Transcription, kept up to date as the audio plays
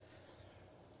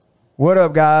What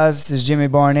up, guys? This is Jimmy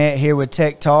Barnett here with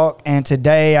Tech Talk, and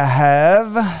today I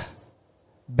have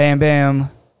Bam Bam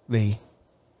Lee.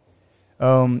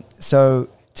 So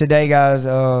today, guys,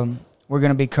 we're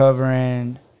going to be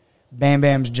covering Bam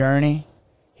Bam's journey.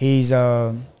 He's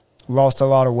lost a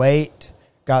lot of weight,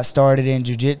 got started in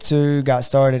jiu-jitsu,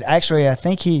 actually, I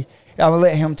will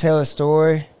let him tell a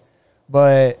story,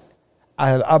 but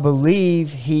I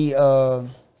believe he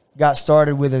got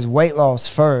started with his weight loss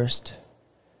first,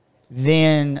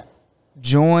 then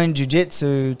joined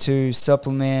jiu-jitsu to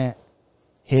supplement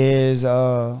his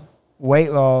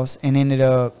weight loss, and ended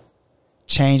up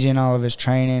changing all of his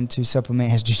training to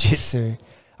supplement his jiu-jitsu.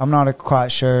 I'm not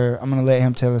quite sure. I'm going to let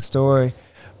him tell a story.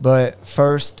 But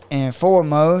first and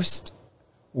foremost,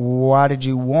 why did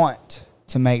you want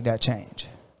to make that change?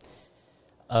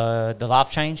 The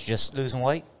life change, just losing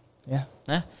weight. Yeah.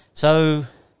 Yeah. So,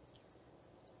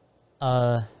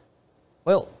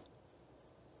 well,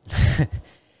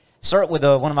 start with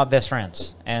one of my best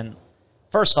friends. And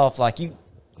first off, like you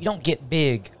don't get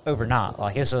big overnight.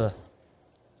 Like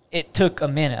it took a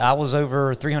minute. I was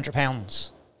over 300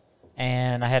 pounds,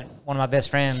 and I had one of my best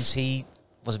friends. He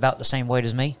was about the same weight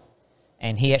as me,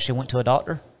 and he actually went to a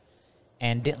doctor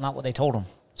and didn't like what they told him.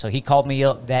 So he called me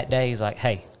up that day. He's like,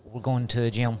 "Hey, we're going to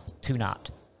a gym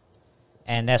tonight."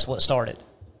 And that's what started.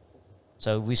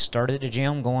 So we started at the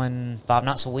gym going 5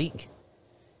 nights a week,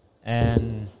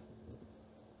 and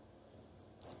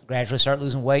gradually started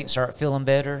losing weight, started feeling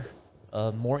better,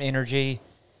 more energy.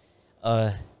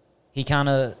 He kind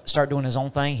of started doing his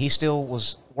own thing. He still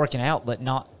was working out, but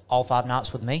not all 5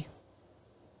 nights with me.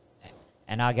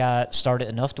 And I got started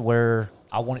enough to where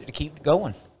I wanted to keep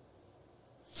going.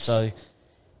 So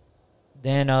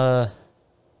then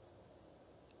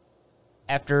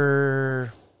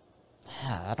after,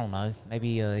 I don't know,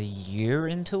 maybe a year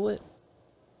into it,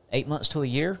 8 months to a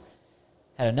year,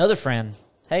 had another friend,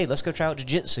 hey, let's go try out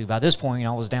jiu-jitsu. By this point,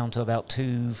 I was down to about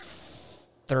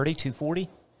 230, 240.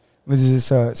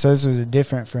 So this was a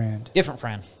different friend? Different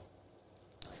friend.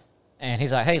 And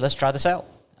he's like, hey, let's try this out.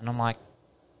 And I'm like,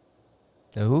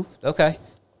 oh, okay.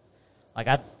 Like,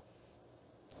 there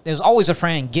was always a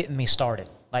friend getting me started,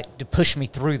 like to push me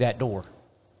through that door.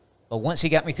 But once he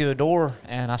got me through the door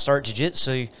and I started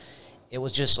jiu-jitsu, it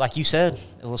was just like you said,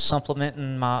 it was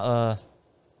supplementing my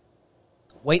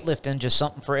weightlifting, just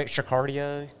something for extra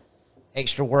cardio,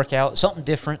 extra workout, something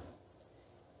different.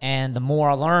 And the more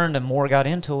I learned, the more I got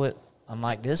into it, I'm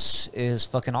like, this is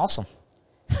fucking awesome.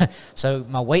 So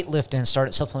my weightlifting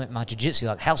started supplementing my jiu-jitsu.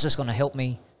 Like, how's this going to help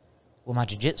me with my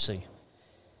jiu-jitsu?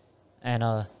 And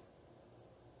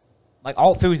like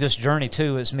all through this journey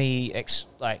too, is me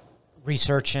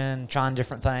researching, trying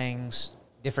different things,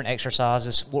 different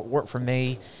exercises, what worked for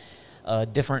me,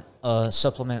 different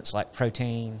supplements like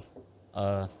protein,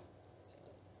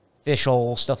 fish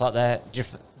oil, stuff like that,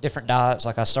 different diets.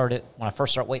 Like when I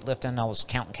first started weightlifting, I was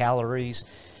counting calories.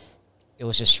 It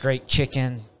was just straight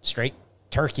chicken, straight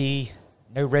turkey,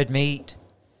 no red meat,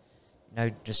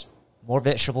 just more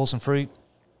vegetables and fruit.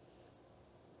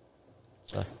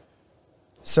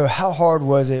 So how hard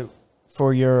was it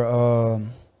for your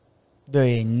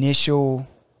the initial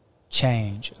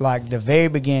change? Like the very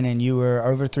beginning, you were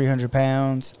over 300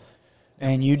 pounds,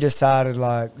 and you decided,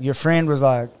 like, your friend was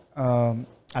like, I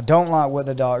don't like what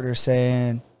the doctor's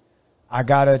saying. I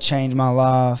got to change my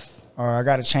life, or I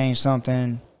got to change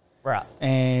something. Right.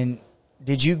 And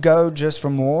did you go just for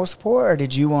moral support, or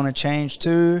did you want to change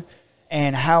too?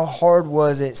 And how hard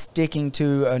was it sticking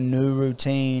to a new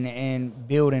routine and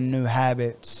building new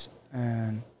habits?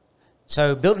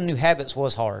 So building new habits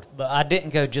was hard, but I didn't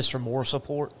go just for moral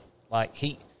support. Like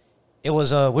it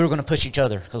was we were going to push each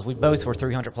other because we both were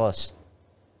 300 plus,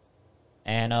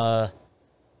 and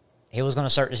he was going to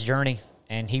start this journey,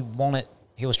 and he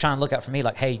was trying to look out for me,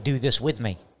 like, hey, do this with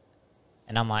me,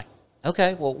 and I'm like,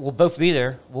 okay, well, we'll both be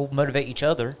there, we'll motivate each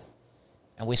other,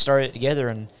 and we started it together,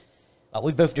 and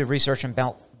we both did research and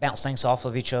bounce things off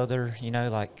of each other,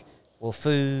 like, well,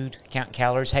 food, count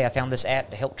calories. Hey, I found this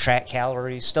app to help track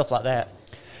calories, stuff like that.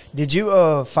 Did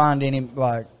you find any,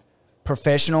 like,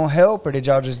 professional help, or did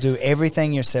y'all just do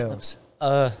everything yourselves?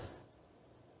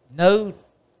 No,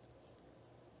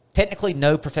 technically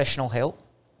no professional help.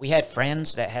 We had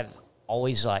friends that have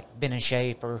always, like, been in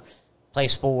shape or play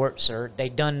sports, or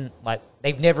they've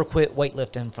never quit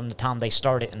weightlifting from the time they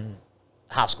started in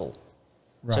high school.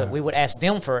 Right. So we would ask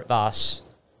them for advice,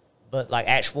 but like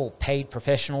actual paid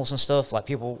professionals and stuff, like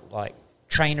people like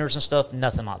trainers and stuff,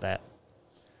 nothing like that.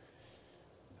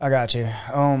 I got you.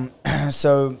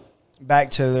 So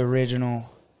back to the original,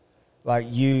 like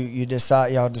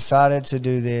y'all decided to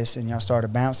do this, and y'all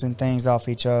started bouncing things off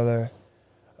each other.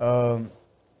 How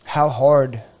how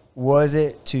hard was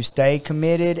it to stay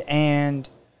committed, and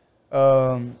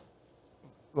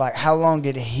like how long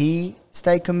did he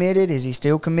stay committed? Is he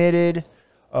still committed?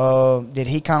 Did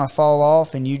he kind of fall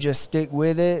off and you just stick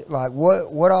with it? Like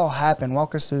what all happened?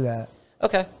 Walk us through that.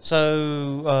 Okay,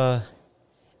 so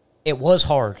it was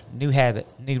hard. New habit,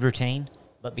 new routine.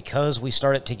 But because we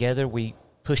started together, we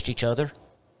pushed each other.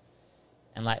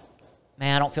 And like,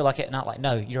 man, I don't feel like it. Not like,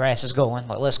 no, your ass is going.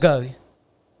 Like, let's go.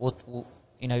 We'll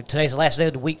you know, today's the last day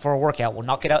of the week for a workout. We'll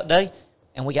knock it out today,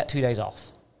 and we got 2 days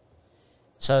off.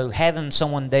 So having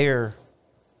someone there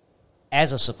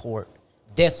as a support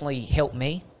definitely helped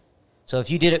me. So if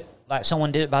you did it like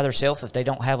someone did it by themselves, if they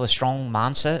don't have a strong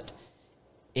mindset,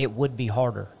 it would be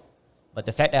harder. But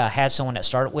the fact that I had someone that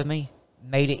started with me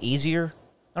made it easier.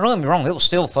 Now, don't get me wrong, it was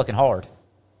still fucking hard.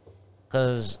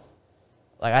 Because,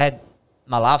 like, I had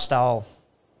my lifestyle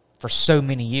for so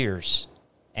many years,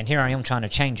 and here I am trying to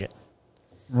change it.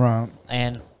 Right.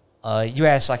 And you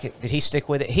asked, like, did he stick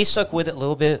with it? He stuck with it a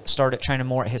little bit, started training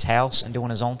more at his house and doing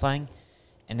his own thing.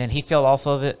 And then he fell off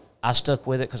of it. I stuck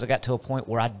with it because I got to a point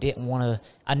where I didn't want to.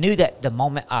 I knew that the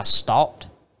moment I stopped,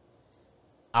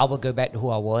 I would go back to who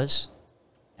I was.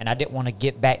 And I didn't want to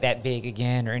get back that big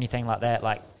again or anything like that.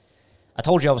 Like, I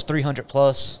told you I was 300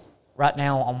 plus. Right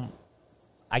now,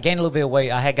 I gained a little bit of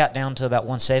weight. I had got down to about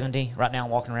 170. Right now, I'm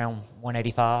walking around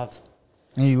 185.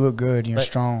 And you look good. You're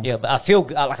strong. Yeah, but I feel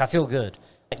good. I feel good.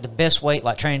 Like, the best weight,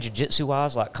 like training jiu-jitsu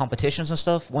wise, like competitions and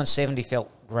stuff, 170 felt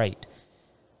great.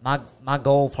 My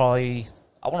goal probably,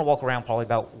 I want to walk around probably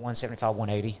about 175,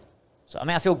 180. So, I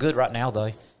mean, I feel good right now,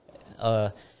 though.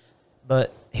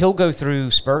 But he'll go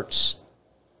through spurts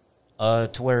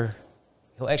to where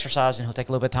he'll exercise and he'll take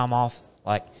a little bit of time off.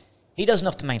 Like, he does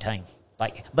enough to maintain.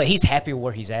 Like, but he's happy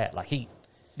where he's at. Like,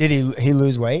 Did he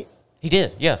lose weight? He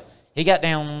did, yeah. He got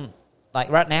down, like,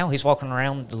 right now he's walking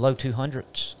around the low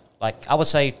 200s. Like, I would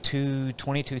say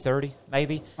 220, 230,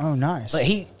 maybe. Oh, nice.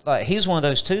 But he's one of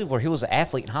those, too, where he was an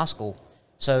athlete in high school.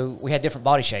 So we had different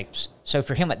body shapes. So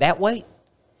for him at that weight,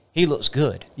 he looks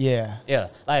good. Yeah. Yeah.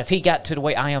 Like, if he got to the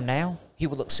weight I am now, he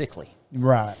would look sickly.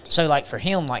 Right. So, like, for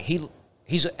him, like,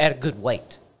 he's at a good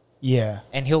weight. Yeah.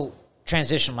 And he'll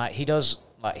transition, like, he does,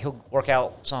 like, he'll work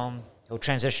out some, he'll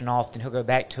transition off, then he'll go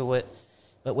back to it.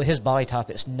 But with his body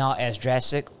type, it's not as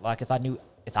drastic. Like, if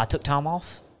I took time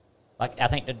off, like, I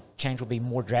think the change would be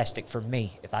more drastic for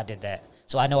me if I did that.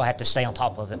 So I know I have to stay on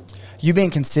top of it. You've been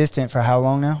consistent for how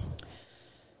long now?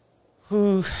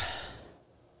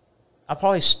 I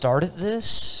probably started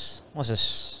this. What's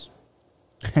this?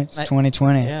 It's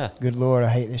 2020. Yeah. Good Lord, I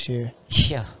hate this year.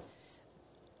 Yeah.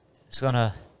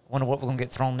 Wonder what we're going to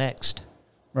get thrown next.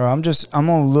 Bro, I'm going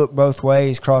to look both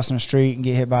ways crossing the street and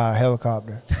get hit by a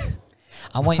helicopter.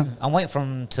 I'm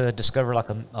waiting to discover like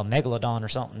a megalodon or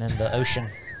something in the ocean.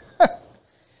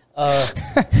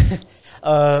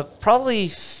 Probably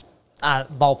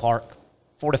ballpark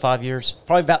 4 to 5 years.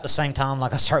 Probably about the same time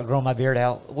like I started growing my beard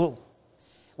out. We'll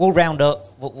round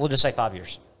up. We'll just say 5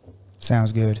 years.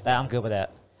 Sounds good. I'm good with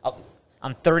that.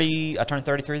 I'm 30. I turned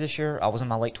 33 this year. I was in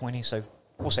my late 20s, so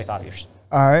we'll say 5 years.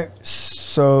 All right.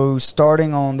 So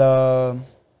starting on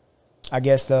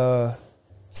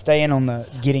staying on the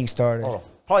getting started. Oh,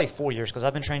 probably 4 years because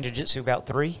I've been training jiu-jitsu about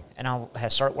 3, and I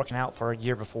had started working out for a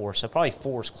year before, so probably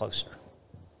 4 is closer.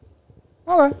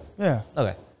 Okay. Yeah.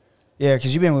 Okay. Yeah,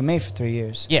 because you've been with me for 3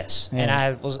 years. Yes, Yeah. and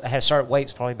I had started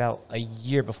weights probably about a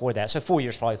year before that, so 4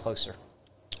 years probably closer.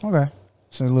 Okay.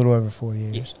 So a little over 4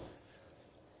 years.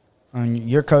 Yeah. And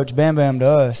you're Coach Bam Bam to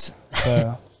us,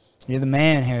 so you're the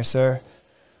man here, sir.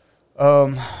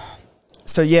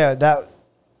 So yeah, that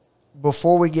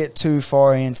before we get too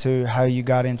far into how you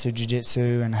got into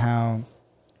jiu-jitsu and how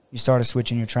you started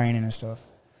switching your training and stuff,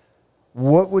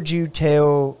 what would you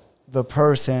tell the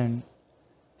person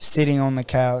sitting on the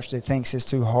couch that thinks it's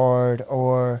too hard,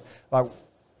 or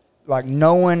like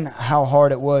knowing how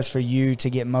hard it was for you to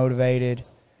get motivated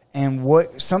and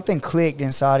what something clicked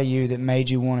inside of you that made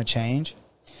you want to change?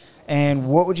 And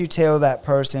what would you tell that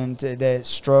person that's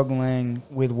struggling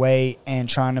with weight and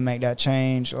trying to make that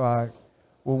change? Like,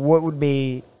 well, what would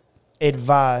be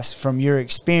advice from your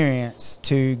experience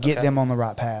to get them on the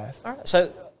right path? All right,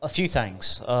 so a few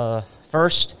things.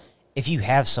 First, if you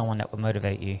have someone that would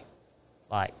motivate you,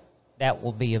 like, that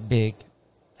will be a big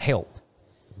help.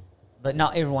 But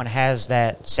not everyone has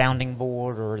that sounding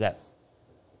board or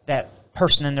that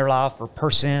person in their life or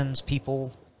persons,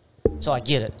 people. So I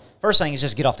get it. First thing is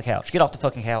just get off the couch. Get off the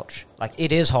fucking couch. Like,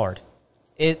 it is hard.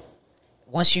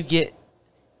 Once you get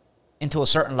into a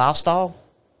certain lifestyle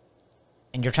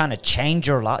and you're trying to change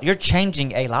your life, you're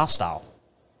changing a lifestyle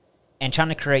and trying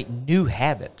to create new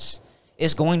habits.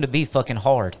 It's going to be fucking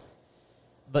hard.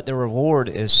 but the reward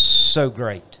is so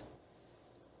great.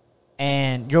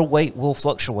 And your weight will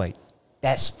fluctuate.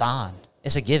 That's fine.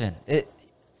 It's a given.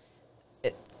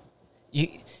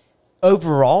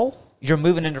 Overall, you're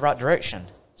moving in the right direction.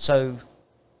 So,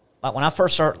 like when I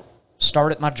first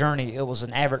started my journey, it was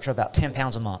an average of about 10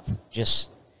 pounds a month.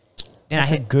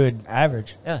 That's a good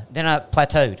average. Yeah. Then I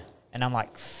plateaued, and I'm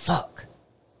like, fuck,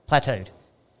 plateaued.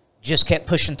 Just kept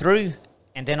pushing through,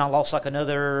 and then I lost like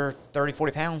another 30,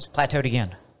 40 pounds, plateaued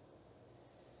again.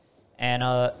 And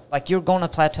like you're going to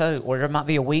plateau, or there might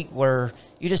be a week where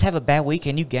you just have a bad week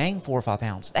and you gain 4 or 5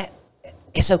 pounds.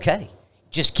 It's okay.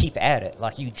 Just keep at it.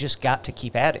 Like you just got to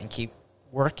keep at it and keep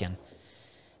working.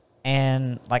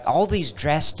 And like all these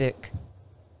drastic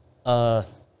diet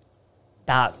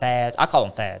fads, I call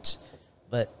them fads,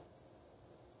 but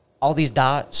all these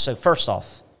diets. So first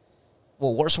off,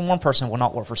 what works for one person will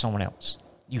not work for someone else.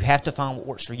 You have to find what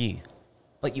works for you,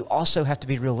 but you also have to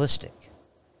be realistic.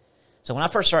 So when I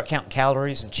first started counting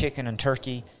calories and chicken and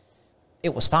turkey,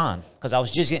 it was fine because I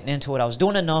was just getting into it. I was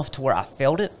doing enough to where I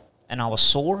felt it and I was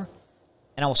sore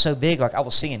and I was so big, like I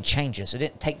was seeing changes. It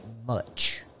didn't take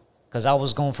much because I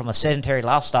was going from a sedentary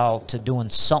lifestyle to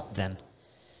doing something.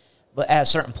 But at a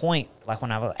certain point, like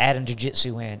when I was adding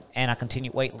jiu-jitsu in and I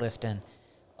continued weightlifting,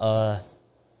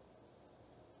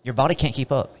 your body can't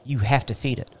keep up. You have to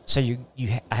feed it. So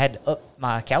I had to up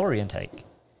my calorie intake.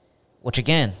 Which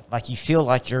again, like you feel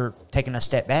like you're taking a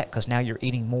step back because now you're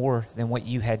eating more than what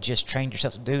you had just trained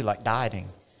yourself to do, like dieting.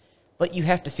 But you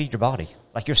have to feed your body.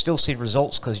 Like you'll still see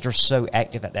results because you're so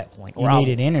active at that point. You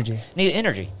needed energy. Needed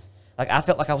energy. Like I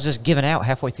felt like I was just giving out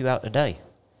halfway throughout the day.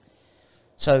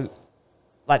 So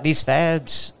like these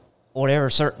fads or whatever,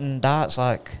 certain diets,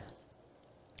 like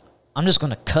I'm just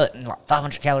going to cut in like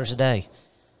 500 calories a day.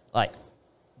 Like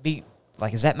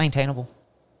is that maintainable?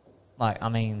 Like, I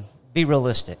mean, be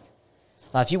realistic.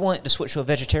 Now, if you want to switch to a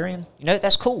vegetarian,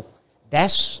 that's cool.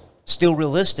 That's still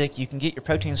realistic. You can get your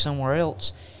protein somewhere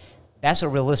else. That's a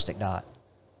realistic diet.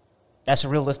 That's a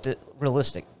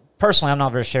realistic. Personally, I'm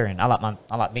not a vegetarian. I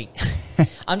like meat.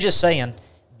 I'm just saying,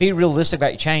 be realistic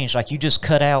about your change. Like, you just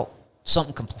cut out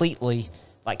something completely.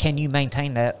 Like, can you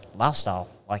maintain that lifestyle?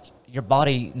 Like, your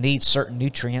body needs certain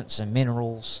nutrients and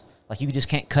minerals. Like, you just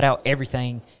can't cut out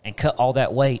everything and cut all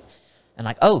that weight. And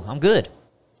like, oh, I'm good.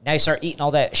 Now you start eating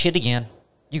all that shit again.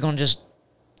 You're going to just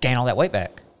gain all that weight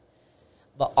back.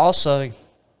 But also,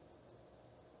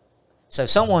 so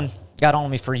someone got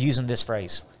on me for using this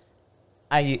phrase.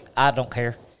 I don't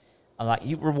care. I'm like,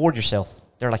 you reward yourself.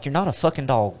 They're like, you're not a fucking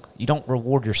dog. You don't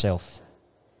reward yourself.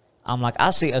 I'm like,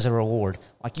 I see it as a reward.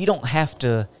 Like, you don't have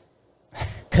to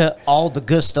cut all the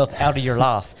good stuff out of your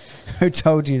life. Who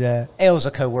told you that? It was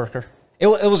a coworker. It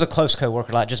was a close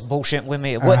coworker, like just bullshitting with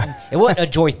me. It wasn't a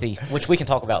joy thief, which we can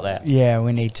talk about that. Yeah,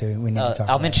 we need to. We need to talk about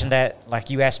I'll mention that.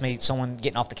 Like you asked me, someone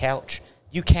getting off the couch,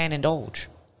 you can indulge,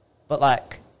 but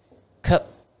like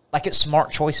it's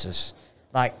smart choices.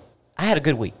 Like I had a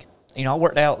good week. I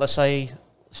worked out. Let's say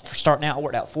starting out, I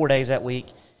worked out 4 days that week.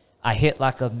 I hit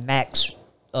like a max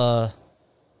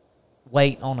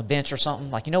weight on a bench or something.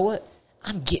 Like, you know what?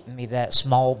 I'm getting me that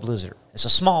small blizzard. It's a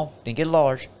small, didn't get a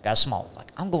large, got a small. Like,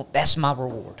 that's my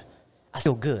reward. I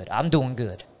feel good. I'm doing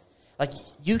good. Like,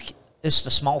 it's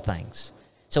the small things.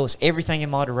 So it's everything in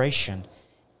moderation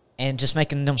and just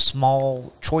making them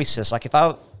small choices. Like, if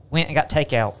I went and got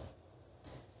takeout,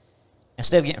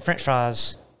 instead of getting French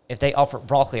fries, if they offer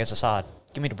broccoli as a side,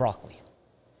 give me the broccoli.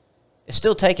 It's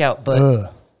still takeout,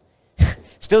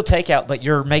 but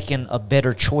you're making a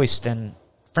better choice than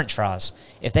French fries.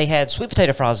 If they had sweet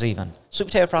potato fries even. Sweet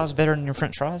potato fries better than your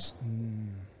French fries?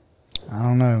 I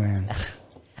don't know, man.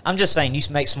 I'm just saying, you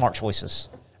make smart choices.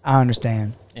 I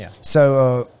understand. Yeah.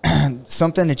 So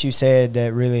something that you said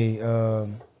that really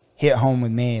hit home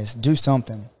with me is do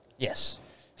something. Yes.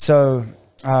 So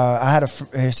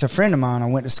it's a friend of mine. I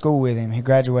went to school with him. He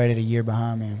graduated a year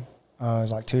behind me. It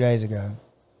was like 2 days ago.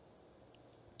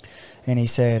 And he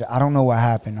said, I don't know what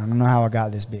happened. I don't know how I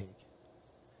got this big.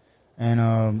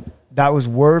 And that was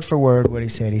word for word what he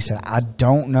said. He said, I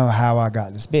don't know how I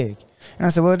got this big. And I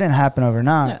said, well, it didn't happen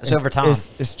overnight. Yeah, it's over time.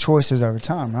 It's choices over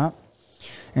time, right?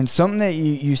 And something that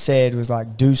you said was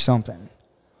like, do something.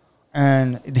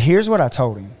 And here's what I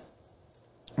told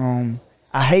him.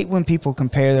 I hate when people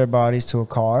compare their bodies to a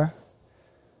car.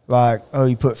 Like, oh,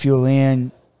 you put fuel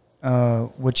in,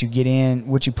 what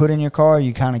you put in your car,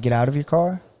 you kind of get out of your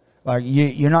car. Like,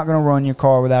 you're not going to run your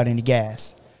car without any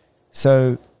gas.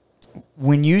 So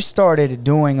when you started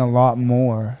doing a lot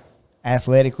more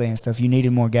athletically and stuff, you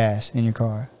needed more gas in your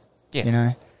car.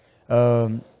 Yeah.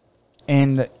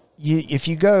 And if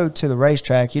you go to the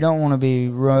racetrack, you don't want to be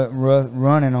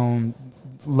running on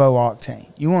low octane.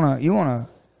 You want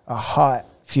a hot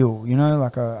fuel,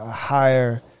 like a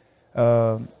higher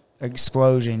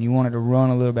explosion. You want it to run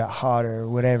a little bit hotter or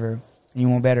whatever. And you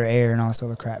want better air and all this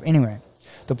other crap. Anyway,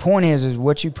 the point is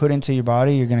what you put into your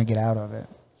body, you're going to get out of it.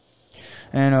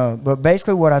 And but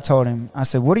basically what I told him, I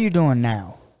said, what are you doing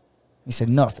now? He said,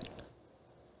 nothing.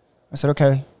 I said,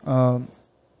 okay,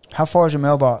 how far is your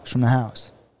mailbox from the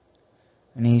house?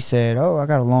 And he said, oh, I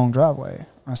got a long driveway.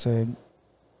 I said,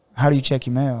 how do you check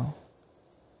your mail?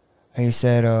 He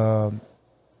said, well,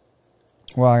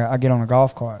 I get on a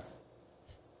golf cart.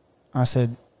 I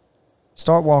said,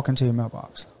 start walking to your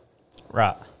mailbox.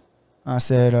 Right. I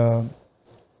said,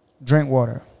 drink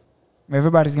water.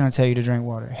 Everybody's going to tell you to drink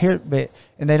water.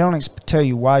 And they don't tell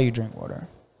you why you drink water.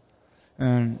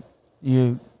 And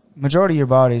majority of your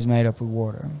body is made up of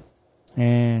water.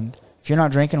 And if you're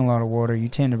not drinking a lot of water, you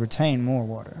tend to retain more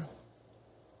water.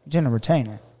 You tend to retain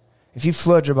it. If you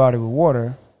flood your body with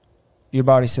water, your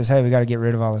body says, hey, we got to get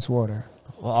rid of all this water.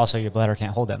 Well, also, your bladder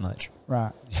can't hold that much.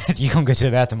 Right. You're going to go to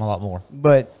the bathroom a lot more.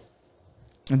 But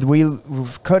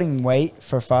cutting weight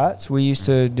for fights, we used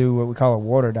to do what we call a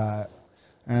water diet.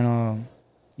 And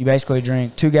you basically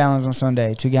drink 2 gallons on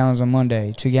Sunday, 2 gallons on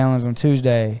Monday, 2 gallons on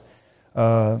Tuesday,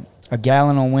 a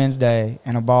gallon on Wednesday,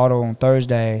 and a bottle on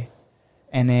Thursday.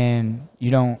 And then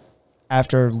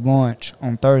after lunch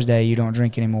on Thursday, you don't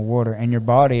drink any more water. And your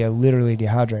body will literally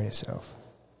dehydrate itself.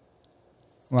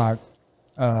 Like,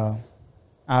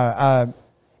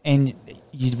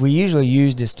 we usually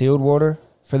use distilled water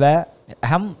for that.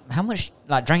 How much,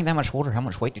 drinking that much water, how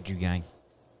much weight did you gain?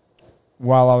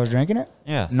 While I was drinking it?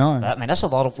 Yeah. None. That's a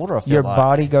lot of water, I feel Your like.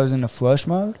 body goes into flush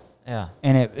mode. Yeah.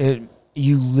 And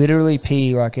you literally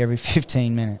pee like every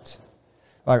 15 minutes.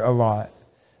 Like a lot.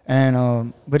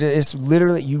 And but it's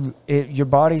literally your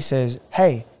body says,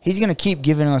 hey, he's going to keep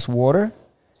giving us water,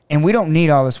 and we don't need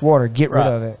all this water. Get rid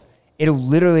of it. It'll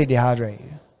literally dehydrate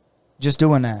you. Just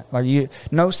doing that. Like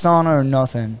no sauna or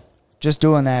nothing. Just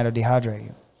doing that will dehydrate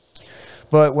you.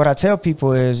 But what I tell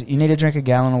people is you need to drink a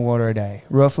gallon of water a day.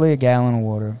 Roughly a gallon of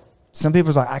water. Some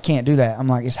people's like, I can't do that. I'm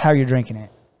like, it's how you're drinking it.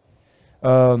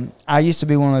 I used to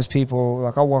be one of those people,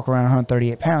 like I walk around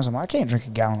 138 pounds. I'm like, I can't drink a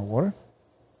gallon of water.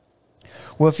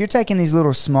 Well, if you're taking these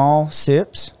little small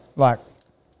sips, like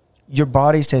your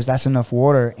body says that's enough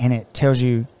water and it tells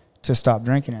you to stop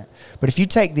drinking it. But if you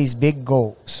take these big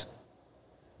gulps,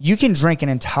 you can drink an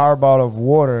entire bottle of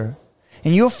water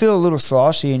and you'll feel a little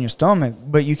sloshy in your stomach,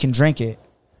 but you can drink it.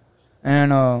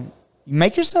 And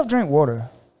make yourself drink water.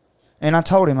 And I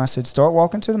told him, I said, start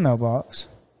walking to the mailbox.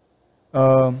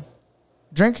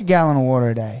 Drink a gallon of water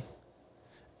a day.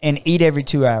 And eat every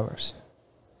 2 hours.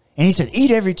 And he said, eat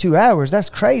every 2 hours? That's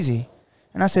crazy.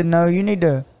 And I said, no, you need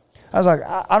to. I was like,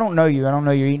 I don't know you. I don't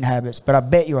know your eating habits. But I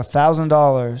bet you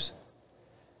 $1,000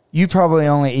 you probably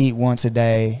only eat once a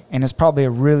day. And it's probably a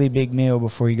really big meal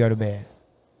before you go to bed.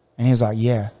 And he was like,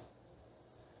 yeah.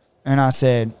 And I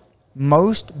said,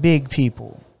 most big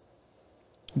people,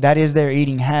 that is their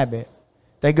eating habit.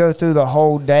 They go through the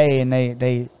whole day and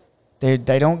they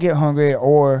don't get hungry,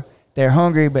 or they're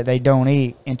hungry but they don't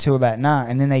eat until that night.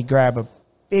 And then they grab a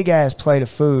big-ass plate of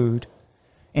food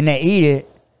and they eat it.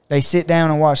 They sit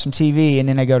down and watch some TV and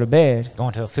then they go to bed.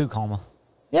 Going to a food coma.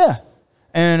 Yeah.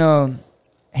 And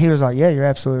he was like, yeah, you're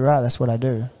absolutely right. That's what I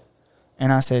do.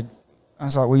 And I was like,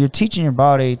 well, you're teaching your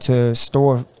body to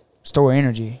store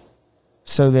energy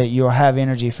so that you'll have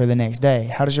energy for the next day.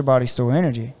 How does your body store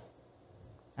energy?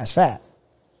 As fat.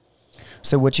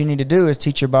 So what you need to do is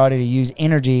teach your body to use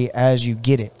energy as you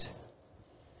get it.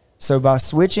 So by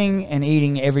switching and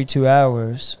eating every 2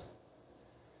 hours,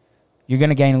 you're going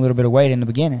to gain a little bit of weight in the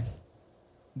beginning.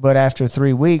 But after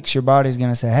 3 weeks, your body's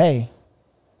going to say, hey,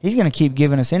 he's going to keep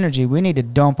giving us energy. We need to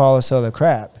dump all this other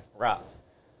crap. Right.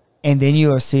 And then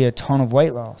you'll see a ton of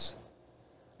weight loss.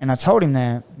 And I told him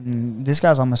that. This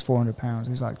guy's almost 400 pounds.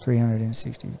 He's like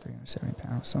 360, 370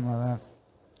 pounds, something like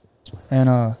that. And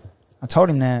I told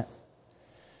him that.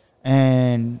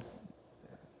 And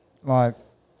like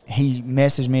he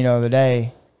messaged me the other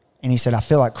day and he said, I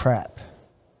feel like crap.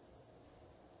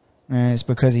 And it's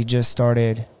because he just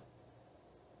started.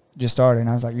 And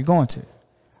I was like, you're going to.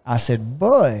 I said,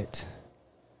 but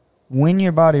when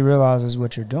your body realizes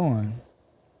what you're doing,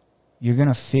 you're going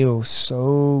to feel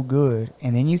so good.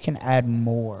 And then you can add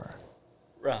more.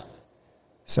 Right.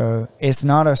 So it's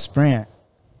not a sprint.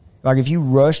 Like if you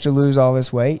rush to lose all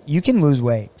this weight, you can lose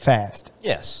weight fast.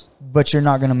 Yes. But you're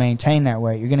not going to maintain that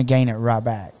weight. You're going to gain it right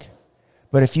back.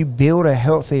 But if you build a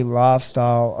healthy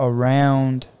lifestyle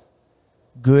around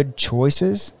good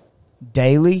choices,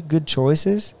 daily good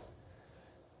choices,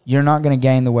 you're not going to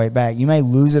gain the weight back. You may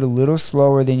lose it a little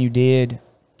slower than you did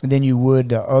than you would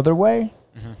the other way.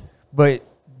 Mm-hmm. But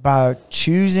by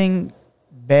choosing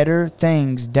better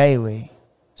things daily,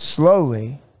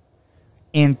 slowly,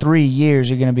 in 3 years,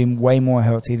 you're going to be way more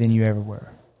healthy than you ever were.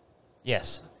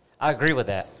 Yes, I agree with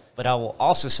that. But I will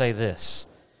also say this.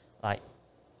 Like,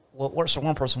 what works for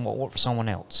one person won't work for someone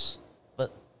else.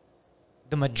 But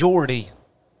the majority,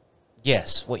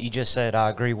 yes, what you just said, I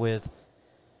agree with.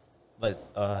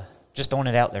 But just throwing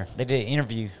it out there. They did an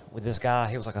interview with this guy.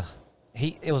 He was like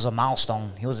it was a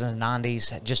milestone. He was in his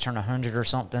 90s, had just turned 100 or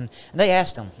something. And they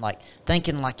asked him, like,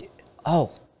 thinking like,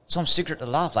 oh, some secret to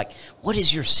life. Like, what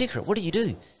is your secret? What do you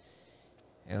do?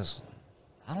 It was,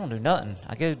 I don't do nothing.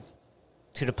 I go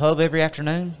to the pub every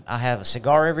afternoon. I have a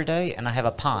cigar every day, and I have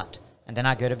a pint, and then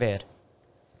I go to bed.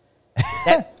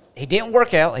 He didn't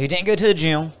work out. He didn't go to the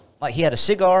gym. Like, he had a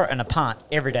cigar and a pint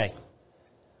every day.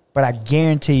 But I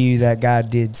guarantee you that guy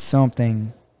did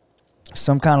something,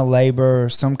 some kind of labor,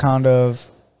 some kind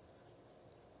of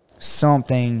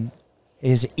something,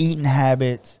 his eating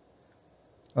habits.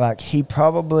 Like, he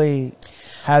probably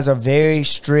has a very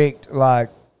strict, like...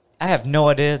 I have no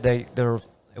idea.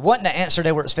 It wasn't the answer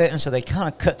they were expecting, so they kind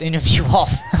of cut the interview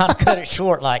off, kind of cut it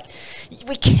short. Like,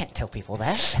 we can't tell people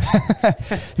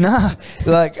that. Nah,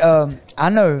 like I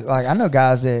know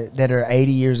guys that are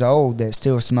 80 years old that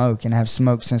still smoke and have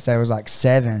smoked since they was like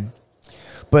 7.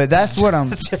 But that's what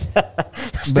I'm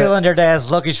still under dad's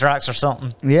Lucky Strikes or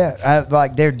something. Yeah,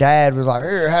 like their dad was like,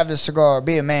 "Here, have this cigar,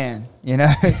 be a man," you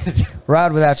know,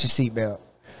 ride without your seatbelt.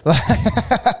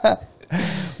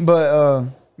 But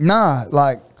nah,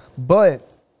 like, but.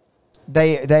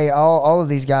 They all of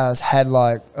these guys had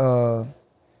like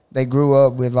they grew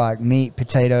up with like meat,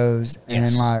 potatoes,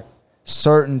 and like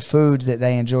certain foods that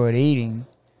they enjoyed eating,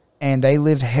 and they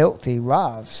lived healthy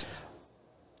lives.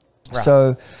 Right.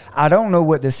 So I don't know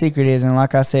what the secret is, and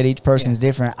like I said, each person's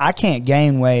different. I can't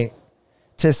gain weight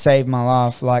to save my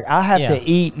life. Like, I have to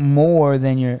eat more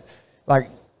than your, like,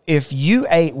 if you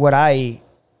ate what I eat,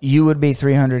 you would be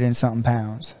 300 and something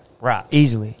pounds. Right.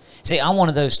 Easily. See, I'm one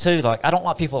of those too. Like, I don't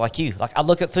like people like you. Like, I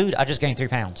look at food, I just gained 3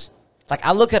 pounds. Like,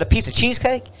 I look at a piece of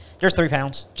cheesecake, there's 3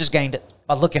 pounds. Just gained it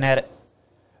by looking at it.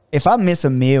 If I miss a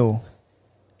meal,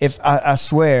 I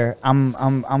swear I'm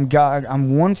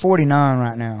 149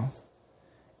 right now,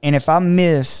 and if I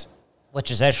miss,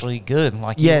 which is actually good.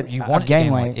 Like, you want to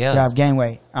gain weight. Yeah, I've gained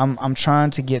weight. I'm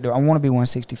trying to get to. I want to be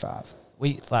 165.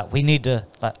 We need to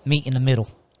meet in the middle.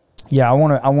 Yeah, I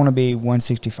want to be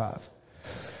 165.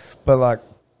 But like,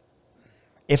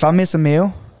 if I miss a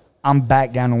meal, I'm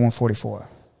back down to 144.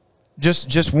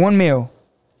 Just one meal,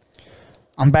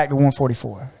 I'm back to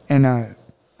 144. And I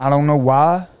don't know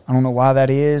why. I don't know why that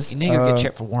is. You need to go get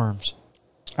checked for worms.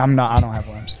 I don't have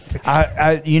worms.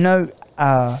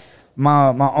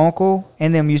 My uncle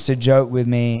and them used to joke with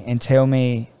me and tell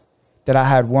me that I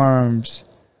had worms,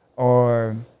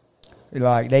 or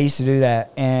like they used to do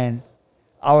that. And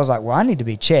I was like, well, I need to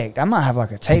be checked. I might have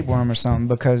like a tapeworm or something,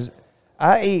 because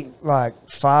I eat like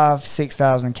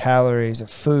 6,000 calories of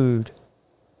food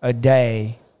a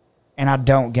day, and I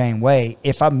don't gain weight.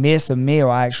 If I miss a meal,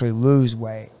 I actually lose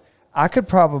weight. I could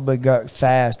probably go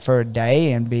fast for a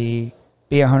day and be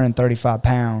 135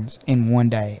 pounds in one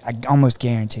day. I almost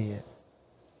guarantee it.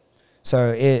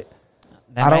 So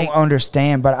I don't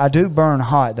understand, but I do burn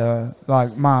hot though.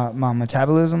 Like my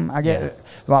metabolism, I get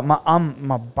like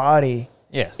my body.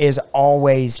 Yeah. Is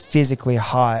always physically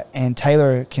hot, and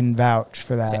Taylor can vouch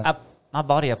for that. See, my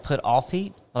body, I put off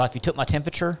heat. Like, if you took my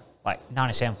temperature, like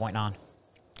 97.9.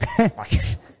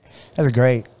 That's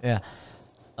great. Yeah.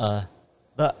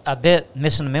 But I bet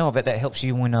missing a meal, I bet that helps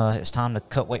you when it's time to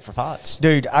cut weight for fights.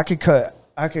 Dude, cutting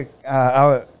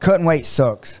weight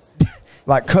sucks.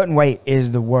 Like, cutting weight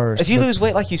is the worst. If you lose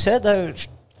weight, like you said, though.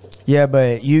 Yeah,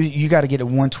 but you got to get to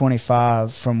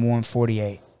 125 from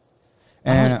 148.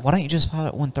 And why don't you just fight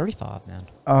at 135 then?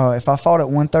 If I fought at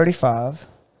 135,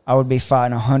 I would be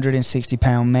fighting a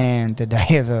 160-pound man the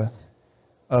day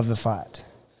of the fight.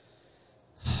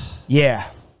 Yeah.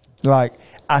 Like,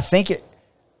 I think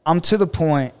I'm to the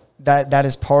point that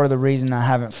is part of the reason I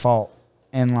haven't fought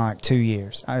in like 2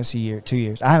 years. I guess 2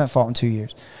 years. I haven't fought in 2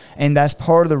 years. And that's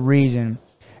part of the reason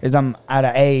is I'm at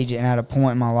an age and at a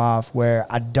point in my life where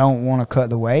I don't want to cut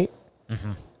the weight,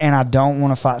 and I don't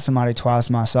want to fight somebody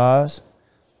twice my size.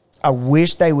 I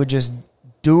wish they would just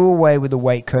do away with the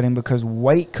weight cutting, because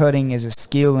weight cutting is a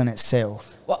skill in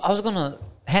itself. Well,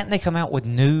 hadn't they come out with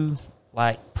new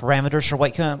like parameters for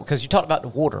weight cutting? Because you talked about the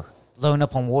water, loading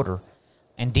up on water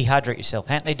and dehydrate yourself.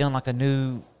 Hadn't they done like a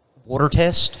new water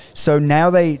test? So now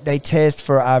they test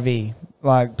for IV.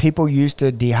 Like, people used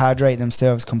to dehydrate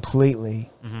themselves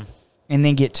completely, and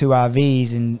then get 2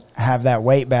 IVs and have that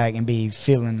weight back and be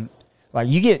feeling like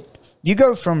you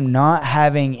go from not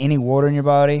having any water in your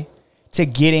body to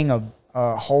getting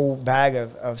a whole bag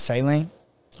of saline.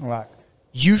 Like,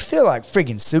 you feel like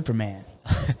freaking Superman.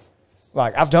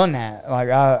 Like, I've done that. Like,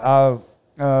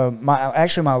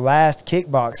 my last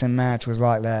kickboxing match was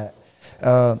like that.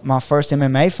 My first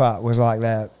MMA fight was like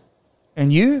that.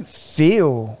 And you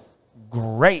feel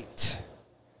great.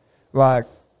 Like,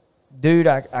 dude,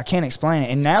 I can't explain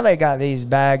it. And now they got these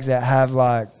bags that have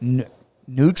like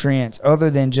nutrients other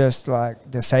than just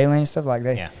like the saline and stuff. Like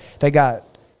they got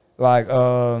like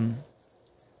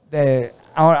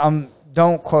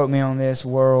don't quote me on this,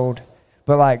 world,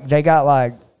 but like they got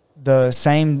like the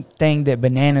same thing that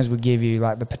bananas would give you,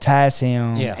 like the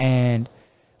potassium, and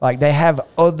like they have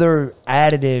other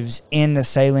additives in the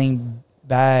saline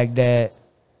bag that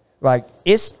like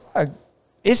I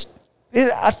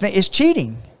think it's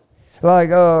cheating.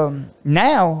 Like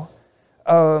now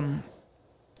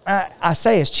I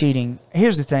say it's cheating.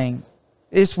 Here's the thing.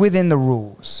 It's within the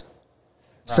rules.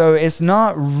 Right. So it's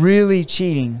not really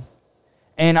cheating.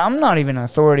 And I'm not even an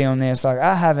authority on this. Like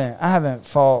I haven't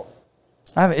fought.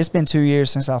 It's been 2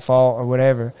 years since I fought or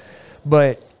whatever.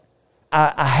 But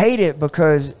I hate it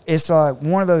because it's like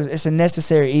one of those, it's a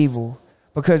necessary evil.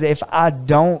 Because if I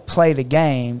don't play the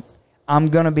game, I'm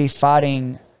going to be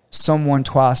fighting someone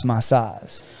twice my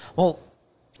size. Well,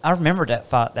 I remember that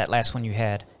fight, that last one you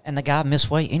had, and the guy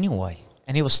missed weight anyway,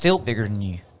 and he was still bigger than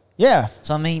you. Yeah.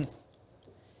 So, I mean,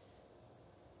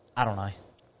 I don't know.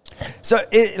 So,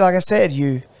 like I said,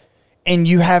 you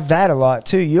have that a lot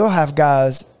too. You'll have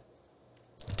guys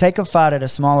take a fight at a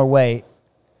smaller weight,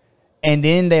 and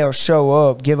then they'll show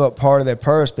up, give up part of their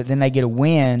purse, but then they get a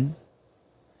win,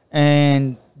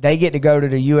 and they get to go to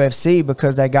the UFC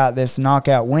because they got this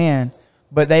knockout win,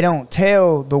 but they don't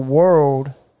tell the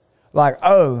world, like,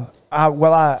 oh,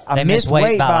 I missed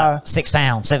weight by 6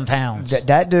 pounds, 7 pounds.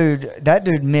 That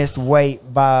dude missed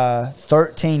weight by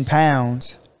 13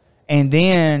 pounds, and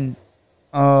then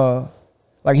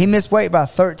like he missed weight by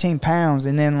 13 pounds,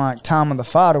 and then like time of the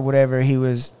fight or whatever, he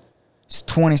was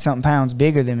 20 something pounds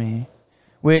bigger than me,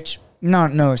 which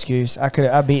no excuse.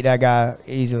 I beat that guy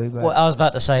easily. But. Well, I was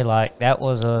about to say, like, that's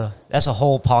a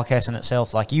whole podcast in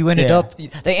itself. Like, you ended up,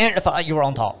 they ended the fight, you were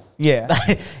on top. Yeah.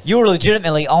 You were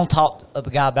legitimately on top of the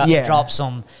guy about to drop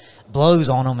some blows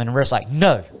on him, and the rest like,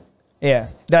 no. Yeah,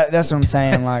 that's what I'm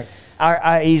saying. Like,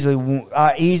 I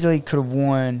easily could have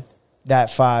won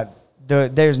that fight.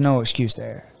 There's no excuse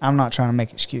there. I'm not trying to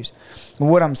make excuse. But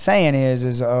what I'm saying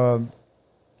is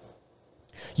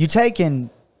you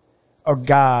taking a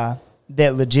guy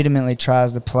that legitimately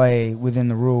tries to play within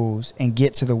the rules and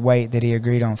get to the weight that he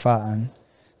agreed on fighting.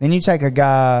 Then you take a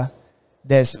guy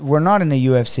we're not in the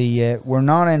UFC yet. We're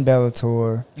not in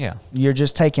Bellator. Yeah. You're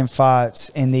just taking fights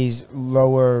in these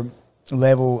lower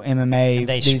level MMA. And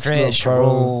they these stretch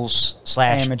rules /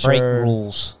 break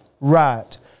rules.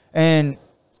 Right. And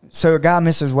so a guy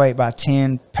misses weight by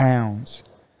 10 pounds.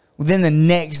 Well, then the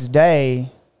next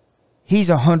day, he's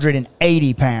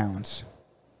 180 pounds.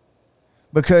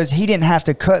 Because he didn't have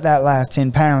to cut that last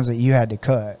 10 pounds that you had to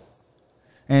cut.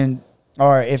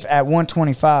 Or if at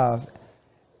 125,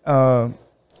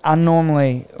 I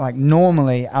normally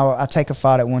take a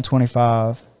fight at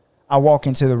 125. I walk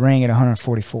into the ring at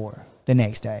 144 the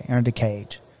next day, or the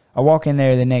cage. I walk in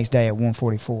there the next day at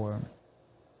 144.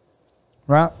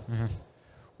 Right? Mm-hmm.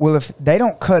 Well, if they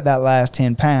don't cut that last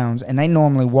 10 pounds and they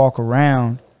normally walk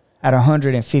around at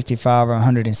 155 or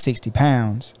 160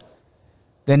 pounds,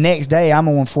 the next day I'm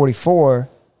a 144,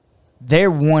 they're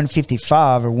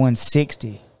 155 or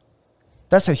 160.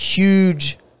 That's a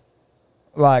huge,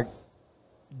 like,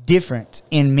 difference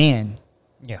in men.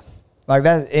 Yeah. Like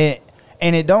that,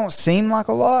 and it don't seem like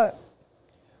a lot,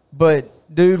 but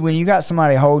dude, when you got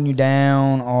somebody holding you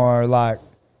down, or like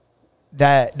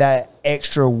that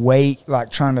extra weight,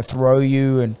 like trying to throw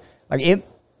you, and like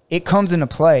it comes into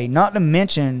play. Not to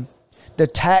mention the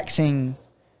taxing,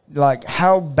 like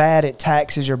how bad it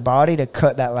taxes your body to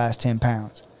cut that last 10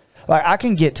 pounds. Like I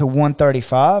can get to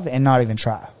 135 and not even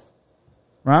try.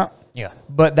 Right? Yeah.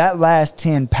 But that last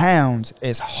 10 pounds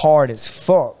is hard as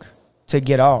fuck to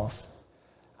get off.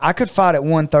 I could fight at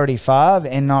 135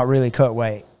 and not really cut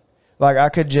weight. Like I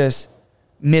could just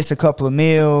miss a couple of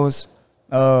meals,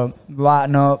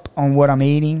 lighten up on what I'm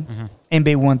eating, and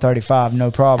be 135,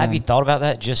 no problem. Have you thought about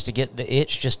that, just to get the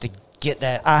itch, just to get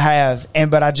that? I have,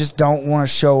 but I just don't want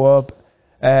to show up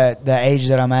at the age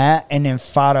that I'm at and then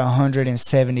fight a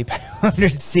 170,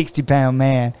 160 pound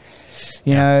man.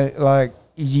 You know, like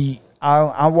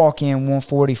I walk in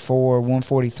 144,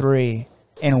 143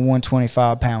 in a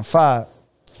 125 pound fight,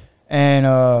 and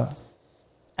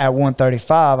at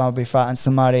 135, I'll be fighting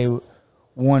somebody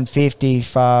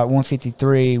 155,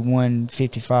 153,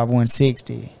 155,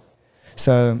 160.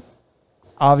 So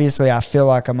obviously, I feel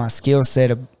like my skill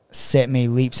set me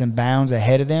leaps and bounds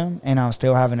ahead of them, and I'll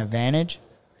still have an advantage.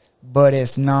 But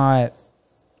it's not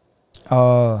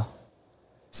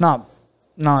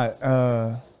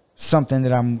something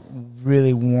that I'm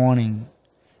really wanting.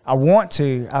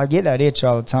 I get that itch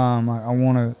all the time. I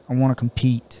want to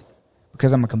compete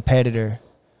because I'm a competitor,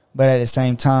 but at the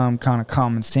same time, kind of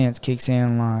common sense kicks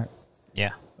in, like,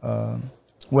 Yeah.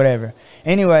 whatever.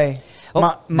 Anyway,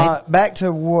 back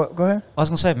to what? Go ahead. I was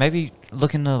gonna say maybe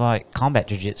look into like combat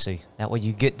jiu-jitsu. That way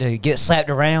you get to get slapped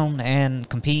around and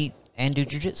compete and do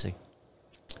jiu-jitsu.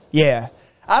 Yeah.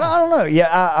 I don't know. Yeah,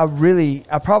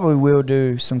 I probably will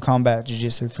do some combat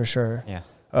jiu-jitsu for sure.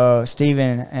 Yeah.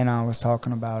 Steven and I was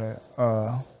talking about it.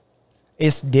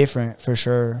 It's different for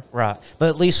sure. Right. But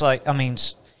at least, like, I mean,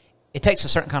 it takes a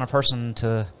certain kind of person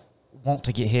to want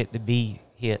to get hit, to be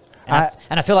hit.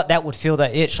 And I feel like that would feel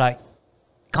that itch, like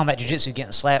combat jiu-jitsu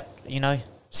getting slapped, you know?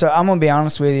 So I'm going to be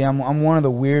honest with you. I'm one of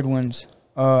the weird ones.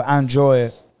 I enjoy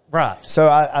it. Right. So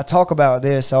I talk about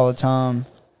this all the time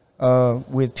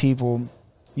with people.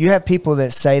 You have people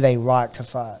that say they like to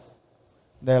fight.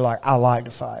 They're like, I like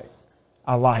to fight.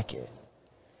 I like it.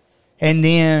 And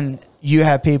then you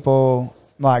have people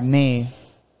like me,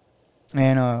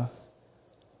 and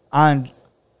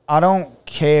I don't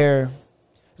care.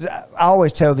 I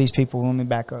always tell these people, let me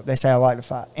back up. They say I like to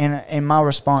fight. And my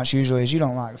response usually is, you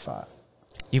don't like to fight.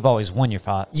 You've always won your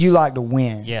fights. You like to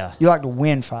win. Yeah. You like to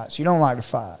win fights. You don't like to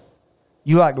fight.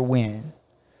 You like to win.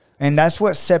 And that's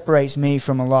what separates me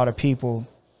from a lot of people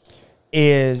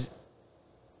is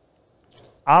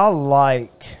I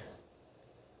like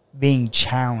being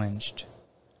challenged.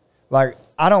 Like,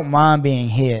 I don't mind being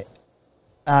hit.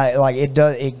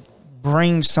 It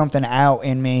brings something out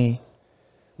in me.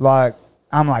 Like,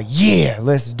 I'm like, yeah,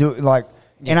 let's do it. Like,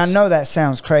 yes. And I know that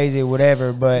sounds crazy or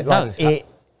whatever, but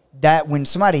that when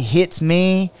somebody hits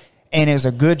me and it's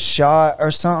a good shot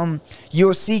or something,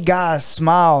 you'll see guys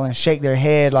smile and shake their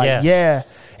head like, yes. Yeah.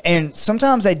 And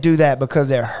sometimes they do that because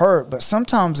they're hurt, but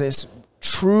sometimes it's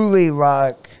truly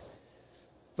like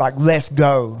let's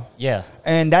go. Yeah.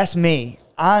 And that's me.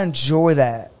 I enjoy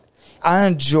that. I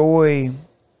enjoy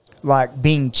like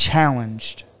being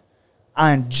challenged.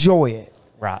 I enjoy it.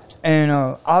 Right. And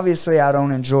obviously I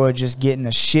don't enjoy just getting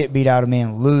the shit beat out of me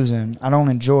and losing. I don't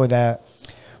enjoy that.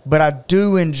 But I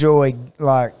do enjoy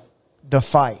like the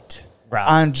fight. Right.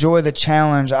 I enjoy the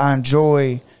challenge. I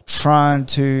enjoy trying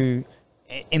to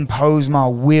impose my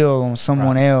will on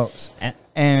someone else.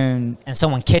 And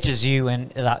someone catches you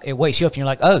and it wakes you up and you're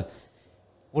like, oh,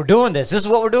 we're doing this. This is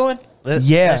what we're doing?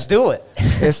 Let's do it.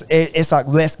 It's like,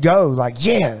 let's go. Like,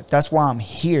 yeah, that's why I'm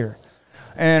here.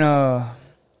 And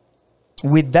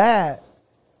with that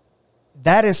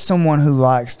is someone who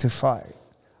likes to fight.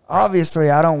 Obviously,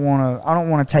 I don't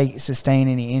want to sustain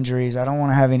any injuries. I don't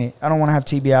want to have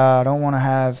TBI. I don't want to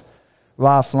have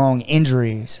lifelong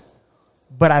injuries.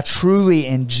 But I truly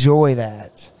enjoy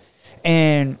that.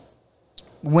 And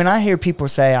when I hear people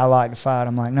say I like to fight,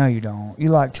 I'm like, no, you don't. You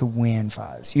like to win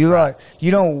fights. You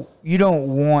don't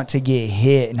want to get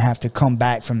hit and have to come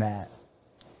back from that.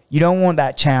 You don't want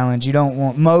that challenge. You don't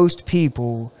want. Most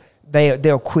people,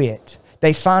 they'll quit.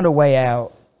 They find a way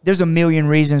out. There's a million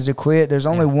reasons to quit. There's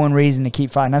only one reason to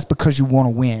keep fighting. That's because you want to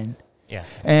win. Yeah.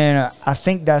 And I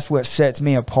think that's what sets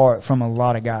me apart from a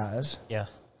lot of guys. Yeah.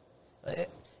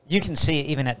 You can see it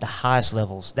even at the highest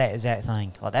levels, that exact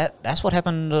thing. Like that's what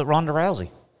happened to Ronda Rousey.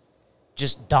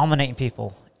 Just dominating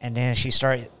people. And then she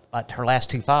started, like, her last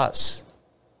two fights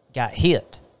got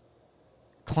hit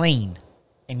clean.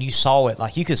 And you saw it.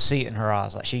 Like, you could see it in her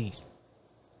eyes. Like,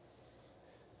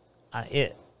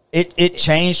 It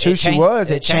changed who she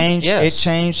was. It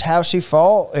changed how she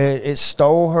fought. It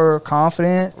stole her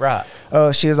confidence. Right.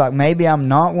 She was like, maybe I'm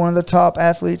not one of the top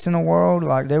athletes in the world.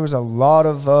 Like, there was a lot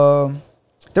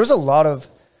of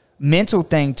mental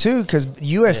thing too, because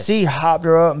UFC hyped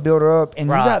her up and built her up, and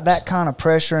you got that kind of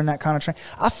pressure and that kind of training.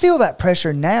 I feel that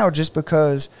pressure now just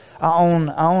because I own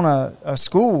a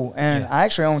school, and I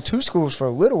actually own two schools for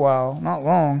a little while, not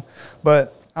long,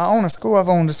 but I own a school. I've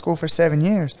owned a school for 7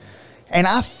 years. And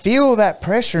I feel that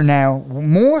pressure now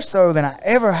more so than I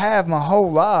ever have my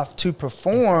whole life to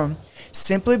perform,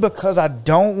 simply because I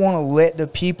don't want to let the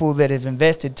people that have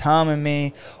invested time in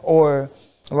me, or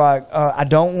like I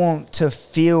don't want to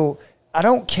feel, I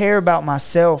don't care about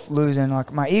myself losing.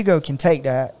 Like, my ego can take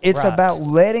that. It's about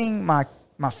letting my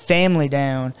family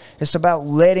down. It's about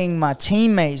letting my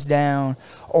teammates down,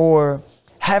 or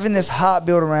having this hype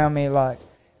built around me. Like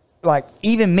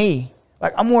even me.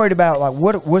 Like, I'm worried about, like,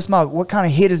 what kind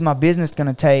of hit is my business going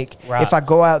to take if I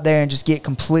go out there and just get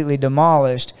completely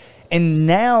demolished? And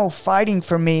now fighting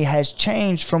for me has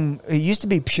changed from, it used to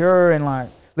be pure and like,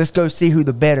 let's go see who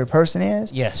the better person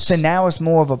is. Yes. So now it's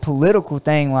more of a political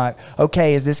thing. Like,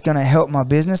 okay, is this going to help my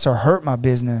business or hurt my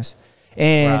business?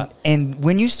 And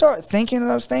when you start thinking of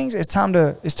those things, it's time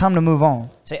to move on.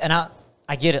 See, and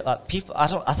I get it. Like people,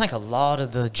 I think a lot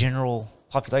of the general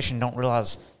population don't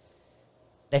realize.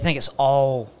 They think it's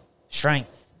all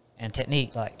strength and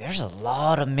technique. Like there's a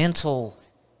lot of mental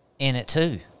in it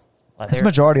too. Like that's the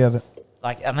majority of it.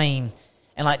 Like I mean,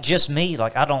 and like just me.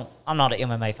 Like I'm not an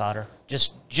MMA fighter.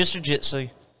 Just jiu-jitsu,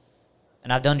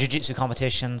 and I've done jiu-jitsu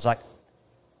competitions. Like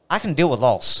I can deal with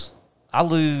loss. I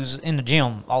lose in the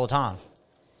gym all the time.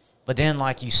 But then,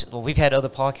 like we've had other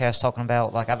podcasts talking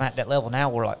about, like I'm at that level now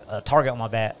where like a target on my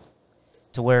back,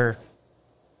 to where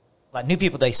like new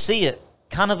people, they see it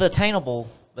kind of attainable,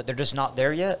 but they're just not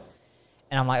there yet.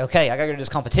 And I'm like, okay, I got to go to this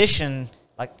competition.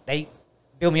 Like they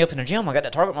build me up in the gym. I got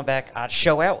that target on my back. I'd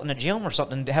show out in the gym or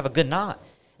something to have a good night.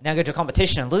 And now I go to a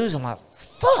competition and lose. I'm like,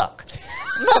 fuck,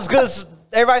 I'm not as good as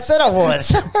everybody said I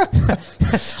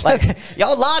was. Like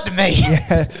y'all lied to me.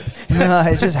 Yeah. No,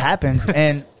 it just happens,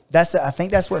 and I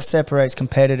think that's what separates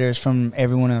competitors from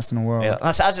everyone else in the world. Yeah,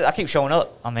 I keep showing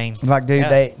up. I mean, like, dude,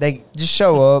 they just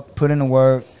show up, put in the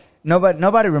work.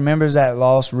 Nobody remembers that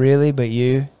loss really, but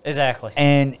you. Exactly.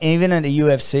 And even in the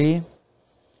UFC,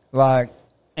 like,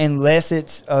 unless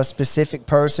it's a specific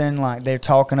person, like they're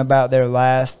talking about their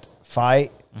last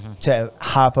fight to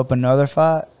hype up another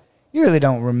fight, you really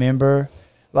don't remember.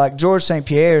 Like George St.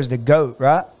 Pierre is the GOAT,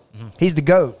 right? He's the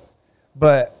GOAT.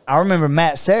 But I remember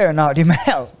Matt Serra knocked him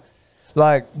out.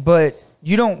 Like, but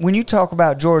you don't, when you talk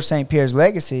about George St. Pierre's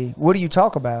legacy, what do you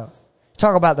talk about?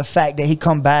 Talk about the fact that he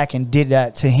come back and did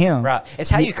that to him. Right. It's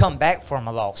how you come back from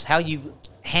a loss, how you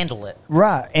handle it.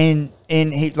 Right. And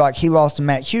he lost to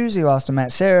Matt Hughes, he lost to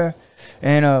Matt Serra.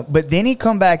 And but then he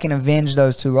come back and avenged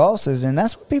those two losses, and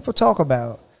that's what people talk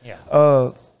about. Yeah.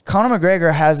 Conor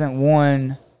McGregor hasn't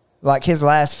won like his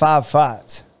last 5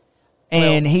 fights.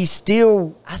 And he's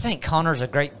still... I think Conor's a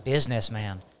great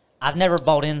businessman. I've never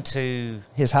bought into...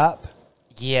 his hype?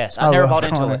 Yes, I've never bought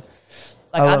into it.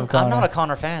 Like, I'm not a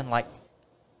Conor fan. Like,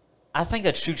 I think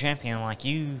a true champion, like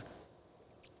you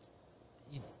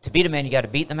to beat a man, you got to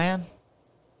beat the man.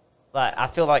 Like, I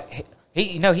feel like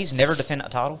he's never defended a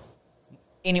title.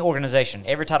 Any organization,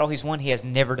 every title he's won, he has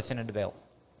never defended the belt.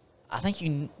 I think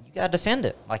you got to defend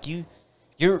it. Like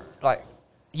you're like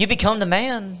you become the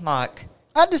man. Like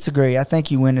I disagree. I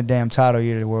think you win the damn title,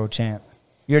 you're the world champ.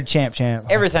 You're the champ.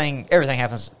 Everything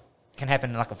can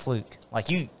happen like a fluke. Like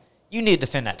you need to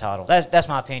defend that title. That's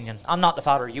my opinion. I'm not the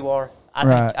fighter you are.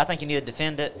 I think you need to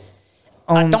defend it.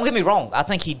 Don't get me wrong. I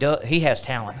think he does. He has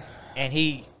talent, and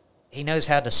he knows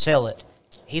how to sell it.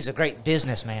 He's a great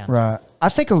businessman. Right. I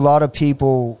think a lot of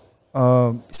people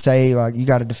say like you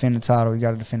got to defend the title. You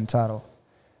got to defend the title,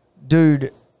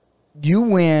 dude. You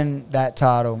win that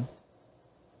title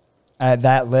at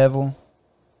that level.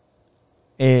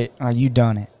 You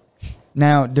done it.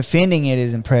 Now defending it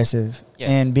is impressive,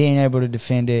 and being able to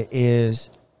defend it is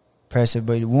impressive.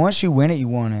 But once you win it, you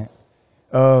won it.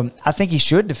 I think he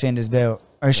should defend his belt,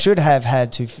 or should have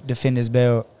had to defend his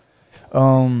belt.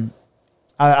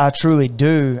 I truly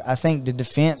do. I think the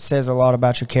defense says a lot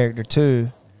about your character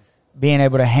too. Being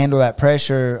able to handle that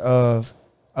pressure of,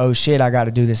 oh shit, I got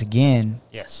to do this again.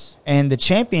 Yes. And the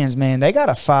champions, man, they got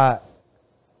to fight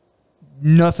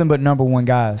nothing but number one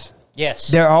guys. Yes.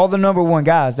 They're all the number one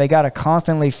guys. They got to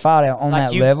constantly fight on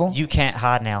that level. You can't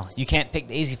hide now. You can't pick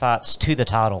the easy fights to the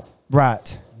title.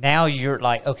 Right. Now you're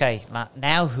like, okay,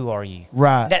 now who are you?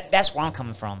 Right. That's where I'm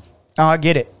coming from. Oh, I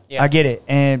get it. Yeah. I get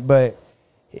it. But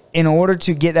in order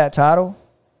to get that title,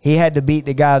 he had to beat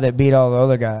the guy that beat all the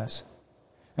other guys.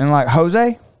 And like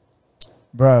Jose,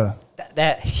 bro.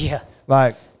 Yeah.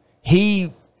 Like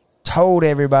he told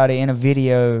everybody in a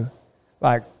video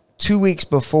like 2 weeks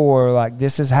before, like,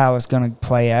 this is how it's going to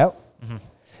play out. Mm-hmm.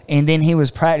 And then he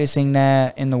was practicing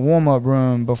that in the warm-up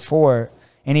room before.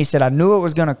 And he said, I knew it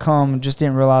was going to come, just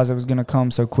didn't realize it was going to come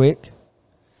so quick.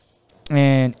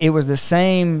 And it was the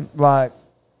same, like,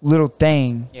 little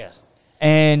thing. Yeah.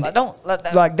 And don't let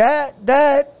that, like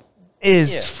that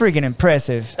is freaking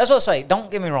impressive. That's what I say.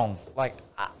 Don't get me wrong. Like,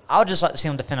 I would just like to see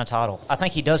him defend a title. I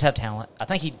think he does have talent. I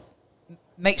think he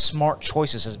makes smart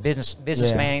choices as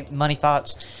businessman, money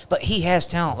fights. But he has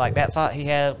talent. Like that fight he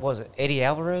had, was it Eddie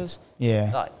Alvarez?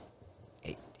 Yeah. Like,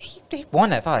 he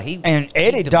won that fight. And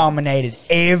Eddie dominated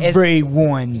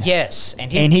everyone. Yes.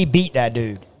 And he beat that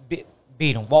dude.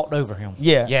 Beat him. Walked over him.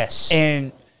 Yeah. Yes.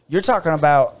 And you're talking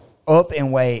about up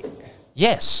in weight.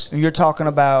 Yes. You're talking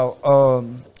about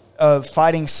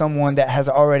fighting someone that has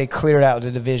already cleared out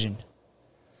the division.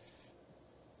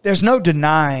 There's no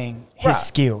denying his Right.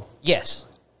 skill. Yes.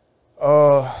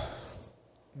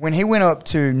 When he went up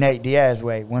to Nate Diaz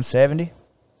weight, 170,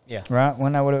 Yeah. right?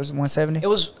 Wasn't that what it was, 170? It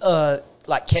was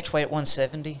like catch weight at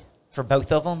 170 for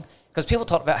both of them. Because people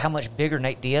talked about how much bigger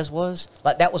Nate Diaz was.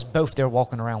 Like, that was both their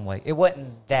walking around weight. It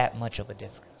wasn't that much of a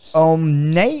difference.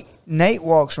 Nate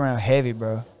walks around heavy,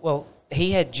 bro. Well,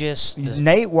 he had just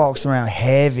Nate walks around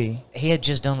heavy. he had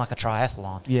just done like a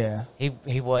triathlon. Yeah.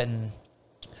 He wasn't.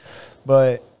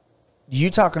 But you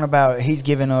talking about he's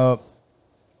giving up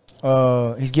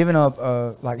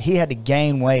like he had to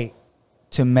gain weight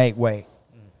to make weight.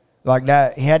 Like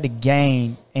that, he had to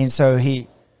gain, and so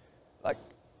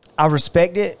I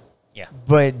respect it. Yeah.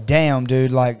 But damn,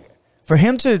 dude, like for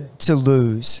him to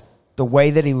lose the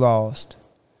way that he lost,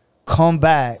 come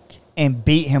back and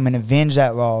beat him and avenge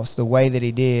that loss the way that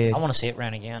he did. I want to see it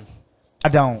ran again. I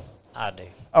don't. I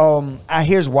do.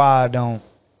 Here's why I don't.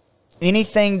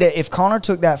 Anything that if Conor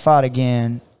took that fight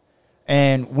again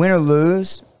and win or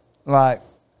lose, like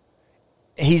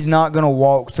he's not gonna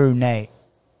walk through Nate.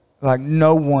 Like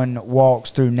no one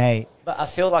walks through Nate. But I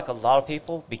feel like a lot of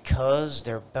people, because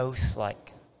they're both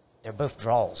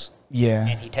draws. Yeah.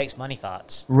 And he takes money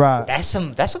fights. Right. That's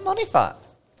a money fight.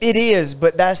 It is,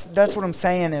 but that's what I'm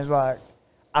saying is like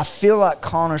I feel like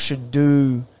Conor should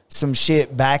do some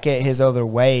shit back at his other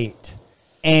weight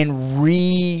and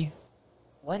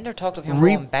Wasn't there talk of him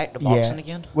going back to boxing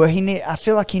again? Well, I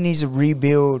feel like he needs to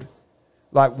rebuild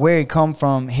like where he come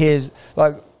from, his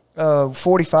like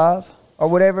 45 or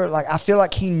whatever. Like I feel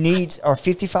like he needs, or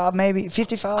 55 maybe,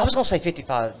 55. I was gonna say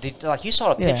 55. You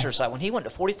saw the Yeah. pictures like when he went to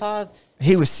 45,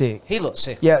 He was sick. he looked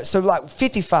sick. Yeah, so like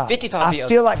 55. 55 would be I a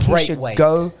feel like he great should weight.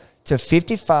 go to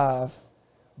 55,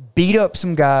 beat up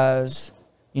some guys,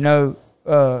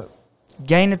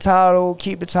 gain the title,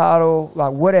 keep the title,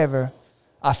 like whatever.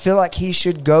 I feel like he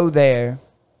should go there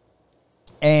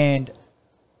and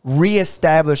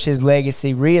reestablish his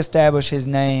legacy, reestablish his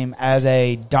name as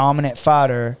a dominant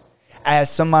fighter, as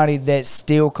somebody that's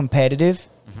still competitive.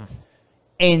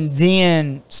 And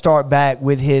then start back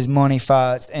with his money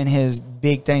fights and his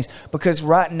big things. Because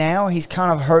right now, he's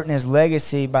kind of hurting his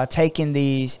legacy by taking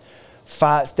these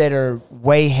fights that are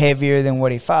way heavier than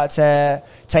what he fights at,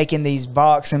 taking these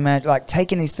boxing matches, like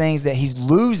taking these things that he's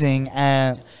losing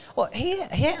at. Well, he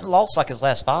hadn't lost like his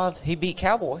last 5. He beat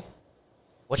Cowboy,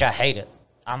 which I hated.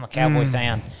 I'm a Cowboy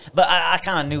fan, but I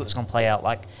kind of knew it was going to play out.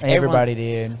 Like Everybody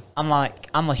did. I'm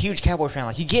a huge Cowboy fan.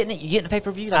 Like you getting it? You getting the pay per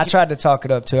view? I tried to talk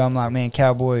it up too. I'm like, man,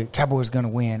 Cowboy's going to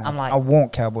win. I'm like, I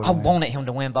want Cowboy to I win. wanted him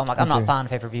to win, but I'm like, I'm Me not too. buying the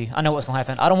pay per view. I know what's going to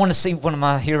happen. I don't want to see one of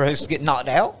my heroes get knocked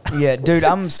out. Yeah, dude,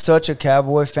 I'm such a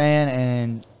Cowboy fan,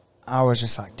 and I was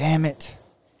just like, damn it,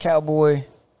 Cowboy,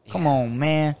 come on,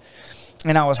 man.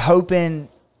 And I was hoping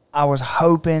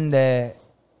that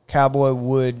Cowboy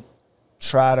would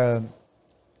try to,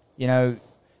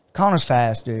 Conor's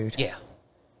fast, dude. Yeah,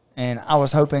 And I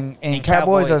was hoping, and Cowboy-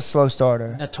 Cowboy's a slow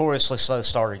starter. notoriously slow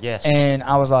starter. Yes, And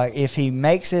I was like, if he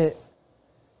makes it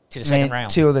to the second round.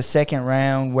 till the second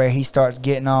round where he starts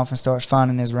getting off and starts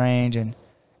finding his range, and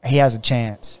he has a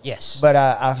chance. Yes, But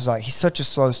I was like, he's such a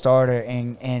slow starter,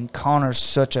 and Conor's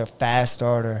such a fast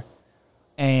starter,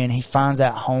 and he finds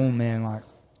that home, man. Like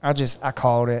I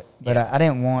called it, but Yeah. I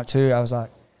didn't want to. I was like,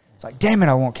 damn it,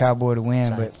 I want Cowboy to win,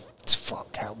 Same. but it's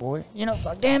fuck Cowboy,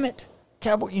 like damn it,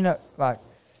 Cowboy, like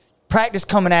practice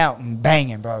coming out and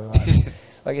banging, bro. Like,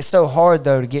 like it's so hard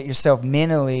though to get yourself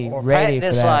mentally or ready for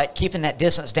practice that. like keeping that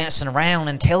distance, dancing around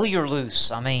until you're loose.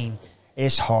 I mean,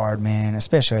 It's hard, man,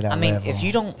 especially at that level. if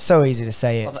you don't, it's so easy to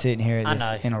say it Well, sitting here I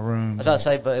know. in a room. I was about to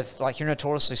say, but if like you're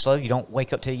notoriously slow, you don't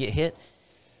wake up till you get hit.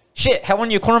 Shit, how when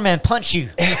your cornerman punch you,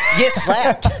 you get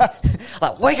slapped.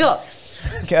 Like wake up.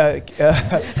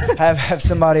 Have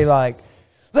somebody like,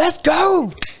 let's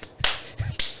go.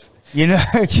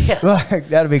 Like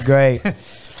that'd be great.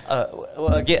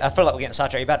 Well, again, I feel like we're getting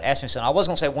sidetracked. You're about to ask me something. I was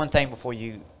going to say one thing before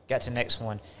you got to the next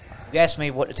one. You asked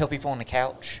me what to tell people on the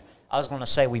couch. I was going to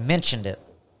say we mentioned it.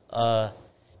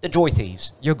 The Joy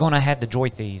Thieves. You're going to have the Joy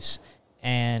Thieves.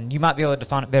 And you might be able to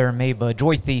define it better than me, but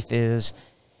Joy Thief is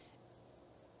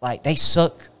like they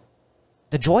suck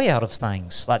the joy out of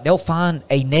things. Like they'll find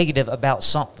a negative about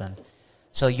something.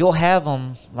 So you'll have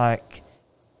them like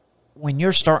when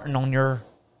you're starting on your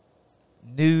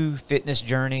new fitness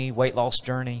journey, weight loss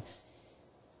journey,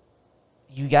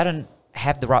 you got to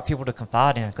have the right people to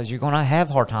confide in because you're going to have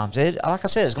hard times. Like I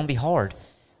said, it's going to be hard.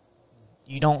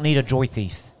 You don't need a joy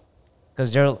thief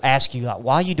because they'll ask you, like,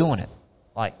 why are you doing it?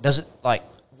 Like,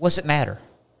 what's it matter?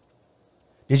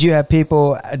 Did you have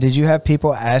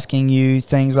people asking you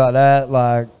things like that,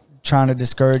 like trying to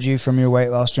discourage you from your weight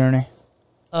loss journey?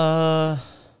 No.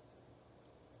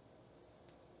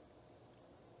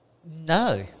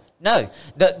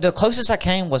 The closest I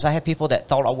came was I had people that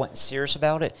thought I wasn't serious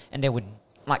about it, and they would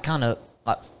like kind of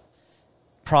like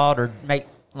prod or make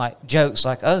like jokes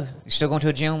like, "Oh, you still going to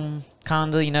a gym?"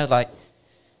 Kinda, you know, like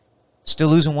still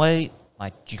losing weight,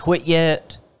 like you quit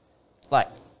yet, like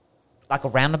a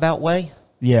roundabout way.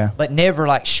 Yeah. But never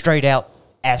like straight out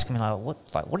asking me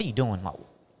what are you doing? Like,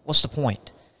 what's the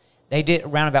point? They did a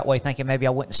roundabout way, thinking maybe I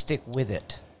wouldn't stick with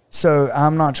it. So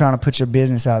I'm not trying to put your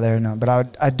business out there, no,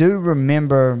 but I do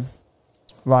remember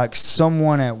like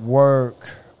someone at work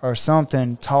or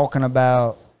something talking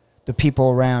about the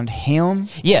people around him.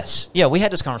 Yes. Yeah, we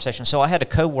had this conversation. So I had a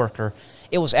coworker.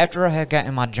 It was after I had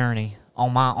gotten my journey,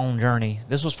 on my own journey.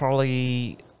 This was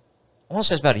probably, I want to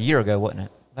say it's about a year ago, wasn't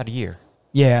it? About a year.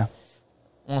 Yeah.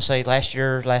 I want to say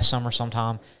last summer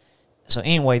sometime. So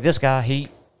anyway, this guy, he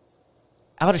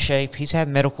out of shape. He's had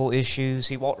medical issues.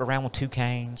 He walked around with 2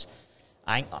 canes.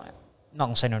 I'm not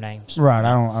going to say no names. Right.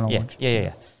 I don't Yeah, want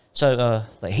yeah. So,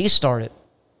 but he started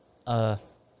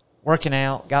working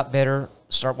out, got better,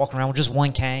 started walking around with just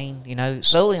 1 cane, you know,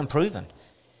 slowly improving.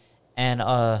 And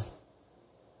I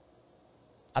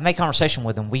made conversation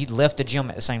with him. We left the gym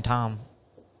at the same time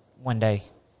one day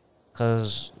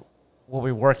because where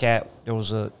we work at, there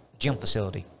was a gym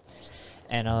facility.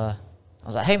 And I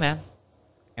was like, hey, man.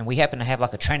 And we happened to have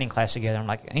like a training class together. I'm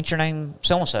like, ain't your name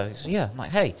so-and-so? He said, yeah. I'm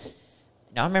like, hey,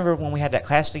 now I remember when we had that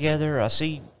class together, I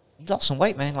see you lost some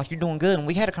weight, man. Like, you're doing good. And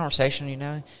we had a conversation, you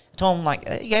know. I told him, like,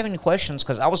 hey, you have any questions?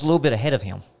 Because I was a little bit ahead of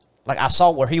him. Like, I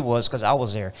saw where he was because I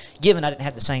was there, given I didn't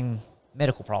have the same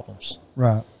medical problems.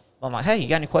 Right. But I'm like, hey, you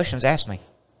got any questions? Ask me.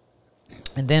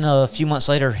 And then a few months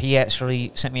later, he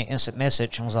actually sent me an instant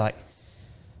message and was like,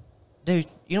 dude,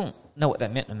 you don't know what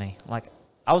that meant to me. Like,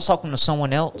 I was talking to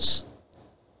someone else,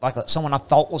 like someone I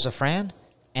thought was a friend,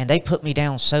 and they put me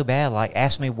down so bad, like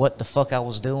asked me what the fuck I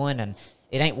was doing, and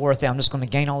it ain't worth it. I'm just going to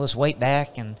gain all this weight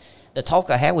back. And the talk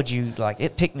I had with you, like,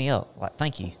 it picked me up. Like,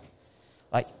 thank you.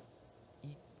 Like,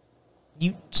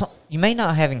 you may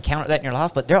not have encountered that in your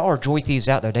life, but there are joy thieves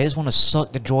out there. They just want to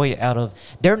suck the joy out of,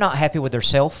 they're not happy with their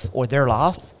self or their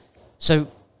life, so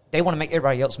they want to make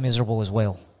everybody else miserable as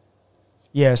well.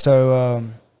 Yeah, so,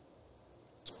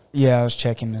 I was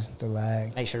checking the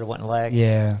lag. Make sure there wasn't a lag.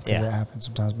 Yeah, because it happens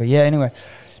sometimes. But, yeah, anyway,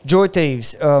 joy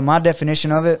thieves, my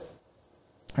definition of it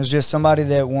is just somebody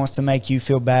that wants to make you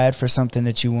feel bad for something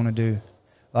that you want to do.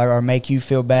 Like, or make you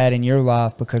feel bad in your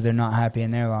life because they're not happy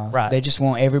in their life. Right. They just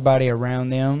want everybody around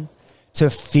them to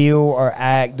feel or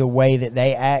act the way that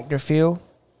they act or feel.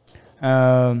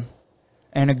 And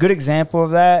a good example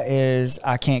of that is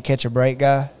I can't catch a break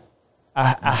guy.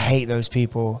 I hate those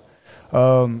people.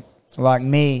 Like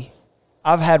me,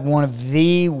 I've had one of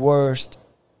the worst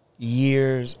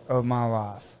years of my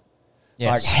life.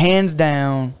 Yes. Like, hands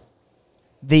down,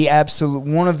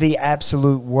 one of the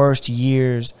absolute worst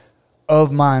years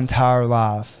of my entire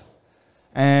life.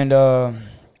 And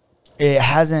it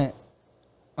hasn't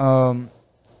the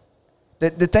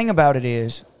thing about it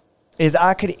is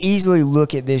I could easily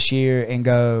look at this year and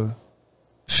go,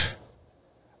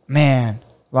 man,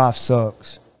 life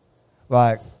sucks.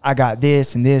 Like, I got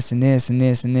this and this and this and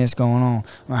this and this going on.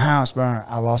 My house burned.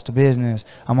 I lost a business.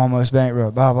 I'm almost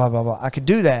bankrupt. Blah, blah, blah, blah. I could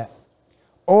do that.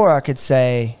 Or I could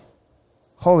say,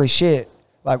 holy shit.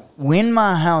 Like, when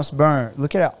my house burned,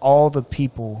 look at all the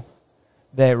people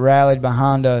that rallied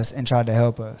behind us and tried to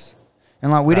help us.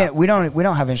 And like, we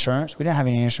don't have insurance. We didn't have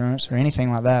any insurance or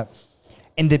anything like that.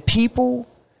 And the people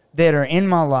that are in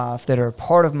my life, that are a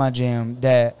part of my gym,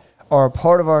 that are a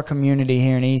part of our community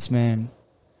here in Eastman,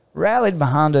 rallied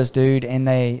behind us, dude. And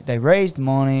they raised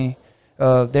money.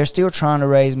 They're still trying to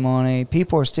raise money.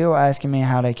 People are still asking me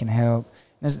how they can help.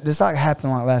 This like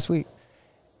happened like last week.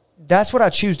 That's what I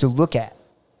choose to look at.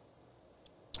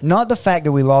 Not the fact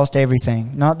that we lost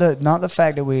everything. Not the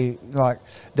fact that we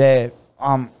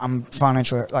I'm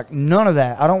financially, like, none of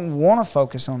that. I don't want to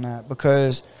focus on that,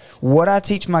 because what I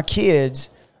teach my kids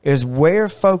is where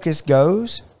focus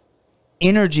goes,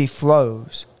 energy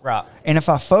flows. Right. And if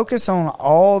I focus on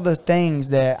all the things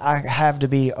that I have to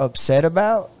be upset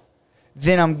about,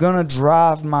 then I'm going to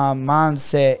drive my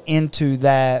mindset into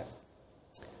that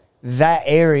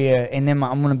area, and then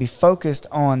I'm going to be focused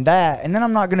on that, and then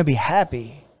I'm not going to be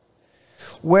happy.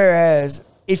 Whereas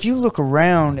if you look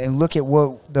around and look at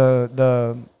what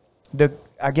the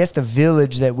I guess the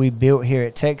village that we built here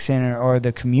at Tech Center, or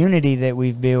the community that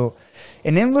we've built,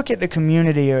 and then look at the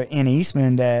community in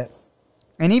Eastman and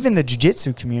even the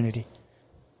jiu-jitsu community.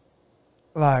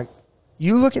 Like,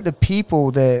 you look at the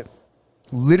people that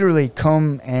literally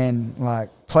come and like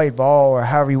played ball or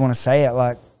however you want to say it,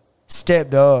 like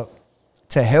stepped up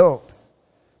to help.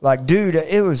 Like, dude,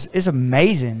 it's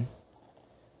amazing.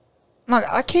 Like,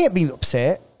 I can't be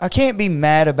upset. I can't be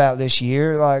mad about this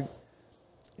year. Like,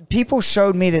 people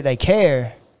showed me that they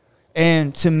care.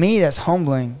 And to me, that's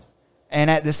humbling. And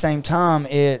at the same time,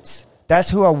 that's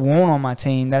who I want on my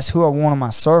team. That's who I want on my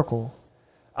circle.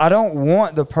 I don't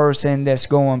want the person that's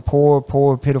going, poor,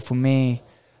 pitiful me.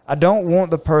 I don't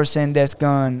want the person that's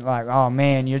going like, oh,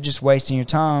 man, you're just wasting your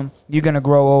time. You're going to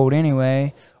grow old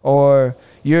anyway. Or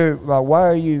you're like, why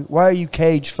are you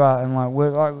cage fighting? Like,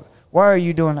 why are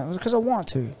you doing that? Because I want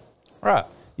to. Right.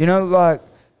 You know, like,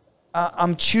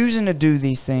 I'm choosing to do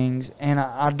these things, and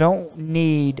I don't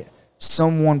need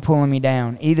someone pulling me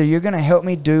down. Either you're going to help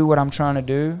me do what I'm trying to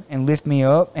do and lift me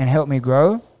up and help me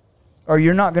grow, or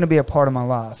you're not going to be a part of my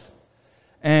life.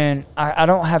 And I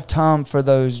don't have time for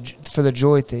the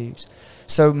joy thieves.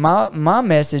 So my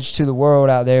message to the world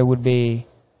out there would be,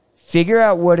 figure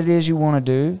out what it is you want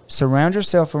to do, surround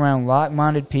yourself around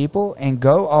like-minded people, and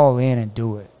go all in and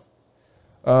do it.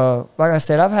 Like I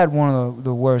said, I've had one of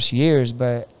the worst years,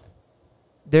 but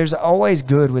there's always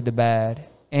good with the bad.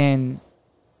 And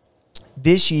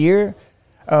this year,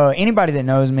 anybody that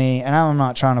knows me, and I'm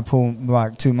not trying to pull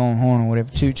like toot my own horn or whatever,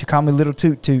 to call me little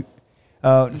toot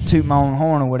my own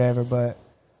horn or whatever, but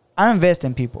I invest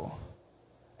in people.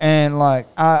 And like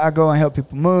I go and help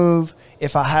people move.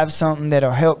 If I have something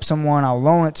that'll help someone, I'll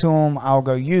loan it to them. I'll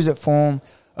go use it for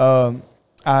them.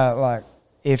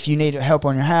 If you need help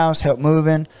on your house, help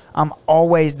moving, I'm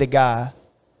always the guy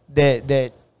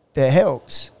that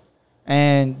helps,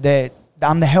 and that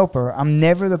I'm the helper. I'm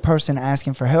never the person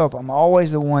asking for help. I'm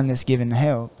always the one that's giving the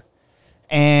help.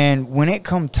 And when it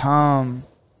come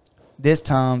this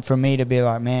time for me to be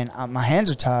like, man, my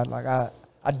hands are tied. Like I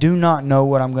do not know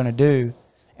what I'm gonna do,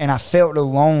 and I felt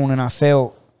alone, and I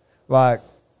felt like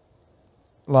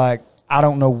I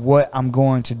don't know what I'm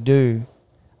going to do.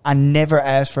 I never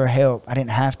asked for help. I didn't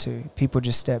have to. People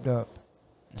just stepped up.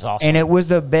 It's awesome. And it was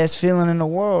the best feeling in the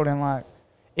world. And like,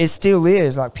 it still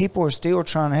is. Like, people are still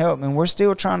trying to help. And we're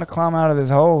still trying to climb out of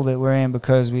this hole that we're in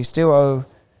because we still owe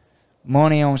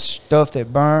money on stuff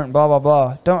that burnt, blah, blah,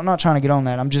 blah. Not trying to get on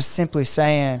that. I'm just simply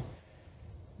saying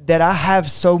that I have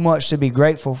so much to be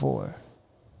grateful for.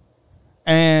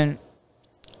 And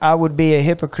I would be a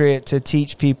hypocrite to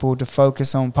teach people to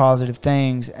focus on positive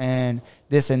things and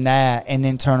this and that, and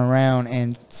then turn around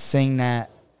and sing that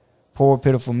poor,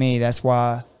 pitiful me. That's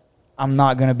why I'm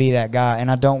not going to be that guy, and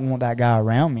I don't want that guy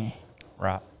around me.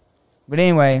 Right. But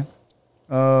anyway,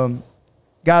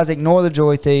 guys, ignore the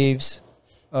joy thieves.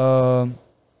 When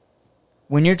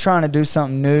you're trying to do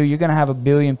something new, you're going to have a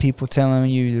billion people telling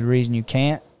you the reason you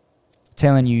can't,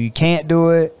 telling you can't do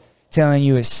it, telling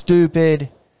you it's stupid.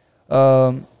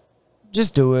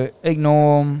 Just do it.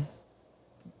 Ignore them.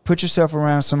 Put yourself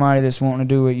around somebody that's wanting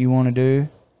to do what you want to do.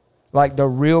 Like the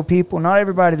real people. Not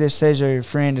everybody that says they're your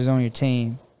friend is on your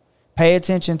team. Pay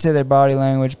attention to their body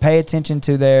language. Pay attention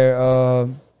to their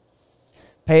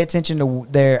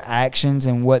actions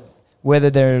and whether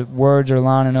their words are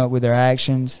lining up with their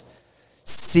actions.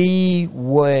 See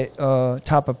what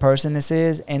type of person this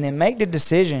is, and then make the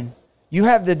decision. You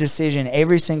have the decision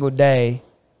every single day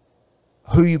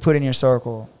who you put in your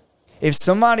circle. If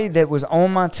somebody that was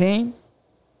on my team,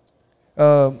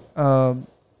 and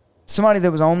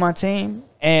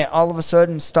all of a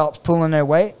sudden stops pulling their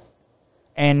weight,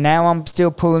 and now I'm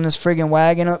still pulling this friggin'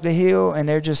 wagon up the hill, and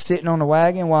they're just sitting on the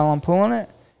wagon while I'm pulling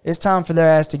it, it's time for their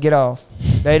ass to get off.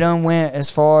 They done went as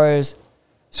far as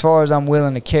I'm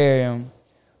willing to carry them.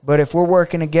 But if we're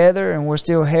working together and we're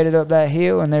still headed up that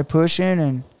hill, and they're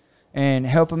pushing and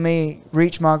helping me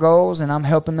reach my goals, and I'm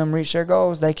helping them reach their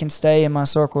goals, they can stay in my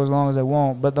circle as long as they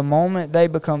want. But the moment they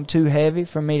become too heavy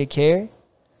for me to carry,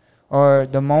 or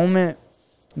the moment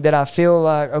that I feel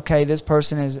like, okay, this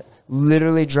person is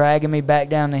literally dragging me back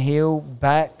down the hill,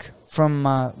 back from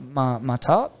my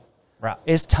top, right,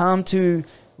 it's time to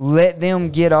let them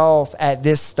get off at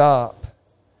this stop.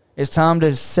 It's time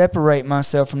to separate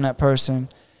myself from that person.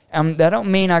 That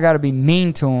don't mean I got to be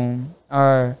mean to them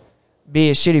or be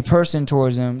a shitty person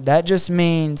towards them. That just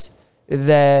means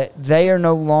that they are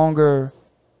no longer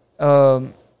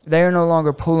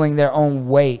pulling their own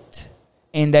weight,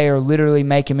 and they are literally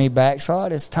making me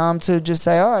backslide. It's time to just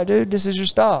say, all right, dude, this is your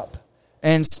stop,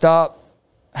 and stop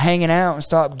hanging out and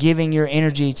stop giving your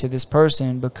energy to this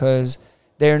person because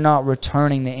they're not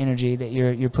returning the energy that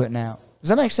you're putting out. Does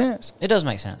that make sense? It does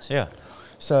make sense, yeah.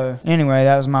 So, anyway,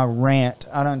 that was my rant.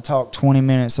 I done talked 20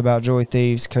 minutes about joy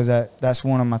thieves because that's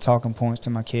one of my talking points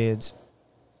to my kids.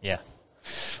 Yeah.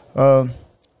 So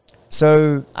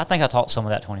I think I talked some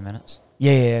of that 20 minutes.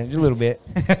 yeah, just a little bit.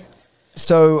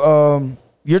 So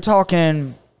you're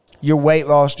talking your weight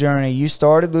loss journey. You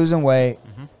started losing weight.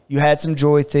 Mm-hmm. You had some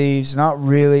joy thieves, not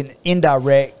really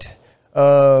indirect.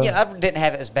 Yeah, I didn't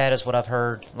have it as bad as what I've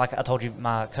heard. Like I told you,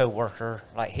 my coworker,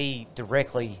 like he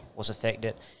directly was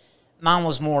affected. Mine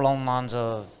was more along the lines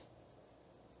of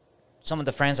some of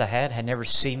the friends I had never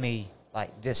seen me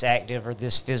like this active or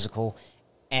this physical,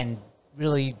 and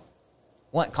really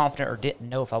weren't confident or didn't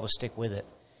know if I would stick with it.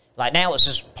 Like now, it's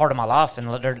just part of my life,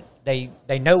 and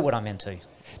they know what I'm into.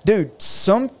 Dude,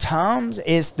 sometimes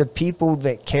it's the people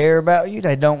that care about you.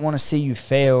 They don't want to see you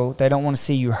fail. They don't want to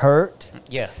see you hurt.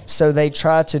 Yeah. So they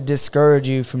try to discourage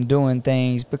you from doing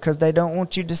things because they don't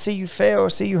want you to see you fail or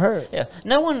see you hurt. Yeah.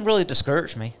 No one really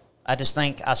discouraged me. I just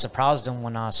think I surprised them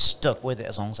when I stuck with it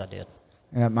as long as I did.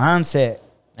 That mindset.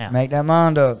 Yeah. Make that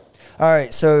mind up. All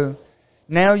right, so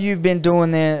now you've been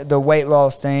doing the weight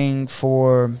loss thing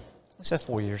for... I said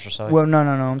 4 years or so. Well, no.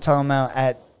 I'm talking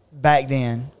about back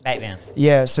then. Back then.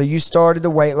 Yeah, so you started the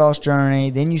weight loss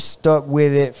journey. Then you stuck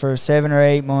with it for 7 or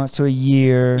 8 months to a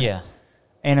year. Yeah.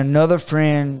 And another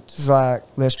friend is like,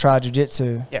 let's try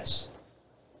jiu-jitsu. Yes.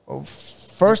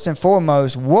 First and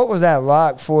foremost, what was that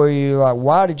like for you? Like,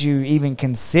 why did you even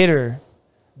consider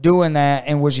doing that?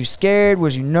 And was you scared?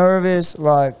 Was you nervous?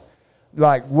 Like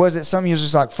was it something you was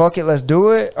just like, fuck it, let's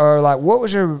do it? Or like, what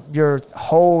was your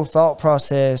whole thought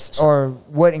process, or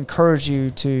what encouraged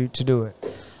you to do it?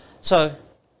 So,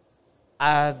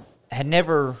 I had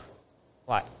never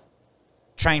like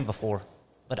trained before,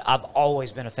 but I've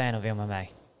always been a fan of MMA.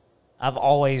 I've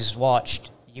always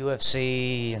watched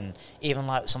UFC and even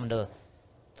like some of the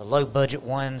low budget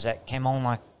ones that came on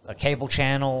like a cable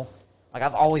channel. Like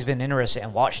I've always been interested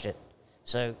and watched it.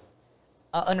 So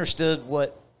I understood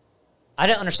I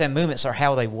didn't understand movements or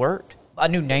how they worked, but I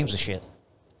knew names of shit.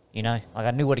 You know, like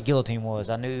I knew what a guillotine was.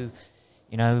 I knew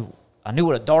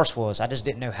what a darce was. I just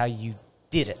didn't know how you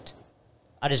did it.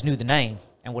 I just knew the name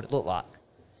and what it looked like.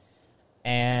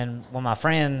 And when my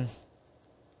friend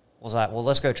was like, well,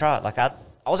 let's go try it. Like I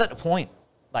was at the point,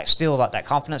 like still like that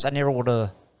confidence. I never would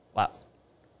have like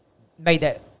made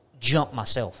that jump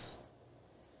myself.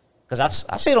 Because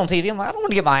I see it on TV. I'm like, I don't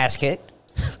want to get my ass kicked.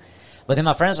 But then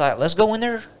my friend's like, let's go in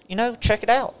there, check it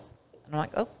out. And I'm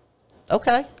like, oh,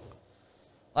 okay.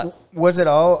 Like, was it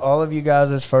all of you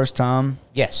guys' first time?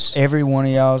 Yes. Every one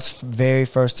of y'all's very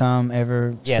first time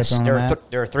ever stepping on the mat?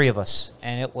 There are three of us,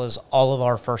 and it was all of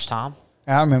our first time.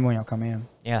 I remember when y'all come in.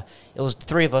 Yeah, it was the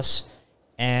three of us,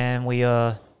 and we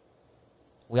all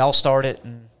started,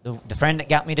 and the friend that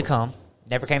got me to come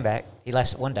never came back. He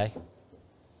lasted 1 day.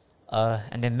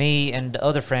 And then me and the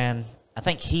other friend, I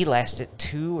think he lasted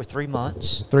 2 or 3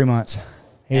 months. 3 months.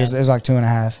 It was like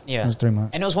 2.5. Yeah. It was 3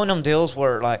 months. And it was one of them deals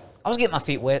where, like, I was getting my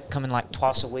feet wet, coming like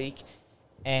twice a week,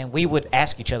 and we would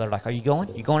ask each other, like, are you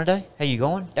going? You going today? Hey, you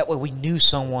going? That way we knew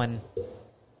someone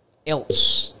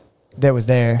else That was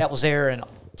there. that was there and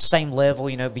same level,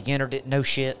 beginner, didn't know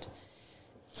shit.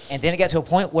 And then it got to a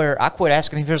point where I quit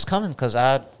asking if he was coming because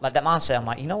I like that mindset. I'm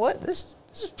like, you know what? This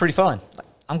is pretty fun. Like,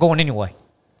 I'm going anyway.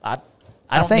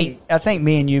 I think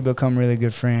me and you become really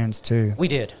good friends too. We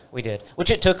did.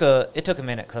 Which it took a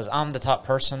minute because I'm the top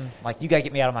person. Like, you gotta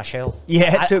get me out of my shell.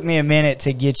 Yeah, it took me a minute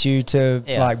to get you to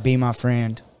Yeah. like be my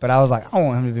friend. But I was like, I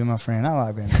want him to be my friend. I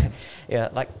like being my friend. Yeah,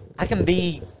 like I can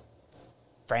be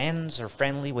friends or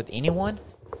friendly with anyone,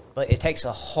 but it takes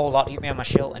a whole lot to get me out of my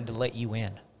shell and to let you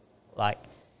in. Like,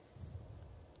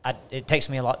 it takes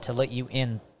me a lot to let you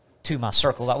in to my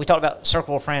circle. Like we talked about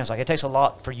circle of friends. Like it takes a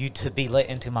lot for you to be let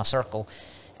into my circle,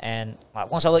 and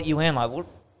like once I let you in, like we're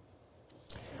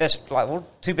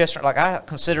two best friends. Like I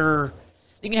consider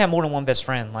you can have more than one best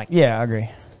friend. Like Yeah, I agree.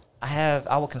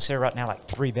 I would consider right now like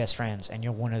 3 best friends, and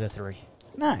you're one of the 3.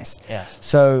 Nice. Yeah.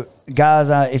 So, guys,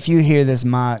 if you hear this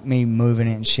mic, me moving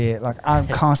it and shit, like I'm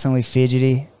constantly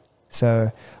fidgety.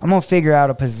 So I'm gonna figure out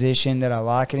a position that I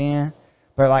like it in.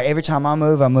 But like every time I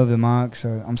move the mic.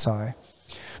 So I'm sorry.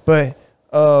 But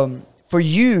for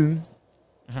you,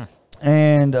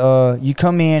 and you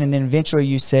come in, and then eventually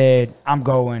you said, "I'm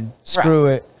going. Screw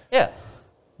it." Yeah.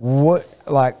 What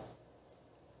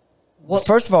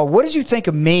first of all, what did you think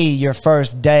of me your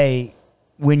first day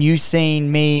when you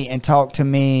seen me and talked to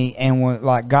me and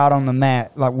like got on the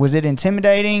mat? Like, was it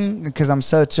intimidating because I'm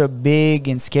such a big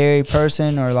and scary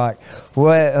person, or like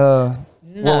what?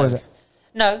 What was it?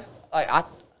 No, like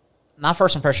my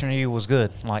first impression of you was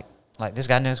good. Like this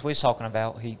guy knows what he's talking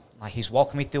about. He's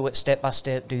walking me through it step by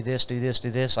step. Do this, do this,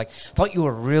 do this. Like I thought you were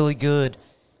a really good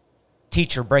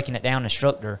teacher, breaking it down,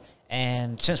 instructor.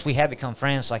 And since we have become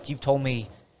friends, like you've told me,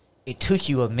 it took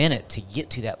you a minute to get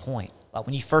to that point. Like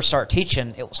when you first start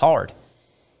teaching, it was hard.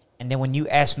 And then when you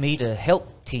asked me to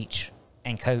help teach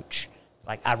and coach,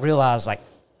 like I realized like,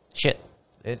 shit,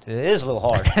 it is a little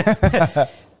hard.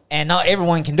 And not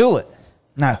everyone can do it.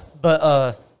 No.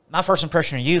 But my first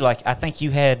impression of you, like I think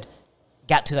you had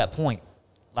got to that point.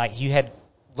 Like you had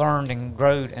learned and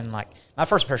growed, and like my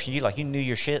first impression of you, like you knew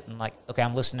your shit, and like, okay,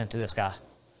 I'm listening to this guy.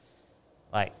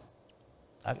 Like,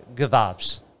 good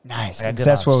vibes. Nice. Like, good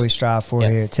That's vibes. what we strive for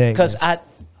here at Texas. Because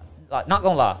like, not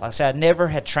gonna lie, like I said, I never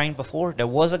had trained before. There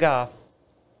was a guy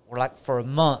where like for a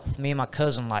month, me and my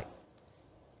cousin like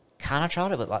kind of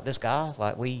tried it, but like this guy,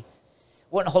 like we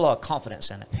wasn't a whole lot of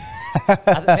confidence in it.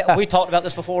 We talked about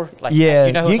this before. Like, yeah,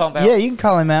 you know who I'm talking about? Yeah, you can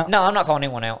call him out. No, I'm not calling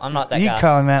anyone out. I'm not that you guy. can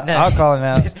call him out. No. I'll call him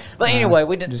out. But anyway,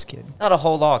 we didn't. Just kidding. Not a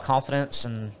whole lot of confidence,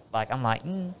 and like I'm like,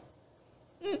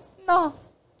 no,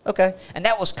 okay, and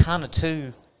that was kind of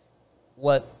too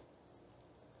what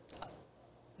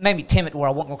made me timid, where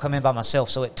I wasn't gonna come in by myself.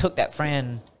 So it took that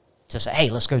friend to say, "Hey,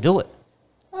 let's go do it."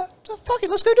 Well, so fuck it,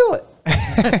 let's go do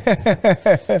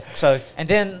it. So, and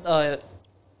then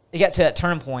it got to that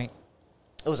turning point.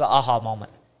 It was an aha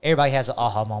moment. Everybody has an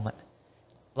aha moment.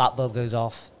 Light bulb goes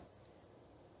off,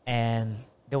 and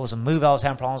there was a move I was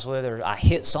having problems with, or I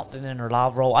hit something in her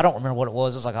live roll. I don't remember what it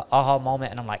was. It was like an aha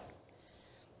moment, and I'm like,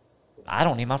 I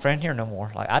don't need my friend here no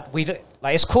more. Like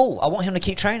it's cool. I want him to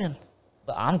keep training,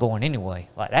 but I'm going anyway.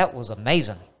 Like that was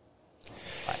amazing.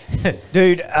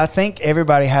 Dude, I think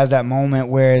everybody has that moment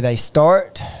where they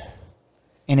start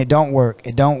and it don't work.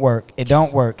 It don't work. It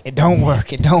don't work. It don't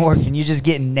work. It don't work. And you just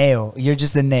get nail. You're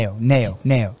just the nail.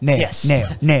 Yes.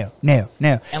 Nail.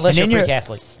 Unless you're a freak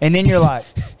athlete. And then you're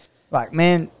like,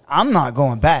 man, I'm not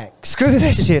going back. Screw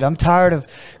this shit. I'm tired of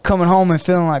coming home and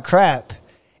feeling like crap.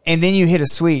 And then you hit a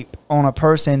sweep on a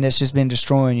person that's just been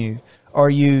destroying you. Or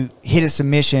you hit a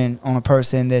submission on a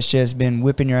person that's just been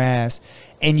whipping your ass.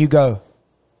 And you go,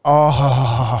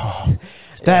 oh,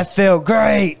 that felt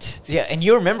great. Yeah, and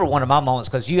you remember one of my moments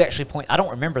because you actually I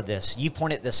don't remember this. You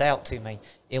pointed this out to me.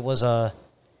 It was I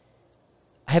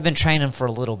had been training for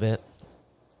a little bit,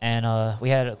 and we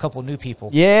had a couple new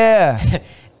people. Yeah.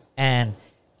 And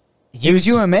It was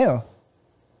you and Mel.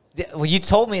 Well, you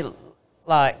told me,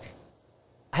 like,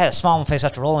 I had a smile on my face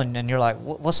after rolling, and you're like,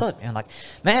 what's up? And I'm like,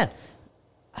 man,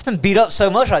 I've been beat up so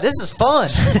much. Like, this is fun.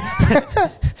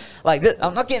 Like,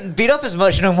 I'm not getting beat up as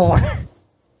much no more.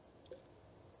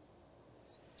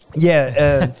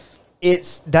 Yeah.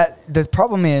 It's that the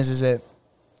problem is that,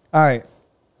 all right,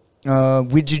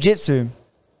 with jiu-jitsu,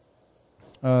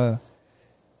 water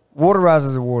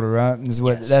rises the water, right? Is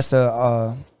what Yes. That's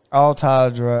the all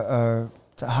tides,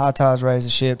 high tides raise the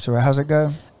ships, or how's it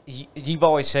go? You've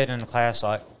always said in the class,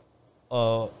 like,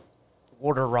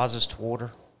 water rises to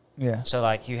water. Yeah. So,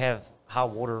 like, you have high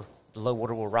water, the low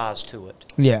water will rise to it.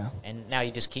 Yeah. And now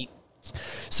you just keep.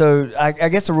 So I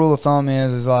guess the rule of thumb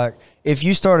is like if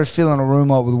you started filling a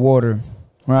room up with water,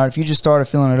 right? If you just started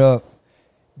filling it up,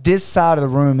 this side of the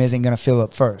room isn't going to fill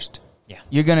up first. Yeah.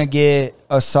 You're going to get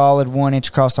a solid 1 inch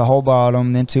across the whole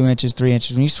bottom, then 2 inches, 3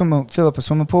 inches. When you fill up a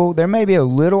swimming pool, there may be a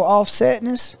little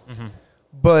offsetness,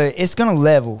 but it's going to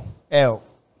level out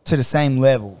to the same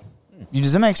level.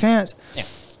 Does that make sense? Yeah.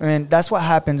 And that's what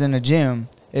happens in the gym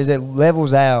is it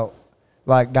levels out.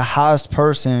 Like the highest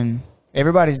person,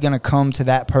 everybody's going to come to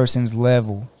that person's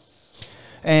level.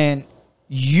 And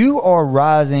you are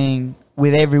rising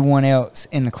with everyone else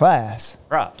in the class.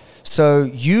 Right. So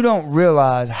you don't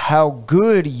realize how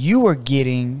good you are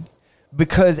getting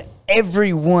because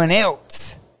everyone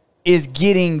else is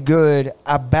getting good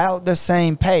about the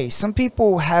same pace. Some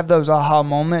people have those aha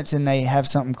moments and they have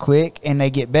something click and they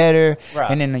get better.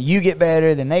 Right. And then you get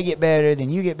better, then they get better,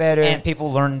 then you get better. And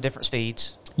people learn different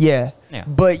speeds. Yeah. Yeah.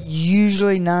 But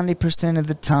usually 90% of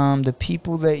the time, the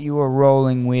people that you are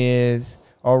rolling with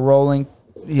or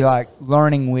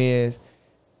learning with,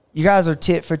 you guys are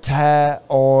tit for tat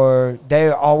or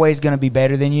they're always going to be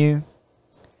better than you.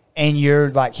 And you're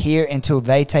like here until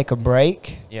they take a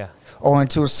break. Yeah. Or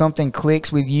until something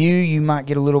clicks with you, you might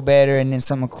get a little better and then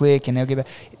something will click and they'll get better.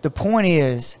 The point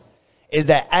is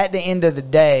that at the end of the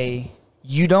day,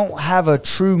 you don't have a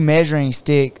true measuring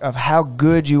stick of how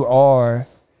good you are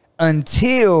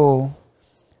until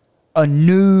a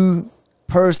new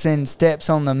person steps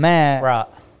on the mat. Right.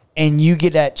 And you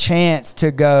get that chance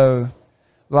to go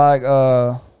like,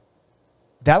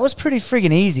 that was pretty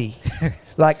freaking easy.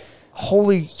 Like,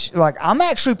 I'm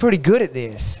actually pretty good at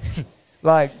this.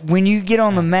 Like, when you get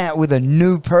on the mat with a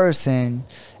new person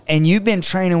and you've been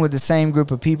training with the same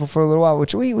group of people for a little while,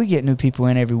 which we get new people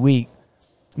in every week,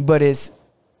 but it's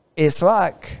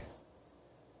like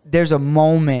there's a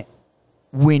moment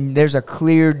when there's a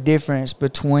clear difference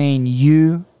between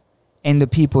you and the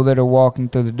people that are walking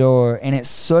through the door. And it's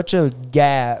such a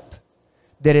gap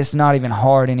that it's not even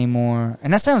hard anymore.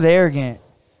 And that sounds arrogant,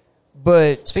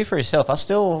 but Speak for yourself. I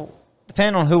still,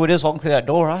 depending on who it is walking through that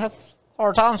door, I have a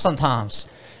hard time sometimes.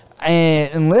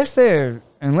 and unless they're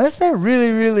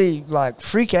really, really like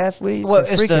freak athletes, Well, or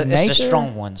freak of it's the nature,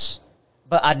 strong ones.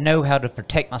 But I know how to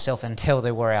protect myself until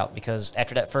they wear out, because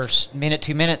after that first minute,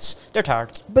 2 minutes, they're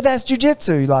tired. But that's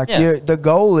jujitsu. Like Yeah. the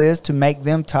goal is to make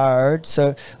them tired.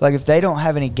 So like if they don't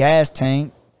have any gas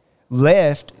tank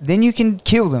left, then you can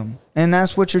kill them. And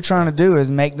that's what you're trying to do, is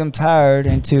make them tired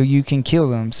until you can kill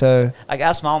them. So I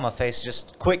got a smile on my face,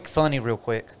 just quick, funny, real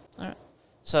quick. All right.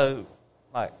 So,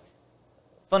 like,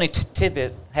 funny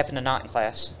tidbit happened tonight in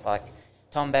class. Like,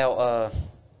 talking about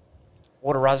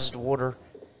water rises to water.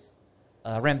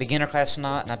 I ran beginner class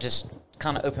tonight, and I just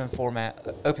kind of open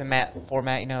mat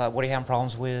format. You know, like, what are you having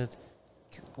problems with?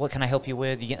 What can I help you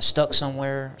with? You getting stuck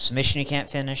somewhere? Submission you can't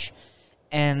finish?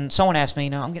 And someone asked me,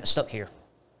 I'm getting stuck here.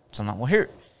 So I'm like, well,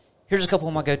 here's a couple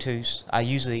of my go-tos. I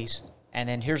use these. And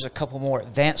then here's a couple more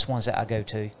advanced ones that I go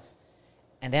to.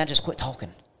 And then I just quit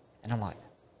talking. And I'm like,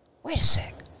 wait a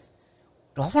sec.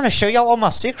 Do I want to show y'all all my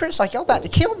secrets? Like, y'all about to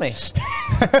kill me.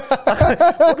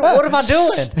 What am I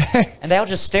doing? And they all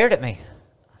just stared at me.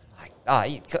 I'm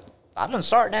like, I done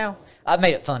start now. I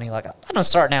made it funny. Like, I done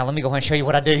start now. Let me go ahead and show you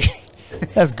what I do.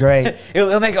 that's great.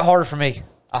 It'll make it harder for me.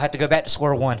 I'll have to go back to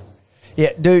square one.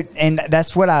 Yeah, dude, and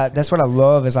that's what I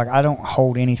love, is like I don't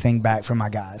hold anything back from my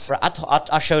guys. Right,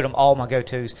 I showed them all my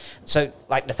go-tos. So,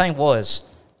 like, the thing was,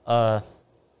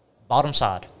 bottom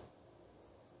side.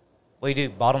 What do you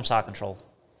do? Bottom side control.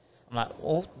 I'm like,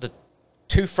 well, the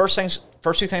first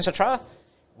two things I try,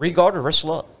 regard or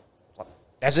wrestle up. Like,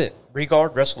 that's it.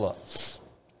 Regard, wrestle up.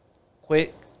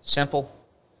 Quick, simple.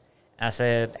 And I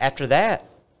said, after that,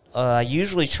 I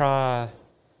usually try,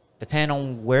 depending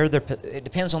on where it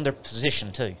depends on their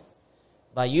position too.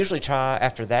 But I usually try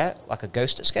after that, like a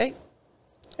ghost escape.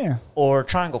 Yeah. Or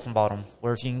triangle from bottom,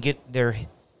 where if you can get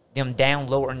them down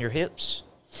lower on your hips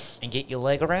and get your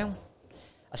leg around.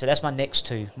 I said that's my next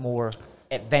two more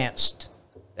advanced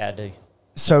that I do.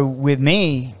 So with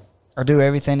me, I do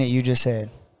everything that you just said.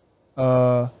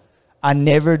 I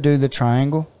never do the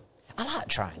triangle. I like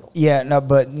triangle. Yeah, no,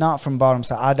 but not from bottom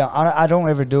side. I don't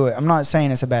ever do it. I'm not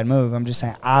saying it's a bad move. I'm just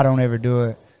saying I don't ever do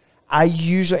it. I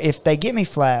usually, if they get me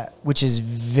flat, which is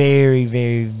very,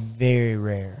 very, very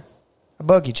rare, I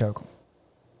buggy choke them.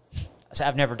 I said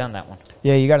I've never done that one.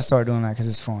 Yeah, you got to start doing that because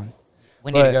it's fun.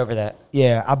 We need to go over that.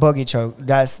 Yeah, I buggy choke.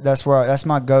 That's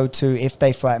my go-to if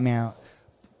they flatten me out,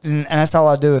 and that's all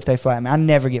I do if they flatten me. I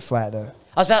never get flat though.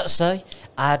 I was about to say,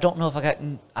 I don't know if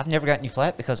I've never gotten you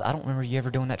flat because I don't remember you ever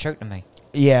doing that choke to me.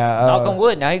 Yeah. Knock on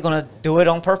wood. Now you're going to do it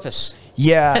on purpose.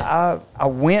 Yeah, I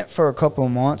went for a couple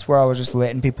of months where I was just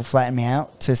letting people flatten me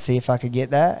out to see if I could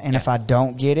get that. And if I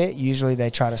don't get it, usually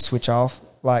they try to switch off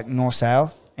like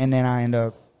north-south, and then I end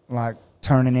up like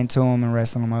turning into them and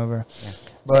wrestling them over. Yeah.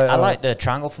 But See, I like the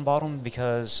triangle from bottom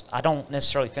because I don't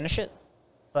necessarily finish it,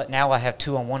 but now I have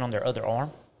 2-on-1 on their other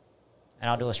arm, and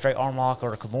I'll do a straight arm lock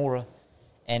or a Kimura.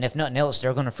 And if nothing else,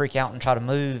 they're going to freak out and try to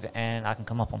move, and I can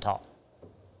come up on top.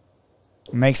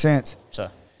 Makes sense. So,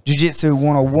 Jiu-Jitsu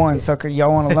 101, sucker.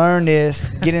 Y'all want to learn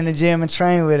this? Get in the gym and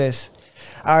train with us.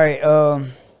 All right.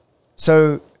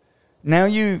 So now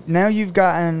you've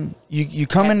gotten you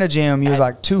come in the gym. You was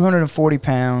like 240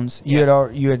 pounds.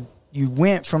 You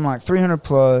went from like 300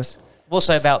 plus. we'll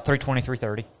say about 320,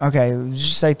 330. Okay, let's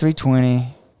just say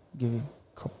 320. Give you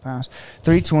a couple pounds.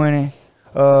 320.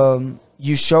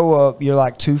 You show up, you're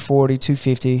like 240,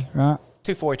 250, right?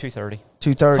 240, 230.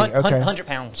 230, okay. 100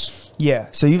 pounds. Yeah,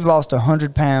 so you've lost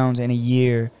 100 pounds in a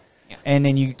year. Yeah. And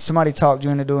then somebody talked you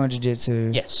into doing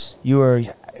jiu-jitsu. Yes. You were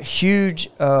a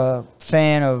huge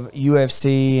fan of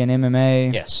UFC and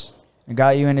MMA. Yes. And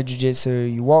got you into jiu-jitsu.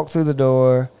 You walk through the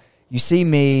door. You see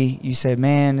me. You said,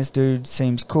 man, this dude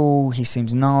seems cool. He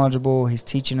seems knowledgeable. He's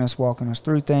teaching us, walking us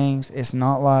through things. It's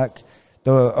not like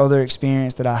the other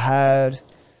experience that I had.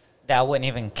 That I wouldn't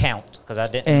even count because I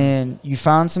didn't. And you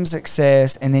find some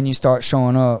success, and then you start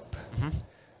showing up. Mm-hmm.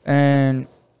 And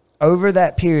over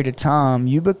that period of time,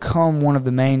 you become one of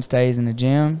the mainstays in the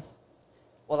gym.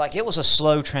 Well, like, it was a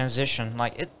slow transition.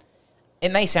 Like,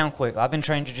 it may sound quick. I've been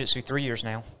training jiu-jitsu 3 years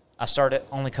now. I started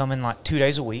only coming like 2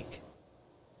 days a week.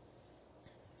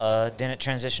 Then it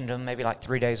transitioned to maybe like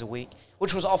 3 days a week,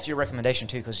 which was off your recommendation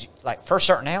too, because like first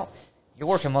starting out, you're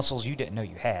working muscles you didn't know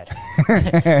you had.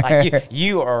 Like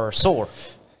you are sore.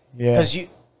 Yeah. Because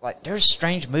there's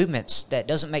strange movements that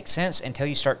doesn't make sense until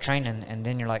you start training, and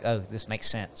then you're like, oh, this makes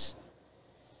sense.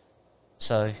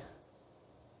 So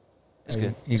it's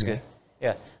good. It's good.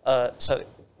 Yeah. So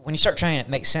when you start training, it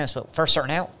makes sense. But first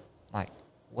starting out, like,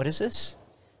 what is this?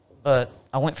 But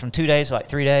I went from 2 days to like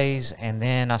 3 days, and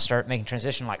then I started making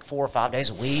transition like 4 or 5 days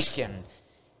a week, and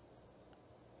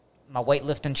my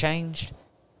weightlifting changed.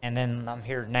 And then I'm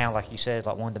here now, like you said,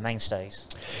 like one of the mainstays.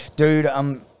 Dude,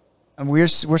 we're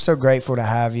so grateful to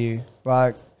have you.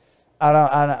 Like,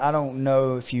 I don't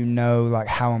know if you know like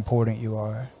how important you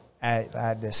are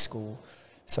at this school.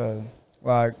 So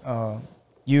like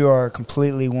you are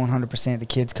completely 100% the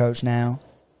kids coach now.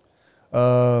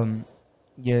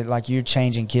 You're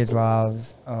changing kids'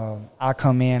 lives. I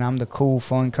come in, I'm the cool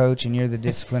fun coach, and you're the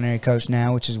disciplinary coach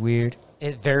now, which is weird.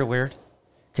 It's very weird.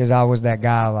 Because I was that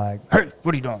guy like, hey,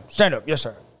 what are you doing? Stand up. Yes,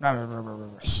 sir.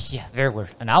 Yeah, very weird.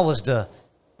 And I was the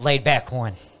laid back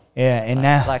one. Yeah, and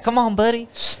now. Like, come on, buddy.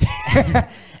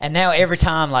 And now every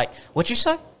time, like, what you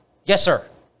say? Yes, sir.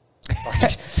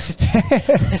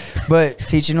 But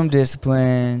teaching them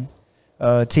discipline,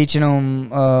 teaching them,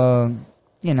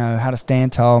 how to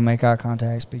stand tall, make eye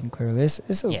contact, speaking clearly.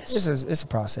 It's a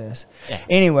process. Yeah.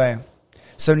 Anyway,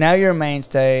 so now you're a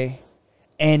mainstay.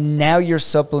 And now you're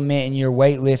supplementing your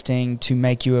weightlifting to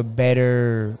make you a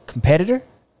better competitor?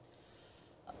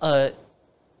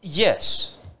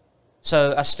 Yes.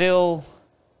 So I still,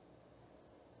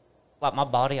 like my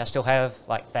body, I still have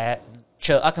like fat.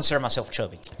 I consider myself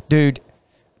chubby. Dude,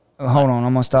 hold on.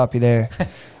 I'm going to stop you there.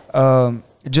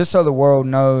 Just so the world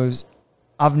knows,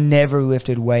 I've never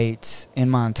lifted weights in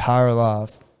my entire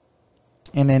life.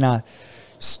 And then I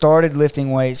started lifting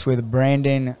weights with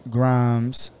Brandon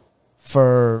Grimes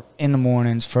in the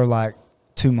mornings for like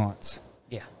 2 months.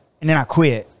 Yeah. And then I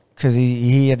quit because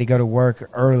he had to go to work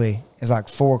early. It's like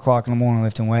 4 o'clock in the morning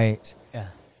lifting weights. Yeah.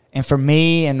 And for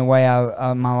me and the way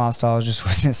my lifestyle just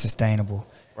wasn't sustainable.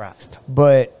 Right.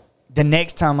 But the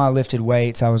next time I lifted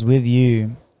weights, I was with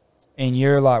you, and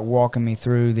you're like walking me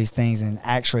through these things and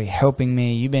actually helping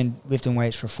me. You've been lifting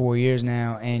weights for 4 years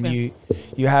now, and you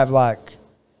have like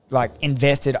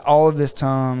invested all of this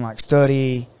time, like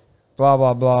study, blah,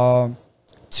 blah, blah,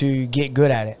 to get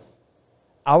good at it.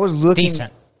 I was looking.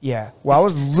 Decent. Yeah. Well, I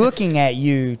was looking at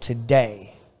you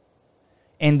today,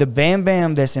 and the Bam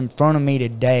Bam that's in front of me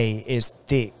today is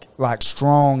thick, like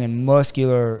strong and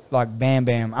muscular, like Bam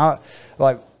Bam. I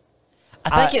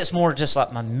think it's more just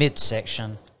like my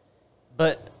midsection,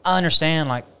 but I understand,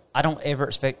 like, I don't ever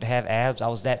expect to have abs. I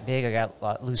was that big. I got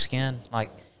like loose skin.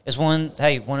 Like, it's one of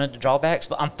the drawbacks,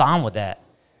 but I'm fine with that.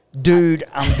 Dude,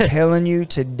 I'm telling you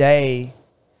today,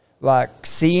 like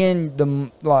seeing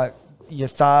your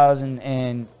thighs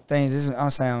and things. I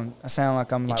sound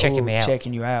like I'm like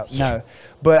checking you out. Yeah. No,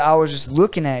 but I was just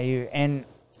looking at you and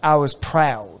I was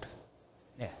proud.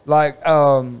 Yeah. Like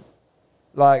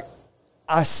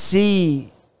I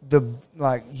see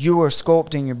you were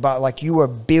sculpting your body, like you were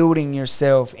building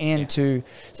yourself into,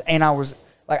 and I was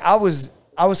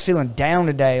feeling down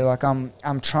today. Like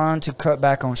I'm trying to cut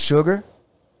back on sugar.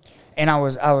 And I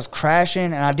was crashing,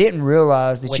 and I didn't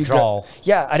realize that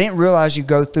I didn't realize you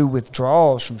go through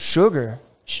withdrawals from sugar.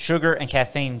 Sugar and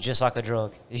caffeine, just like a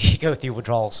drug, you go through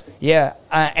withdrawals. Yeah,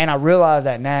 and I realize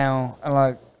that now.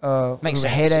 Like makes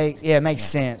sense. Headaches. Yeah, it makes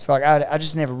sense. Like I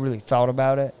just never really thought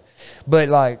about it, but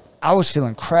like I was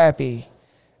feeling crappy,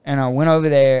 and I went over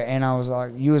there, and I was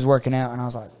like, you was working out, and I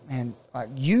was like, man, like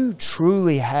you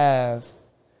truly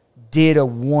did a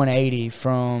 180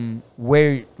 from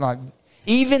where like.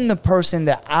 Even the person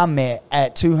that I met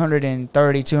at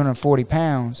 230, 240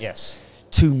 pounds, yes,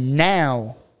 to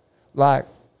now, I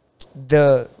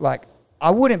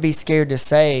wouldn't be scared to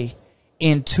say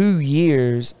in 2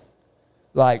 years,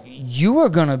 like you are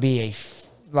gonna be a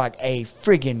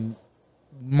freaking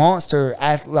monster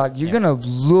athlete. Like you're gonna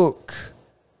look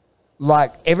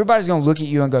like everybody's gonna look at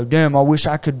you and go, damn, I wish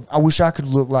I could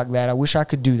look like that. I wish I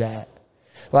could do that.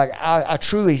 Like, I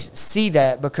truly see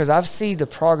that because I've seen the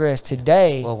progress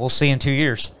today. Well, we'll see in 2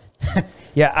 years.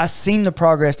 Yeah, I seen the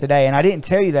progress today, and I didn't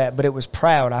tell you that, but it was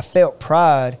proud. I felt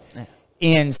pride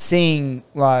in seeing,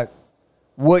 like,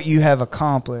 what you have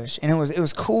accomplished. And it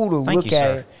was cool to look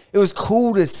at it. It was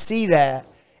cool to see that.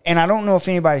 And I don't know if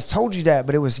anybody's told you that,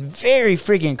 but it was very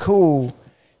freaking cool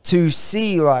to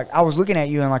see, like, I was looking at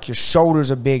you and, like, your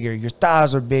shoulders are bigger, your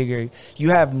thighs are bigger, you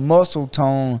have muscle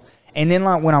tone. And then,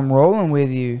 like, when I'm rolling with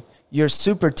you, you're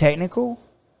super technical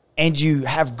and you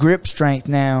have grip strength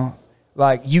now.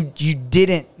 Like, you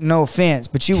didn't, no offense,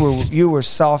 but you were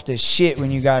soft as shit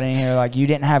when you got in here. Like, you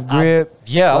didn't have grip.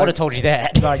 I would have told you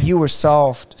that. Like, you were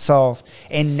soft.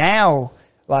 And now,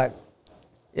 like,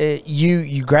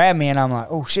 you grab me and I'm like,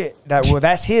 oh, shit.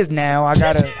 That's his now. I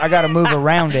gotta move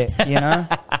around it, you know?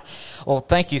 Well,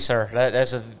 thank you, sir.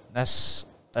 That's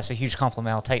a huge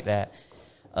compliment. I'll take that.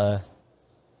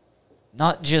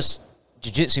 not just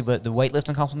jiu-jitsu, but the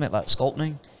weightlifting complement, like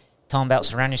sculpting, talking about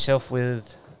surround yourself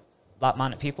with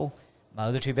like-minded people. My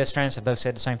other 2 best friends have both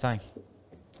said the same thing.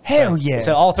 Hell yeah.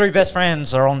 So all 3 best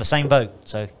friends are on the same boat.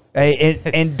 So Hey,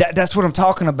 that's what I'm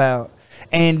talking about.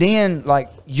 And then, like,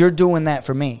 you're doing that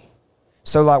for me.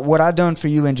 So, like, what I done for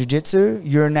you in jiu-jitsu,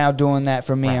 you're now doing that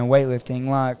for me in weightlifting.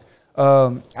 Like,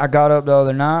 I got up the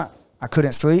other night. I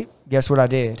couldn't sleep. Guess what I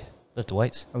did? lift the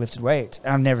weights. I lifted weights.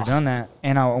 And I've never done that.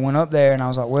 And I went up there, and I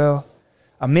was like, well,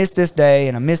 I missed this day,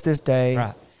 and I missed this day.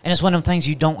 Right. And it's one of them things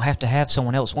you don't have to have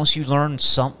someone else. Once you learn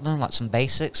something, like some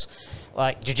basics,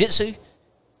 like jiu-jitsu,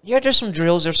 yeah, there's some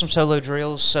drills. There's some solo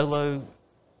drills, solo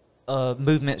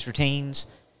movements, routines.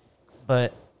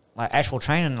 But like actual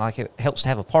training, like it helps to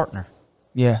have a partner.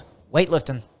 Yeah.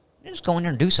 Weightlifting, you just go in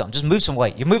there and do something. Just move some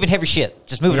weight. You're moving heavy shit.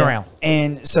 Just move it around.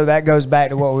 And so that goes back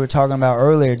to what we were talking about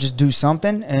earlier. Just do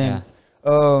something. And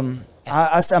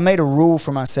I made a rule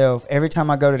for myself. Every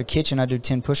time I go to the kitchen, I do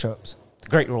 10 push-ups.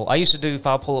 Great rule. I used to do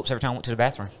 5 pull-ups every time I went to the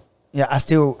bathroom. Yeah,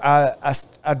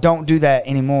 I don't do that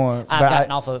anymore. I've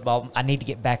gotten off of it, but I need to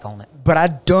get back on it. But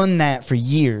I've done that for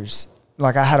years.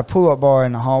 Like, I had a pull-up bar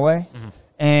in the hallway,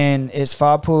 and it's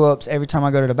 5 pull-ups every time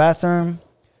I go to the bathroom.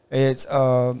 It's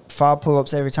 5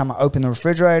 pull-ups every time I open the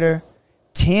refrigerator.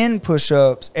 10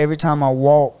 push-ups every time I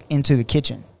walk into the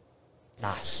kitchen.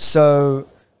 Nice. So,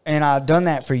 and I've done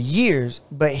that for years.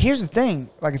 But here's the thing.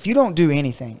 Like, if you don't do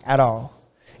anything at all,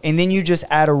 and then you just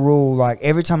add a rule, like,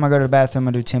 every time I go to the bathroom,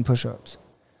 I do 10 push-ups.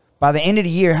 By the end of the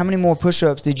year, how many more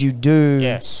push-ups did you do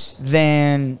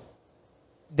than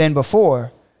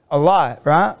before? A lot,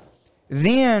 right?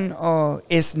 Then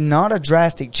it's not a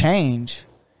drastic change.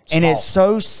 And it's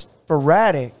so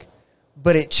sporadic,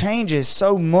 but it changes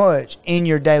so much in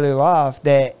your daily life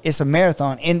that it's a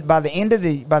marathon. And by the end of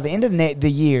the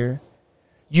year,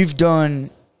 you've done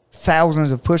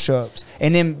thousands of push-ups.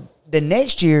 And then the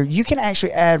next year, you can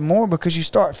actually add more because you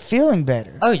start feeling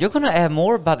better. Oh, you're going to add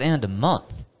more by the end of the month.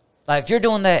 Like, if you're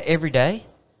doing that every day,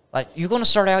 like, you're going to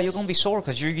start out, you're going to be sore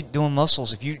because you're doing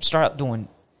muscles. If you start out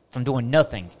from doing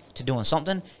nothing to doing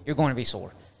something, you're going to be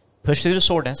sore. Push through the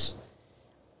soreness.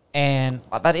 And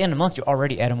by the end of the month, you're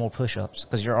already adding more push-ups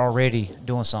because you're already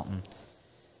doing something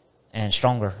and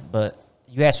stronger. But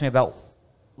you asked me about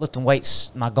lifting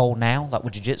weights, my goal now, like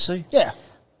with jiu-jitsu. Yeah.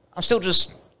 I'm still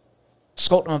just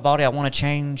sculpting my body. I want to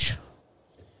change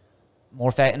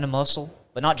more fat in the muscle.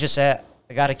 But not just that.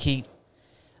 I got to keep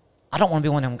 – I don't want to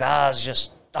be one of them guys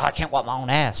just I can't wipe my own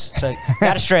ass. So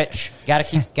got to stretch. Got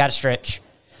to stretch.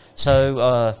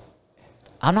 So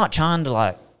I'm not trying to,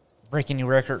 like, break any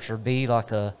records or be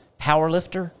like a power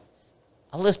lifter.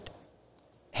 I lift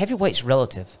heavy weights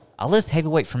relative. I lift heavy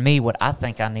weight for me, what I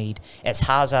think I need, as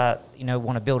high as I,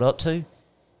 want to build up to.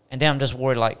 And then I'm just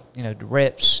worried, like, the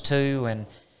reps too.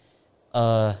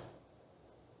 And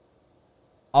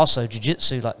also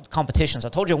jiu-jitsu, like competitions. I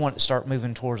told you I wanted to start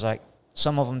moving towards, like,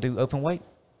 some of them do open weight.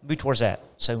 Move towards that.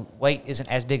 So weight isn't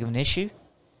as big of an issue.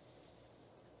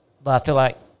 But I feel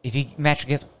like if you match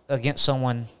against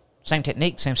someone, same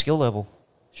technique, same skill level,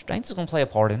 strength is going to play a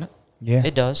part in it. Yeah.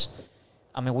 It does.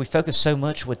 I mean, we focus so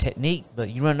much with technique, but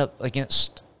you run up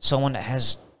against someone that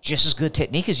has just as good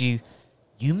technique as you,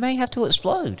 you may have to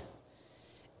explode.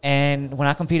 And when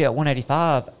I competed at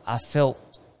 185, I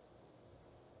felt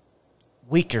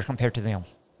weaker compared to them.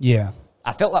 Yeah.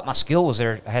 I felt like my skill was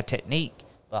there. I had technique,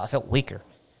 but I felt weaker.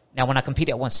 Now, when I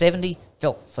competed at 170,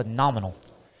 felt phenomenal.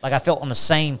 Like, I felt on the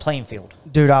same playing field.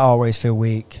 Dude, I always feel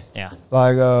weak. Yeah.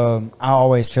 Like, I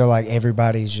always feel like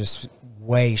everybody's just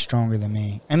way stronger than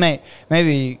me. And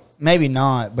maybe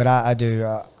not, but I do.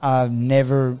 I've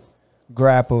never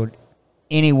grappled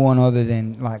anyone other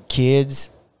than, like, kids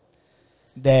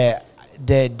that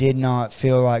did not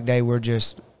feel like they were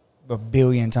just a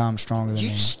billion times stronger than You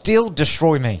me. still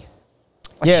destroy me.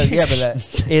 Yeah,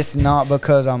 but it's not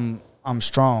because I'm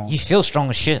strong. You feel strong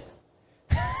as shit.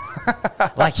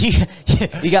 Like, you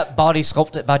got body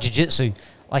sculpted by jiu-jitsu.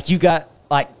 Like, you got,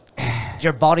 like,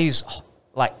 your body's,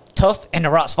 like, tough in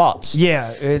the right spots.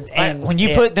 Yeah. And when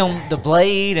you put the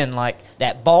blade and, like,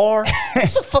 that bar,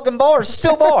 it's a fucking bar. It's a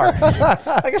steel bar.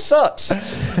 Like, it sucks.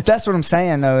 That's what I'm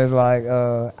saying, though, is, like,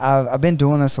 I've been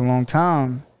doing this a long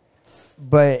time,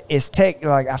 but it's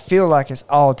like, I feel like it's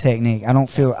all technique. I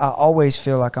always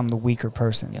feel like I'm the weaker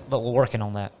person. Yeah, but we're working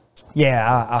on that.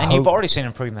 Yeah, I and hope. You've already seen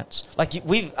improvements. Like,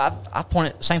 I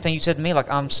pointed, same thing you said to me,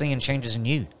 like, I'm seeing changes in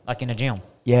you, like in the gym.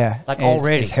 Yeah. Like,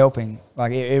 already. It's helping.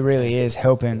 Like, it really is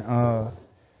helping.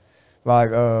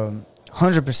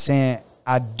 100%,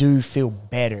 I do feel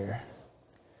better.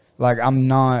 Like, I'm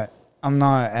not I'm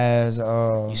not as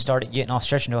You started getting off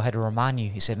stretching, though. I had to remind you.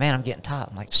 He said, "Man, I'm getting tired."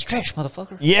 I'm like, "Stretch,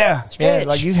 motherfucker." Yeah, Stretch.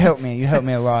 like you helped me. You helped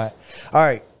me a lot. All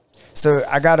right, so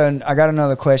I got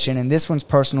another question, and this one's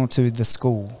personal to the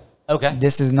school. Okay.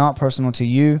 This is not personal to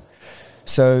you.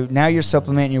 So now you're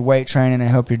supplementing your weight training to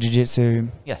help your jiu-jitsu.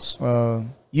 Yes.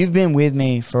 You've been with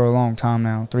me for a long time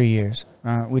now, 3 years,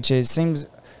 which seems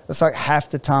it's like half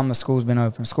the time the school's been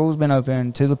open. School's been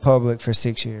open to the public for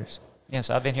 6 years. Yes,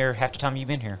 I've been here half the time you've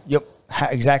been here. Yep,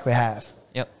 exactly half.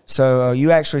 Yep. So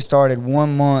you actually started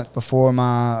 1 month before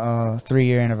my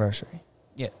 3-year anniversary.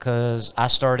 Yeah, because I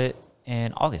started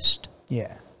in August.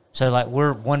 Yeah. So, like,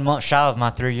 we're 1 month shy of my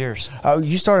 3 years. Oh,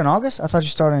 you started in August? I thought you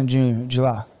started in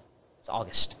July. It's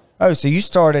August. Oh, so you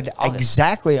started August.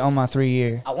 exactly on my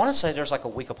 3-year. I want to say there's like a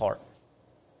week apart.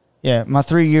 Yeah, my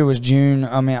 3-year was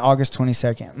August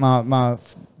 22nd.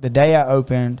 The day I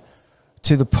opened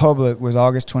to the public was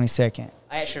August 22nd.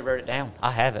 I actually wrote it down.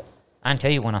 I have it. I can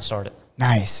tell you when I started.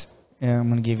 Nice. Yeah, I'm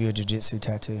going to give you a jiu-jitsu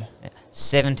tattoo.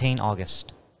 17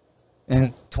 August.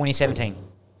 And 2017.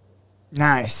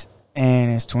 nice.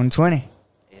 And it's 2020.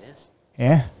 It is.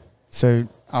 Yeah. So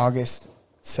August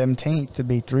 17th to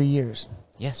be 3 years.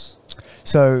 Yes.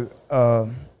 So Does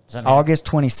that mean- August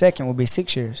 22nd will be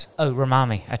 6 years. Oh, remind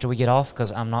me after we get off,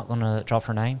 because I'm not going to drop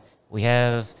her name. We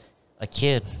have a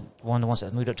kid, one of the ones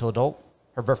that moved up to adult.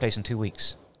 Her birthday's in 2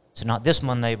 weeks. So not this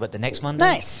Monday, but the next Monday.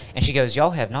 Nice. And she goes,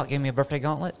 "Y'all have not given me a birthday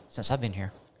gauntlet since I've been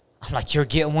here." I'm like, "You're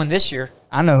getting one this year."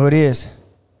 I know who it is.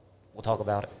 We'll talk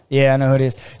about it. Yeah, I know who it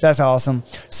is. That's awesome.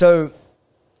 So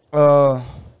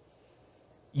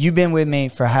you've been with me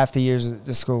for half the years at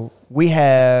the school. We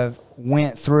have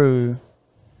went through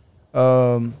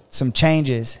some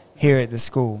changes here at the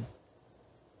school.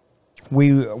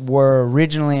 We were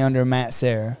originally under Matt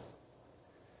Serra.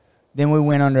 Then we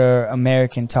went under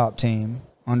American Top Team,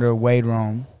 under Wade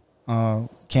Rome,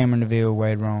 Cameron DeVille,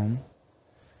 Wade Rome.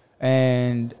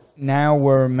 And now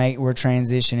we're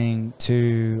transitioning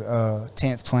to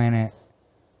 10th Planet,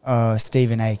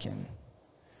 Stephen Aiken.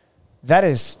 That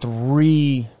is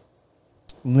 3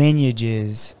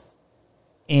 lineages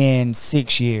in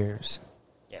 6 years.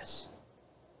 Yes.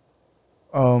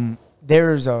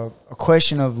 There's a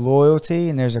question of loyalty,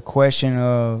 and there's a question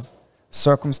of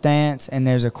circumstance, and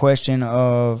there's a question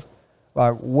of,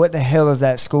 like, what the hell is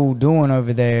that school doing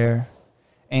over there,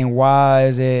 and why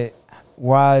is it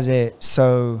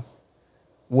so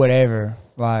whatever?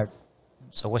 Like,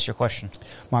 So what's your question?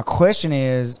 my question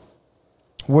is,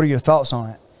 what are your thoughts on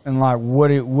it? And like,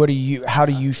 how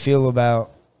do you feel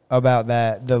about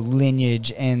that, the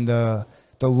lineage and the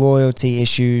loyalty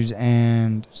issues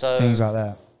and So- things like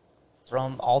that?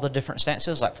 From all the different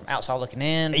stances, like from outside looking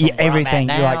in, from Yeah, where I'm at everything.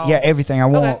 You're like, now. yeah, everything. I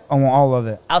want Okay. all of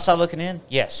it. Outside looking in,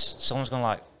 yes. Someone's going to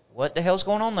like, what the hell's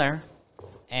going on there?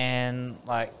 And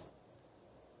like,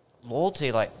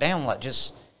 loyalty, like, damn, like,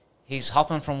 just, he's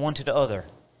hopping from one to the other.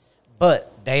 But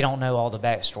they don't know all the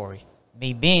backstory.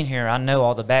 Me being here, I know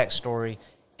all the backstory.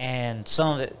 And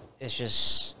some of it is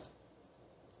just,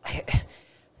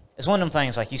 it's one of them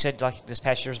things, like you said, like, this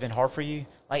past year has been hard for you.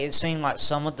 Like, it seemed like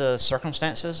some of the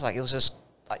circumstances, like, it was just,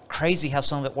 like, crazy how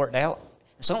some of it worked out.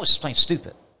 And some of it was just plain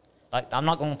stupid. Like, I'm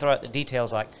not going to throw out the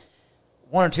details, like,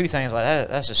 1 or 2 things like that,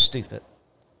 that's just stupid.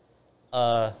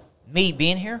 Me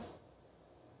being here,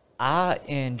 I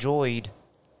enjoyed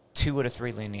 2 of the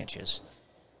 3 lineages.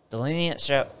 The lineage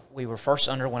that we were first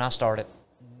under when I started,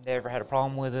 never had a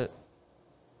problem with it.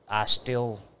 I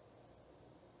still,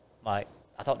 like,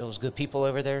 I thought there was good people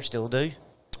over there, still do.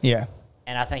 Yeah.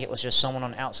 And I think it was just someone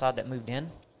on the outside that moved in.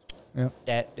 Yep.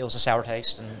 That it was a sour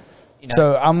taste, and you know.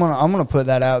 So I'm gonna put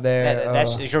that out there.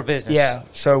 That's your business. Yeah.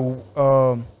 So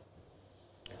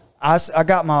I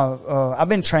got my I've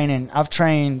been training. I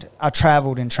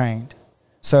traveled and trained.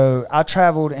 So I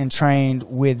traveled and trained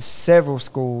with several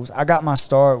schools. I got my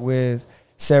start with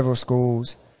several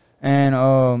schools, and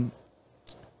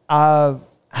I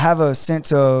have a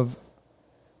sense of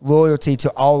loyalty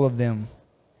to all of them,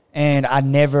 and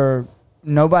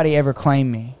nobody ever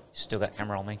claimed me. Still got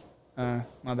camera on me.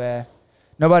 My bad.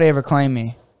 Nobody ever claimed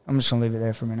me. I'm just gonna leave it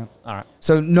there for a minute. All right.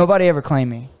 So nobody ever claimed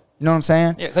me. You know what I'm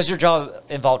saying? Yeah, because your job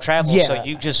involved travel, Yeah. so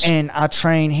you just And I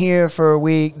trained here for a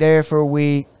week, there for a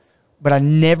week, but I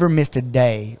never missed a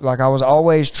day. Like, I was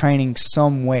always training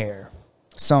somewhere,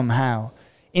 somehow.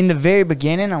 In the very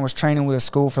beginning, I was training with a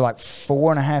school for like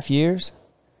 4.5 years,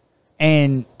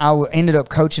 and I ended up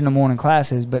coaching the morning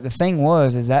classes. But the thing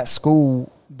is that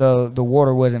school, the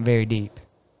water wasn't very deep.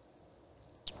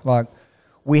 Like,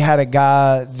 we had a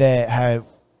guy that had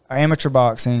amateur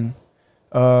boxing,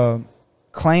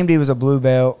 claimed he was a blue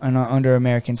belt and under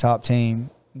American Top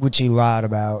Team, which he lied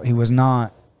about. He was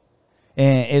not.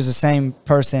 And it was the same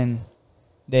person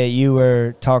that you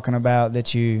were talking about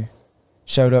that you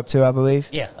showed up to, I believe.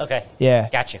 Yeah. Okay. Yeah.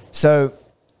 Gotcha. So,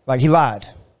 like, he lied.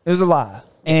 It was a lie.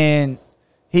 And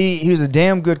he was a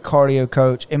damn good cardio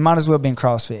coach. It might as well have been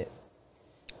CrossFit.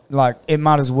 Like, it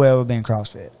might as well have been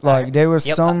CrossFit. Like, there was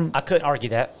some... I couldn't argue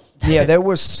that. Yeah, there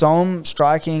was some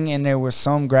striking and there was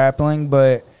some grappling,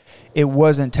 but it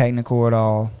wasn't technical at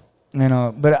all. You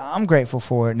know, but I'm grateful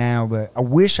for it now. But I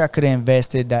wish I could have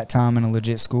invested that time in a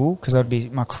legit school because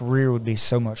my career would be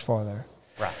so much farther.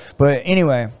 Right. But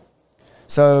anyway,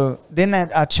 so then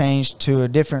I changed to a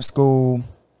different school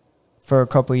for a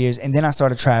couple of years, and then I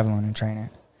started traveling and training.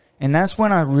 And that's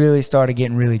when I really started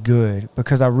getting really good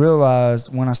because I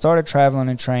realized when I started traveling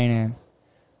and training,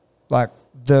 like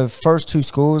the first two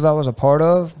schools I was a part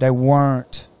of, they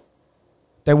weren't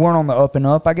on the up and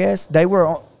up, I guess. They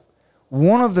were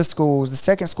one of the schools, the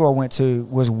second school I went to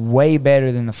was way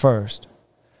better than the first.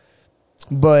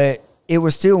 But it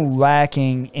was still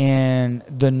lacking in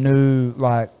the new,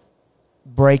 like,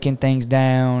 breaking things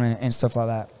down and stuff like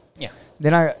that.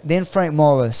 Yeah. Then Frank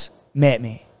Mullis met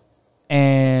me.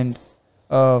 And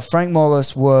Frank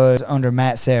Mullis was under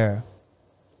Matt Serra.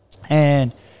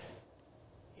 And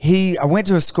I went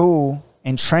to a school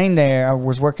and trained there. I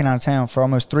was working out of town for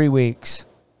almost 3 weeks,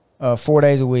 4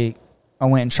 days a week. I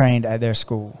went and trained at their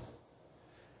school.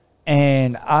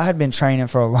 And I had been training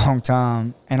for a long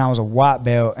time, and I was a white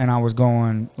belt, and I was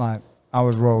going, like, I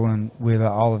was rolling with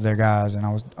all of their guys, and I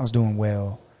was doing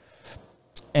well.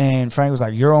 And Frank was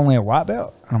like, "You're only a white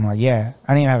belt?" And I'm like, "Yeah,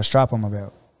 I didn't even have a strap on my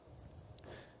belt."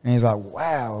 And he's like,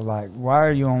 "Wow, like, why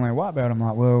are you only a white belt?" I'm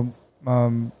like, "Well,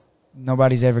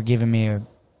 nobody's ever given me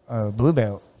a blue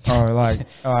belt." Or like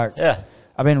Yeah.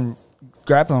 I've been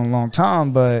grappling a long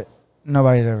time, but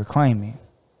nobody's ever claimed me.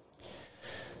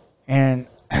 And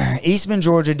Eastman,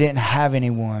 Georgia didn't have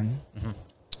anyone. Mm-hmm.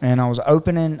 And I was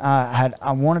opening,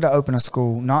 I wanted to open a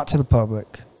school, not to the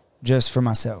public, just for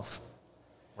myself.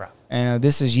 Right. And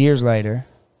this is years later.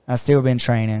 I still been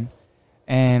training.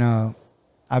 And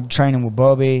I'm training with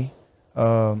Bubby.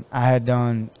 I had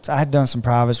done some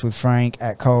privates with Frank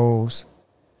at Coles.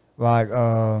 Like,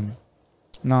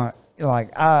 not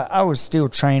like I was still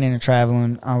training and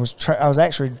traveling. I was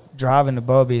actually driving to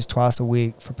Bubby's twice a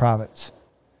week for privates.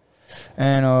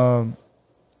 And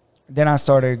then I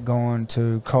started going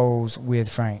to Coles with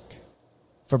Frank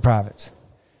for privates.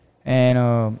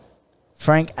 And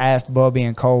Frank asked Bubby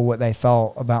and Cole what they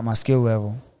thought about my skill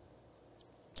level.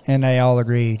 And they all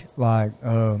agreed, like,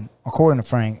 according to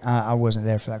Frank, I wasn't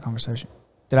there for that conversation,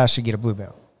 that I should get a blue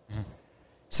belt. Mm-hmm.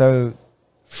 So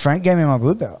Frank gave me my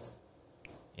blue belt.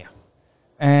 Yeah.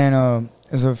 And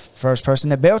it was the first person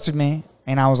that belted me.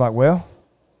 And I was like, well,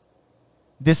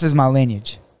 this is my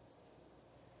lineage.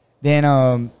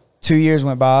 Then 2 years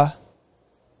went by.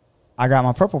 I got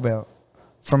my purple belt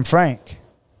from Frank.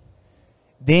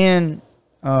 Then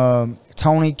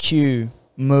Tony Q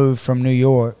moved from New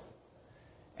York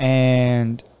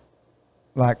and,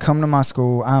 like, come to my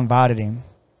school. I invited him.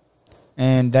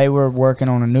 And they were working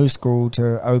on a new school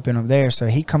to open up there. So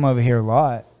he come over here a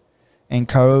lot and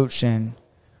coach. And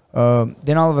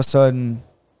then all of a sudden,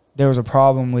 there was a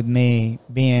problem with me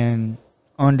being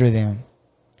under them.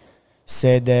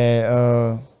 Said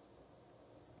that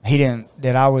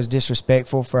that I was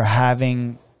disrespectful for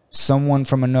having someone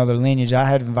from another lineage. I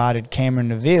had invited Cameron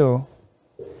Neville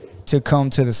to come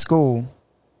to the school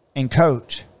and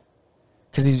coach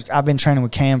because I've been training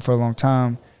with Cam for a long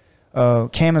time.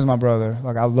 Cam is my brother.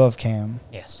 Like, I love Cam.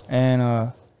 Yes.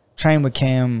 And trained with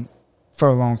Cam for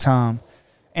a long time.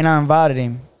 And I invited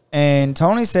him. And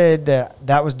Tony said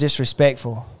that was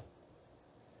disrespectful.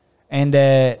 And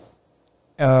that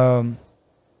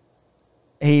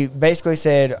he basically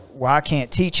said, well, I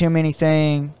can't teach him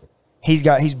anything.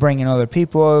 He's bringing other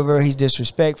people over. He's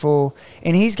disrespectful.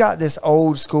 And he's got this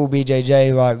old school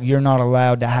BJJ, like, you're not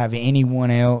allowed to have anyone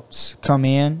else come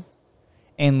in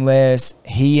unless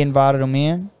he invited them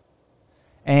in.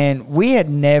 And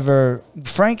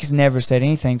Frank has never said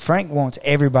anything. Frank wants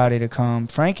everybody to come.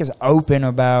 Frank is open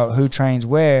about who trains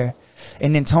where.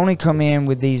 And then Tony come in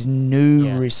with these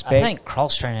new respect. I think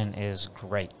cross training is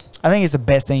great. I think it's the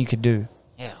best thing you could do.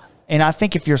 Yeah. And I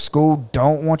think if your school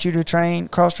don't want you to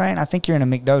cross train, I think you're in a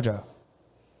McDojo.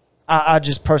 I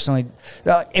just personally,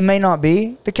 it may not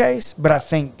be the case, but I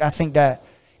think that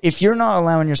if you're not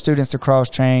allowing your students to cross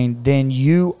train, then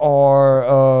you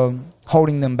are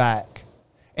holding them back,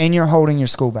 and you're holding your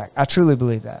school back. I truly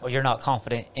believe that. Well, you're not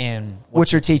confident in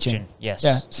what you're teaching. Yes.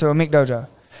 Yeah. So a McDojo.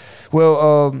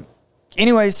 Well,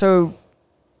 anyway, so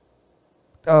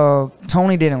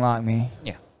Tony didn't like me.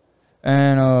 Yeah.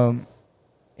 And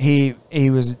he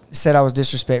was said I was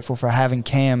disrespectful for having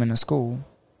Cam in the school.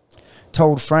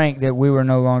 Told Frank that we were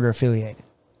no longer affiliated,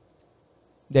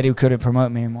 that he couldn't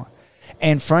promote me anymore.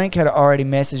 And Frank had already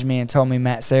messaged me and told me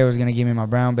Matt Serra was going to give me my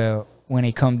brown belt when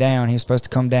he come down. He was supposed to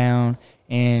come down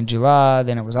in July,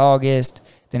 then it was August,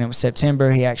 then it was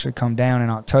September. He actually come down in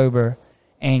October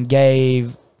and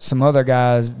gave some other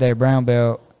guys their brown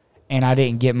belt, and I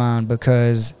didn't get mine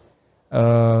because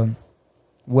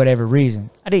whatever reason.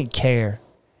 I didn't care.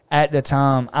 At the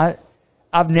time,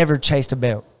 I've never chased a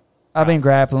belt. I've been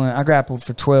grappling. I grappled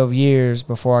for 12 years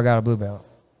before I got a blue belt.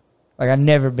 Like, I've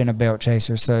never been a belt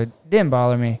chaser, so it didn't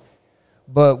bother me.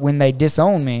 But when they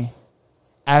disowned me,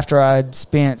 after I'd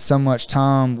spent so much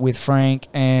time with Frank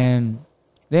and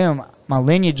them, my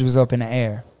lineage was up in the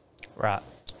air. Right.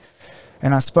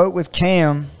 And I spoke with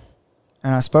Cam,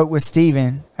 and I spoke with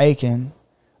Steven Aiken.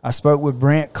 I spoke with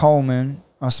Brent Coleman.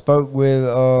 I spoke with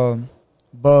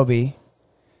Bubby.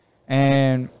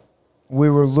 And we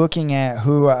were looking at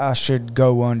who I should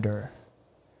go under.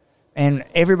 And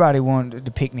everybody wanted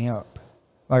to pick me up.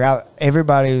 Like,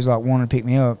 everybody was like wanting to pick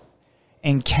me up.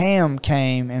 And Cam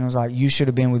came and was like, you should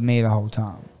have been with me the whole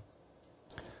time.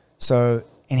 So,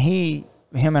 and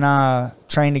him and I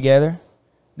trained together.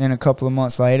 Then a couple of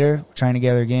months later, we trained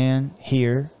together again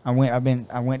here. I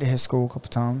went to his school a couple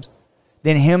of times.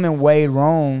 Then him and Wade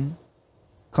Rome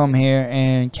come here,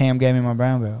 and Cam gave me my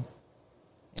brown belt.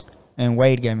 And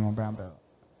Wade gave me my brown belt.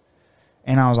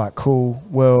 And I was like, cool.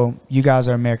 Well, you guys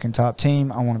are American Top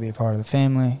Team. I want to be a part of the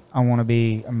family. I want to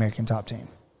be American Top Team.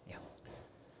 Yeah.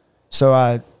 So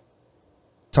I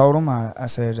told him, I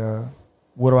said,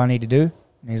 what do I need to do?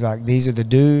 And he's like, these are the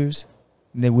dues.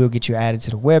 And then we'll get you added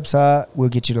to the website. We'll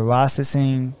get you the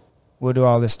licensing. We'll do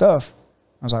all this stuff.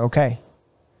 I was like, okay.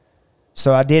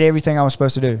 So I did everything I was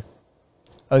supposed to do.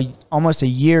 Almost a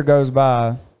year goes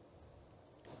by.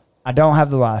 I don't have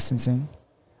the licensing.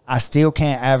 I still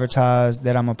can't advertise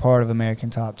that I'm a part of American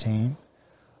Top Team.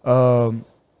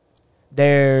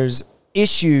 There's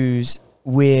issues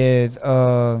with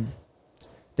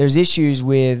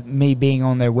me being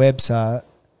on their website.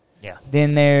 Yeah.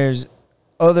 Then there's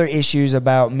other issues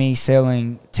about me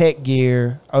selling tech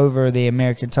gear over the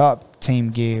American Top Team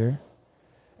gear.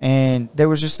 And there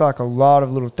was just like a lot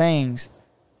of little things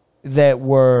that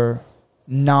were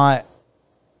not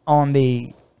on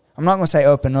the, I'm not going to say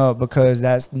up and up because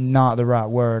that's not the right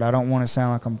word. I don't want to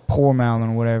sound like I'm poor mouthing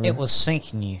or whatever. It was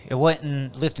sinking you. It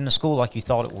wasn't lifting the school like you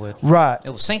thought it would. Right.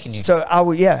 It was sinking you. So I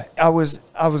was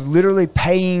literally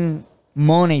paying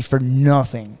money for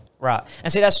nothing. Right.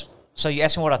 And see, so you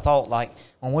asked me what I thought, like,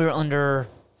 when we were under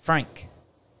Frank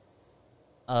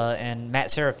and Matt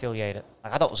Serra affiliated,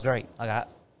 like, I thought it was great. Like,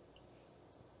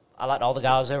 I liked all the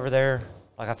guys over there.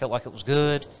 Like, I felt like it was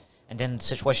good. And then the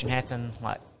situation happened,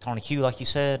 like Tony Q, like you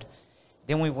said.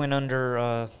 Then we went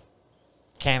under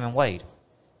Cam and Wade.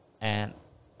 And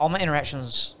all my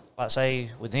interactions, like say,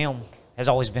 with them has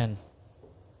always been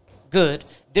good.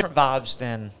 Different vibes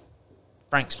than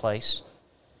Frank's place.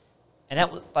 And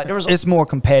that was like there was. It's more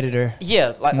competitor.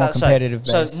 Yeah, like more competitive.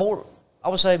 So more, I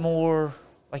would say more,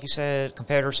 like you said,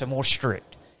 competitors, so more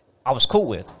strict. I was cool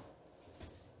with,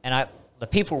 and the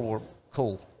people were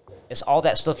cool. It's all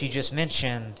that stuff you just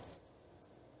mentioned.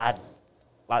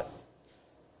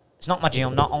 It's not my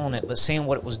gym, not on it, but seeing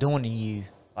what it was doing to you,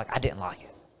 like I didn't like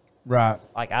it. Right.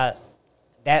 Like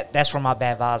that's where my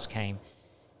bad vibes came,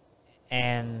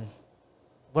 and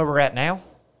where we're at now.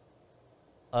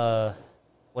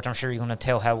 Which I'm sure you're going to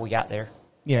tell how we got there.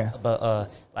 Yeah. But,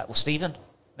 like, with Steven,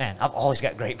 man, I've always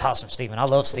got great vibes from Steven. I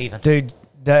love Steven. Dude,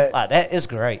 that is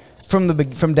great.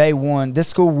 From day one, this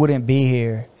school wouldn't be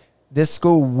here. This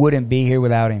school wouldn't be here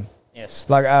without him. Yes.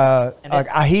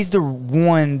 He's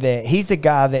the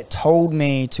guy that told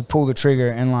me to pull the trigger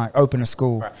and, like, open a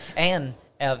school. Right. And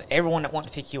of everyone that wanted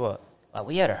to pick you up, like,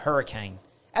 we had a hurricane.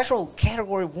 Actual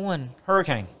Category 1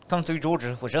 hurricane come through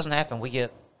Georgia, which doesn't happen. We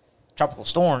get tropical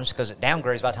storms because it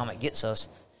downgrades by the time it gets us.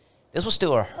 This was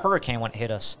still a hurricane when it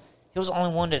hit us. He was the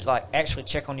only one to like actually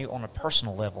check on you on a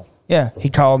personal level. Yeah, he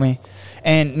called me.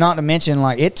 And not to mention,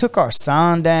 like, it took our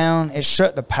sign down. It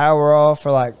shut the power off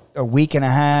for like a week and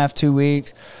a half, 2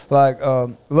 weeks. Like,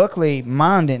 luckily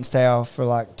mine didn't stay off for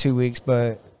like 2 weeks,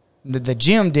 but the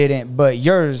gym didn't, but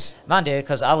yours. Mine did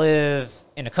because I live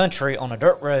in the country on a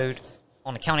dirt road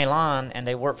on the county line, and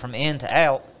they work from in to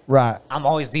out. Right. I'm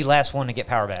always the last one to get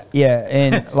power back. Yeah,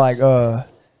 and like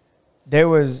there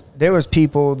was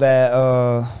people that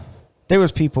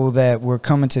were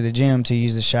coming to the gym to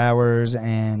use the showers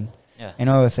and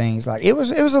other things. Like it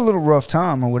was a little rough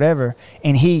time or whatever.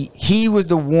 And he was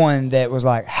the one that was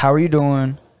like, "How are you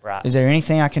doing? Right. Is there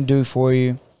anything I can do for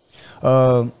you?"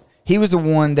 he was the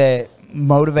one that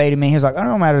motivated me. He was like, "I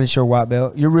don't matter that you're a white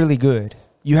belt. You're really good.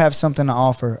 You have something to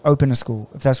offer. Open a school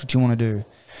if that's what you want to do."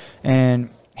 And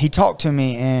he talked to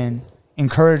me and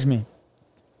encouraged me.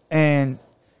 And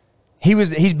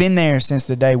he's been there since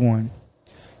the day one.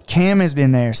 Cam has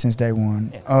been there since day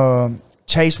one. Yeah.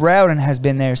 Chase Rowden has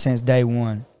been there since day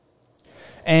one.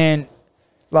 And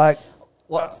like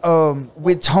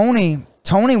with Tony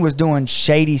was doing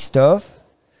shady stuff,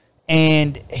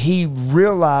 and he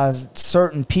realized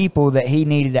certain people that he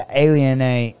needed to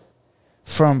alienate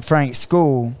from Frank's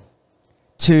school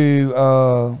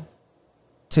to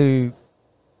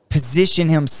position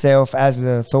himself as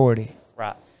the authority.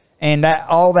 Right. And that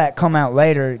all that come out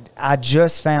later. I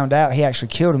just found out he actually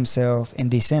killed himself in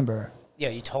December. Yeah,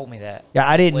 you told me that. Yeah,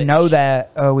 I didn't know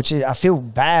that, which is, I feel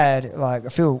bad. Like, I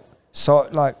feel so,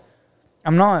 like,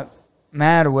 I'm not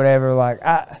mad or whatever. Like,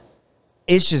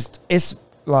 it's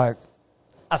like.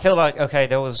 I feel like, okay,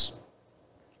 there was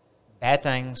bad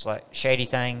things, like shady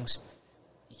things.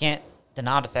 You can't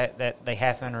deny the fact that they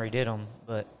happened or he did them,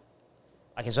 but,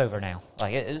 like, it's over now.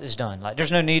 Like, it's done. Like,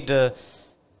 there's no need to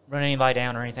run anybody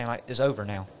down or anything. Like, it's over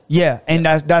now. Yeah, and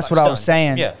that's like, what I was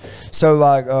saying. Yeah. So,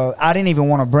 like, I didn't even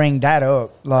want to bring that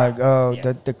up, like,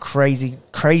 the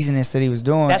craziness that he was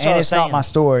doing. That's what and I was it's not saying. my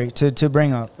story to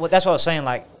bring up. Well, that's what I was saying.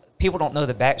 Like, people don't know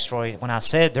the backstory. When I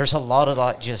said there's a lot of,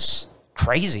 like, just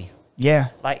crazy. Yeah.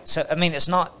 Like, so, I mean, it's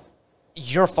not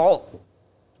your fault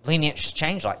lineage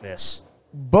changed like this.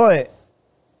 But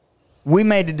we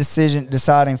made the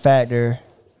deciding factor,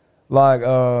 like,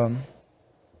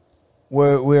 we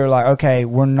were like, okay,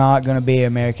 we're not going to be an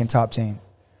American top team.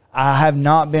 I have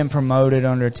not been promoted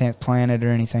under 10th Planet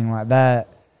or anything like that.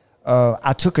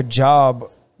 I took a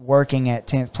job working at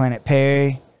 10th Planet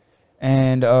Perry,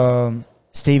 and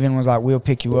Steven was like, we'll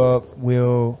pick you up.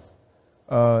 We'll,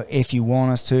 if you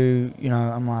want us to, you know,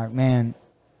 I'm like, man,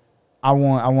 I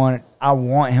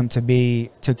want him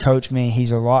to coach me.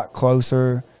 He's a lot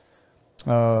closer.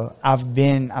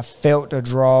 I felt a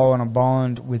draw and a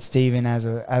bond with Steven as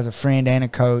a friend and a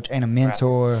coach and a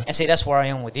mentor. Right. And see, that's where I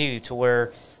am with you, to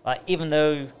where, like, even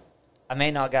though I may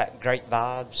not got great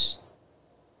vibes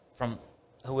from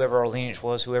whoever our lineage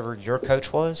was, whoever your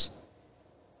coach was,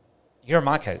 you're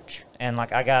my coach. And,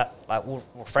 like, I got, like,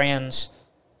 we're friends.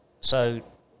 So,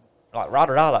 like, rah,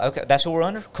 rah, rah, okay, that's what we're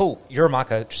under? Cool. You're my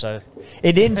coach, so.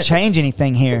 It didn't change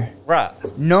anything here. Right.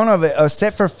 None of it,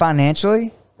 except for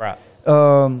financially. Right.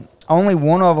 Only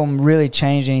one of them really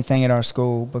changed anything at our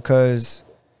school, because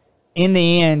in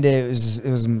the end it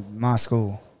was my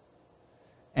school.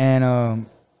 And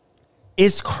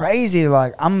it's crazy.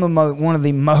 Like, I'm one of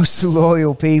the most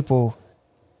loyal people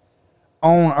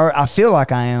on earth. I feel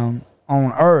like I am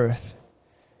on earth.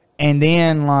 And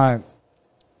then, like,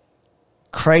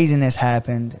 craziness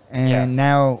happened, and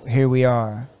now here we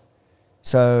are.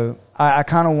 So I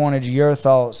kind of wanted your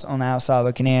thoughts on the outside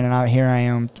looking in, and here I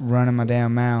am running my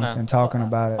damn mouth and talking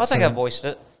about it. I think I voiced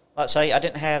it. Like, say, I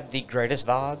didn't have the greatest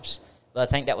vibes, but I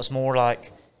think that was more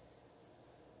like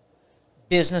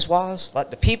business-wise. Like,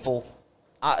 the people,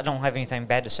 I don't have anything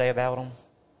bad to say about them.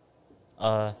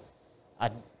 I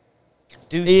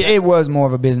do. It was more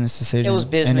of a business decision. It was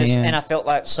business, and I felt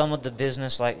like some of the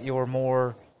business, like, you were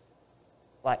more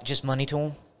like just money to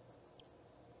them.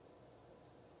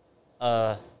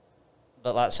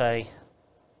 But, like, say,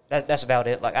 that's about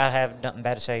it. Like, I have nothing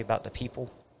bad to say about the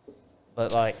people.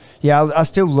 But, like, yeah, I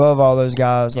still love all those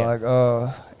guys. Yeah.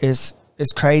 Like, it's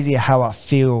crazy how I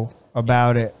feel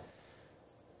about it.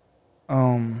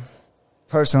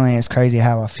 Personally, it's crazy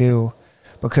how I feel,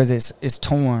 because it's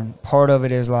torn. Part of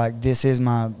it is like, this is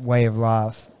my way of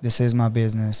life. This is my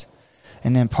business.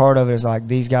 And then part of it is like,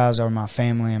 these guys are my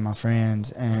family and my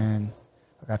friends, and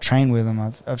like, I train with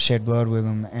them. I've shed blood with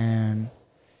them, and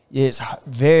it's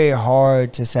very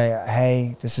hard to say,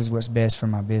 hey, this is what's best for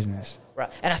my business.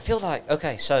 right. And I feel like,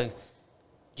 okay, so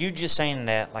you just saying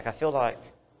that, like, I feel like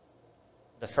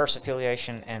the first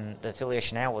affiliation and the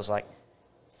affiliation now was like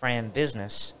friend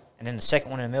business, and then the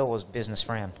second one in the middle was business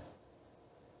friend.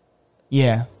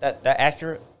 Yeah. That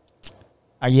accurate?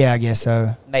 Yeah, I guess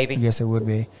so. Maybe. I guess it would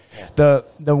be. Yeah.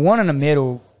 The one in the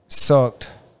middle sucked,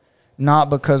 not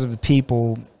because of the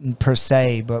people per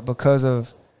se, but because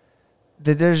of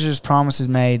there's just promises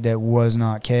made that was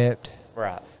not kept.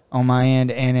 Right. On my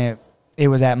end, and it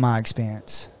was at my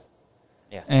expense.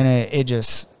 Yeah. And it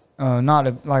just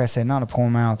like I said, not a poor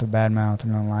mouth or bad mouth or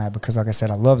nothing like that, because like I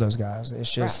said, I love those guys.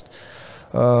 It's just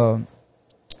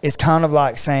it's kind of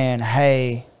like saying,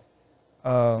 hey,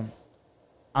 I'm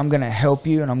going to help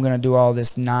you and I'm going to do all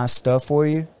this nice stuff for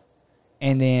you.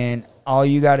 And then all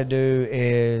you got to do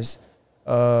is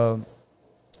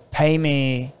pay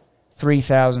me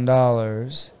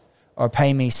 $3,000 or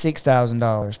pay me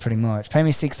 $6,000 pretty much. Pay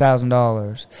me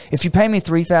 $6,000. If you pay me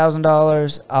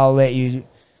 $3,000, I'll let you,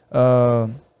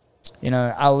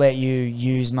 I'll let you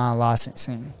use my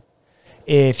licensing.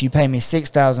 If you pay me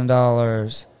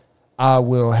 $6,000, I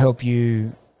will help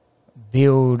you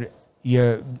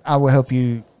I will help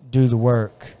you do the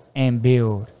work and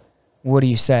build. What do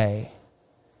you say?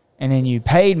 And then you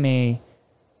paid me,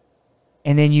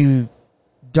 and then you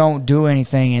don't do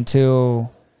anything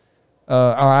until,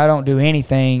 or I don't do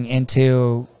anything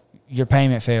until your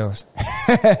payment fails.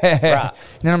 Right.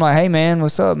 Then I'm like, hey man,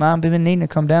 what's up, man? I've been needing to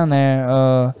come down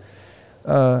there.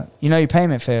 Your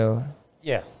payment failed.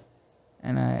 Yeah.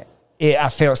 And I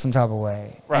felt some type of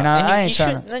way. Right. And I ain't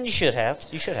trying to. Then you should have.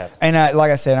 You should have. And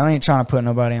like I said, I ain't trying to put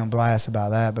nobody on blast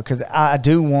about that, because I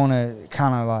do want to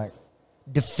kind of like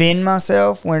defend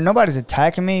myself when nobody's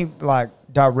attacking me like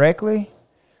directly.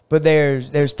 But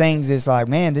there's things that's like,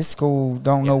 man, this school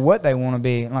don't know what they want to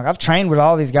be. Like, I've trained with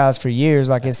all these guys for years.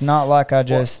 Like, it's not like I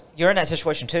just... Well, you're in that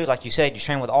situation, too. Like you said, you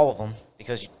train with all of them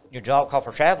because your job called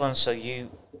for traveling, so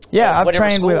you... Yeah, I've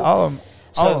trained with all of them.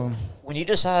 So when you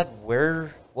decide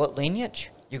what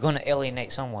lineage, you're going to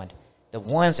alienate someone. The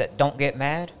ones that don't get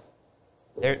mad,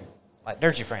 they're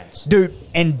your friends. Dude,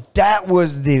 and that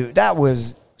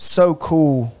was so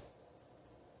cool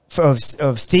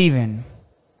of Steven.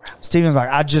 Steven's like,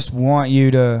 I just want you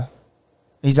to...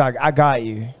 He's like, I got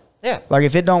you. Yeah. Like,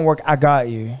 if it don't work, I got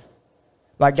you.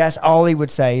 Like, that's all he would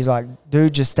say. He's like,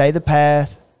 dude, just stay the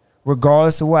path.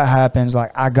 Regardless of what happens, like,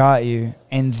 I got you.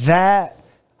 And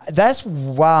that's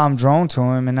why I'm drawn to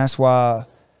him, and that's why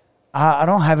I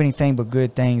don't have anything but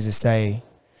good things to say.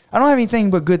 I don't have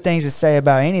anything but good things to say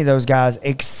about any of those guys,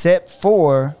 except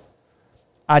for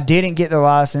I didn't get the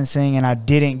licensing, and I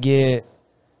didn't get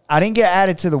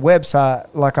added to the website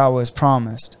like I was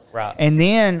promised. Right. And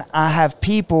then I have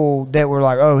people that were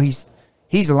like, oh,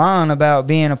 he's lying about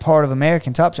being a part of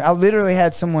American Top Team. I literally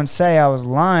had someone say I was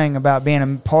lying about being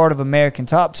a part of American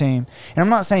Top Team. And I'm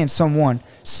not saying someone,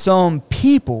 some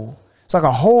people. It's like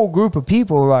a whole group of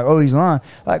people like, oh, he's lying.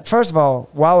 Like, first of all,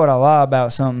 why would I lie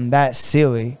about something that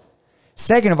silly?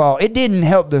 Second of all, it didn't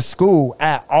help the school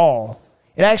at all.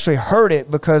 It actually hurt it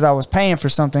because I was paying for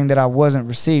something that I wasn't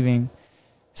receiving.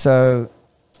 So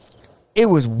it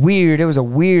was weird. It was a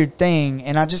weird thing.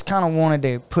 And I just kind of wanted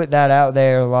to put that out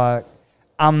there. Like,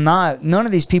 none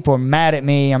of these people are mad at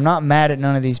me. I'm not mad at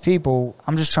none of these people.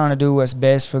 I'm just trying to do what's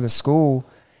best for the school.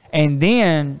 And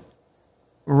then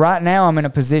right now I'm in a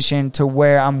position to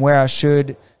where I'm where I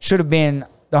should have been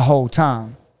the whole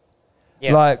time.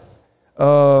 Yeah. Like,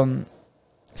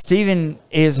 Steven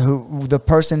is the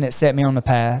person that set me on the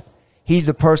path. He's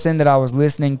the person that I was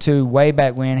listening to way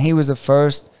back when. He was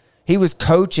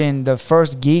coaching the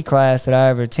first gi class that I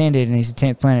ever attended, and he's a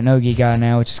 10th Planet No Gi guy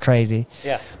now, which is crazy.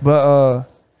 Yeah. But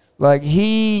like,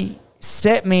 he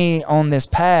set me on this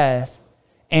path,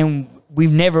 and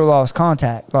we've never lost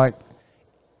contact. Like,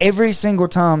 every single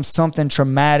time something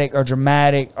traumatic or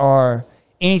dramatic or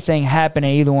anything happened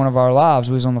in either one of our lives,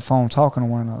 we was on the phone talking to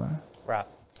one another. Right.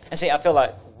 And see, I feel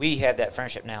like we have that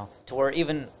friendship now to where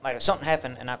even like if something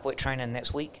happened and I quit training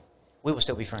next week, we would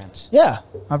still be friends. Yeah.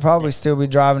 I'd probably still be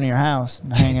driving to your house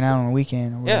and hanging out on the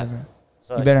weekend or whatever. Yeah.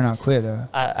 So you better not quit, though.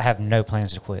 I have no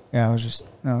plans to quit. Yeah,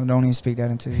 don't even speak that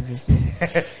into existence.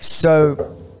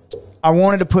 So I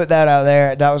wanted to put that out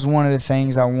there. That was one of the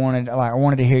things I wanted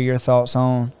to hear your thoughts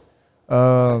on.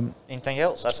 Anything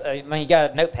else? I mean, you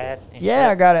got a notepad. Yeah,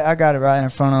 I got it right in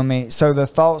front of me. So the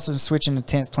thoughts of switching to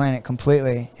 10th Planet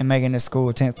completely and making this school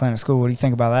a 10th Planet school, what do you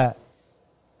think about that?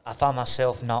 I find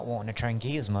myself not wanting to train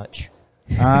gi as much.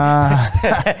 No,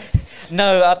 I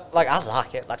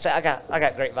like it. Like I say, I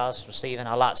got great vibes from Steven.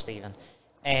 I like Steven.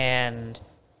 And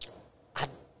I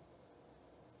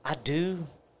do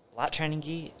like training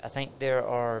gi. I think there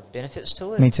are benefits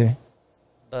to it. Me too.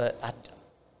 But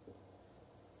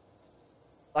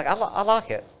I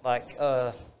like it. Like,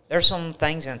 there's some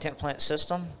things in the 10th Planet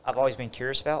system I've always been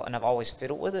curious about, and I've always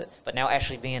fiddled with it. But now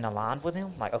actually being aligned with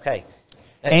him, like, okay.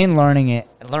 And learning it.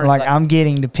 Like, I'm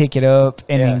getting to pick it up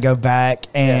and then go back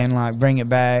and, like, bring it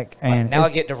back. And now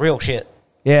I get the real shit.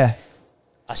 Yeah.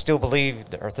 I still believe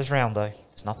the earth is round, though.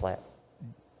 It's not flat.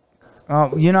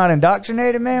 Oh, you're not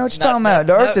indoctrinated, man? What you talking about?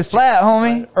 The earth is flat,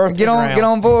 homie. Get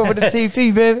on board with the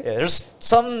TP, baby. Yeah, there's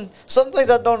some things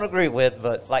I don't agree with,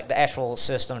 but like the actual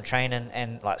system training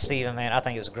and like Steven, man, I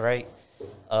think it was great.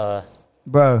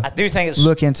 Bro, I do think it's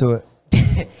look into it.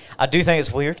 I do think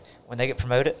it's weird when they get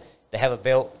promoted, they have a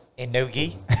belt in no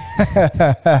gi.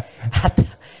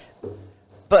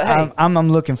 But hey, I'm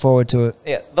looking forward to it.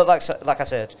 Yeah, but like I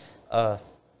said,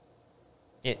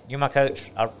 you're my coach.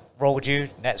 I roll with you.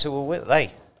 That's who we're with.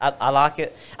 Hey, I like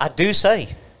it. I do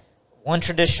say one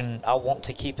tradition I want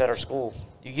to keep at our school.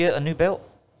 You get a new belt,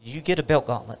 you get a belt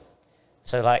gauntlet.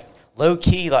 So like low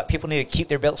key, like people need to keep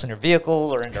their belts in their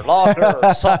vehicle or in their locker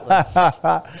or something.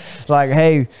 Like,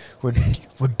 hey, we're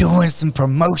doing some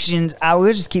promotions. I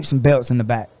will just keep some belts in the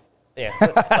back. Yeah,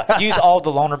 like, use all the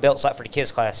loaner belts like for the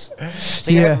kids class. So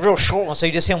you have a real short one, so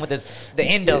you just hit him with the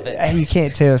end of it. Hey, you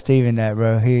can't tell Steven that,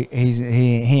 bro. He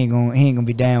ain't gonna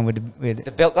be down with it.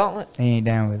 The belt gauntlet. He ain't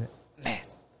down with it. Man,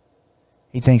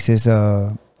 He thinks it's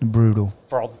brutal.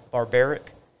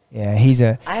 barbaric. Yeah, he's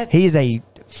a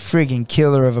friggin'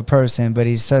 killer of a person, but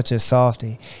he's such a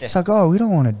softy. Yeah. It's like, oh, we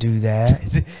don't want to do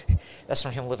that. That's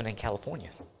from him living in California.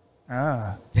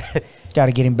 Got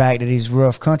to get him back to these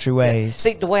rough country ways.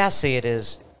 See, the way I see it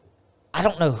is, I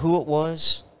don't know who it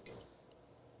was.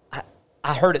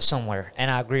 I heard it somewhere, and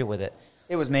I agree with it.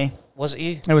 It was me. Was it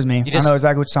you? It was me. I know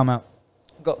exactly what you're talking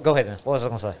about. Go ahead then. What was I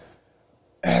going to say?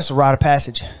 It's a rite of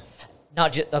passage.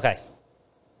 Not just that.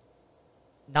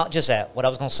 What I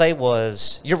was going to say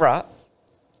was, you're right.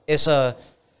 It's You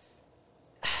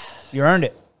earned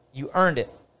it. you earned it,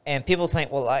 and people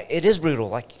think, well, like, it is brutal.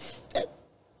 Like, that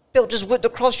belt just whipped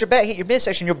across your back, hit your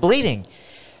midsection, you're bleeding.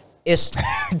 It's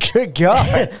Good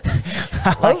God.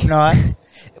 I hope not.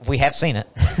 we have seen it.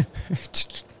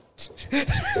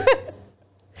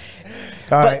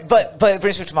 All right. But it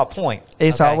brings me to my point.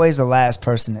 It's okay? always the last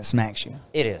person that smacks you.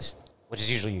 It is, which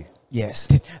is usually you. Yes.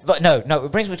 But no,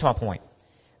 it brings me to my point.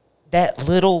 That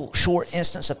little short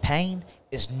instance of pain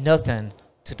is nothing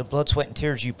to the blood, sweat, and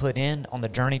tears you put in on the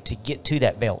journey to get to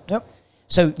that belt. Yep.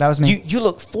 So That was me. You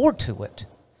look forward to it.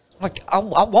 Like, I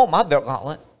want my belt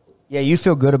gauntlet. Yeah, you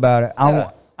feel good about it.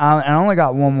 Yeah. I only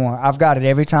got one more. I've got it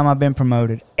every time I've been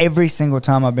promoted. Every single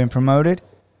time I've been promoted.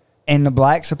 And the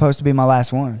black's supposed to be my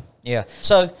last one. Yeah.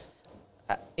 So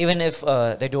even if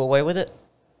they do away with it,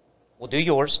 we'll do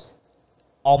yours.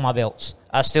 All my belts.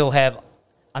 I still have.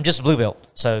 I'm just a blue belt.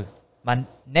 So my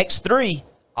next 3,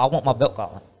 I want my belt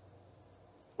gauntlet.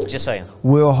 Just saying.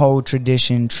 We'll hold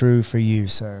tradition true for you,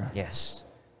 sir. Yes.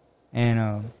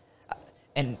 And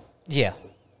yeah.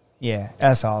 yeah,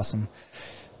 that's awesome,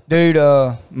 dude.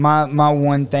 My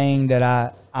one thing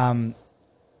that I'm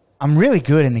really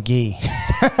good in the gi.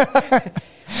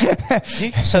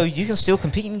 So you can still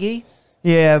compete in gi?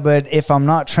 Yeah, but if I'm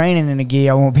not training in the gi,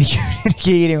 I won't be good in the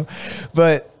gi anymore.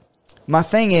 But my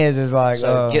thing is like,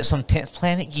 So get some 10th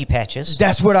Planet gi patches.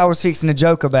 that's what I was fixing to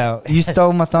joke about. You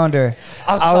stole my thunder.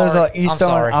 I'm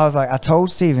sorry. I was like, I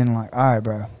told Steven, like, all right,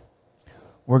 bro,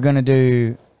 we're gonna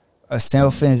do a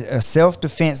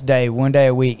self-defense day, one day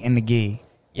a week in the gi.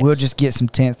 Yes. We'll just get some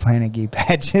 10th Planet gi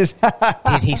patches.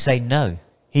 Did he say no?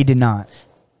 He did not.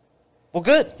 Well,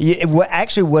 good. Yeah,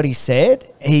 what he said,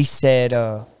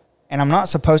 and I'm not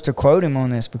supposed to quote him on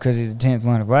this because he's a 10th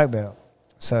Planet black belt.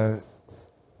 So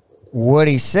what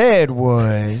he said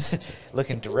was,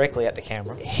 Looking directly at the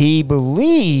camera. he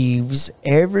believes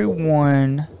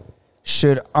everyone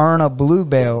should earn a blue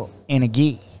belt in a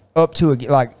gi, up to a gi,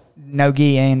 like no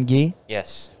gi and gi,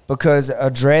 Yes. because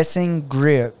addressing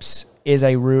grips is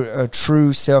a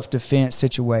true self-defense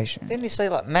situation. Didn't he say,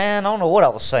 like, man, I don't know what I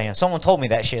was saying. Someone told me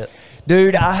that shit.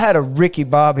 Dude, I had a Ricky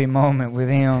Bobby moment with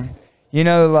him. You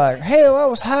know, like, hell, I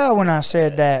was high when I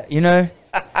said that, you know?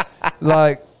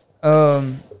 Like,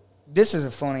 this is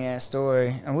a funny-ass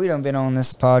story, and we done been on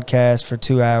this podcast for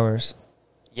 2 hours.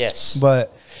 Yes.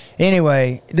 But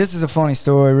anyway, this is a funny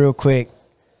story real quick.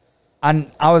 I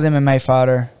was an MMA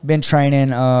fighter, been training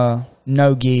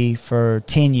no gi for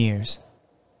 10 years.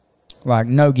 Like,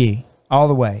 no gi, all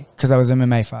the way, because I was an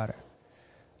MMA fighter.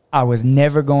 I was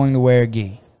never going to wear a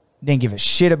gi. Didn't give a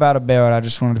shit about a belt. I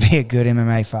just wanted to be a good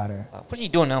MMA fighter. What are you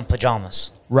doing in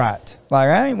pajamas? Right. Like,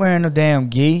 I ain't wearing no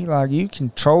damn gi. Like, you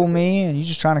control me, and you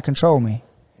just trying to control me.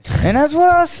 And that's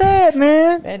what I said,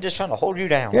 man. Man, just trying to hold you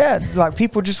down. Yeah, like,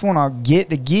 people just want to get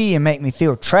the gi and make me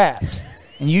feel trapped.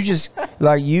 And you just,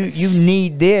 like, you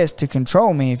need this to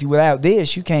control me. If you without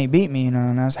this, you can't beat me, you know,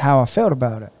 and that's how I felt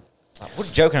about it. We're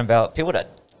joking about people that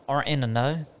aren't in the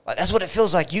know. Like, that's what it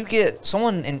feels like. You get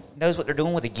someone and knows what they're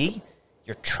doing with a gi,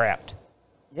 you're trapped.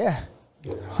 Yeah,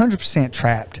 100%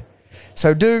 trapped.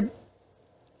 So, dude,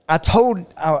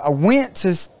 I went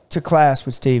to class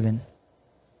with Steven,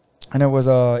 and it was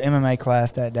a MMA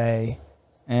class that day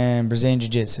and Brazilian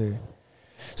Jiu-Jitsu.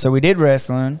 So we did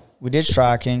wrestling, we did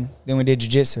striking, then we did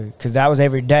Jiu-Jitsu, because that was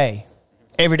every day.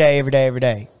 Every day, every day, every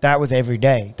day. That was every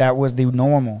day. That was the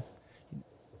normal.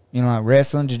 You know, like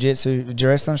wrestling,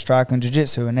 striking,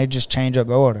 jiu-jitsu, and they just change up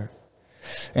the order.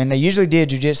 And they usually did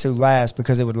jiu-jitsu last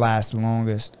because it would last the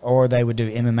longest, or they would do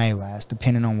MMA last,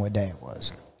 depending on what day it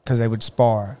was, because they would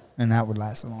spar and that would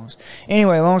last the longest.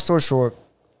 Anyway, long story short,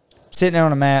 sitting there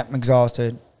on the mat, I'm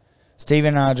exhausted.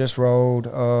 Steven and I just rolled.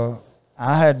 I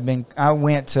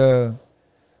went to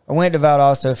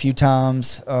Valdosta a few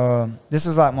times. This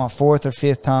was like my 4th or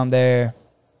 5th time there.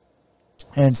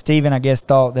 And Steven, I guess,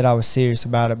 thought that I was serious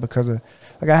about it because of,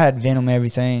 like, I had Venom and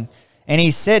everything. And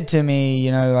he said to me,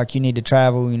 you know, like, you need to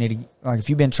travel. You need to, like, if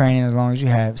you've been training as long as you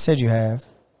have, said you have,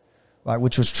 like,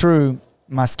 which was true.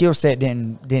 My skill set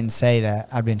didn't say that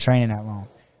I'd been training that long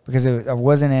because I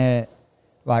wasn't at,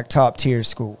 like, top tier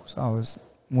schools.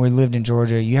 We lived in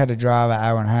Georgia. You had to drive an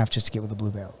hour and a half just to get with the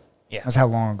blue belt. Yeah. That's how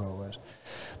long ago it was.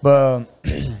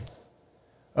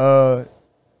 But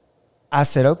I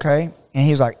said, okay. And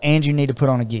he was like, and you need to put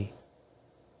on a gi.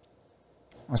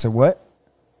 I said, what?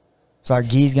 It's like,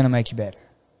 gi's going to make you better.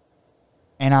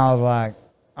 And I was like,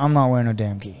 I'm not wearing no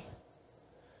damn gi.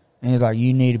 And he's like,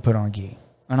 you need to put on a gi.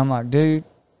 And I'm like, dude,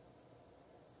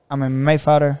 I'm a MMA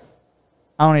fighter.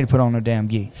 I don't need to put on no damn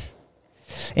gi.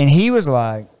 And he was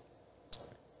like,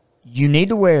 you need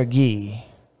to wear a gi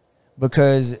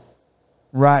because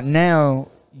right now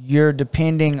you're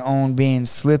depending on being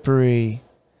slippery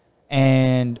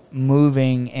and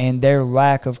moving and their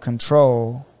lack of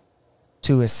control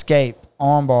to escape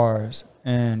arm bars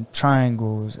and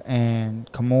triangles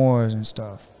and Kimura's and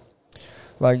stuff.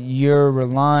 Like, you're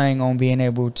relying on being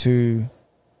able to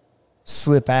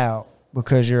slip out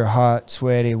because you're hot,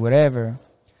 sweaty, whatever.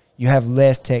 You have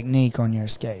less technique on your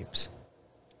escapes.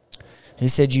 He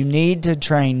said you need to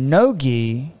train no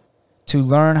gi to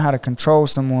learn how to control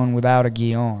someone without a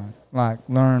gi on. Like,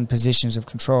 learn positions of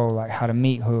control, like how to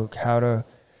meat hook, how to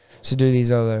do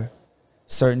these other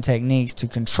certain techniques to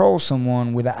control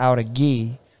someone without a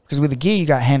gi. Because with a gi, you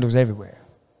got handles everywhere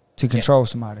to control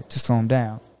somebody, to slow them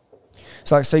down.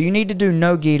 So you need to do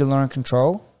no gi to learn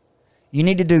control. You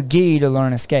need to do gi to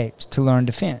learn escapes, to learn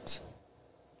defense.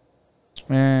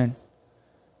 And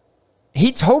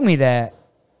he told me that,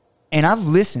 and I've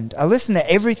listened. I listened to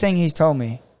everything he's told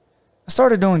me. I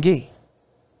started doing gi.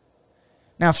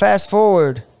 Now, fast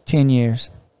forward 10 years,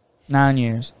 9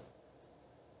 years.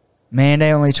 Man,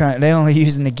 they only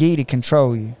using the gi to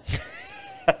control you.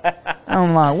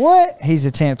 I'm like, what? He's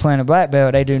a 10th planet black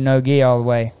belt. They do no gi all the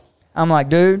way. I'm like,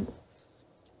 dude,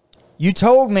 you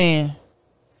told me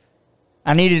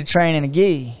I needed to train in a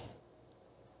gi.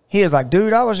 He was like,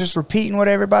 dude, I was just repeating what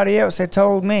everybody else had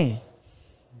told me.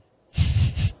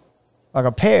 Like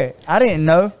a parrot. I didn't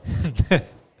know.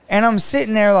 And I'm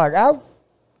sitting there like,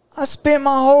 I spent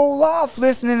my whole life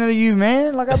listening to you,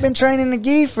 man. Like, I've been training the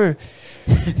gi for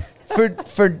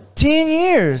 10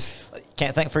 years.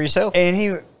 Can't think for yourself.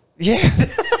 And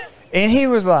and he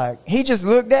was like, he just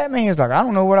looked at me. He was like, I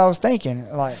don't know what I was thinking.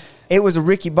 Like, it was a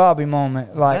Ricky Bobby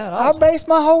moment. Like, yeah, I based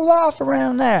my whole life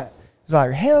around that. He's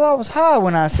like, hell, I was high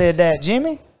when I said that,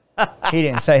 Jimmy. He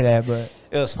didn't say that, but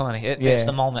it was funny. It fixed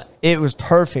the moment. It was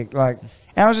perfect. Like,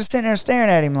 and I was just sitting there staring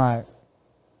at him like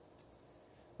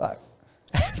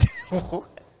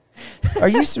are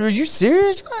you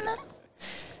serious right now?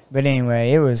 But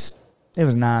anyway, it was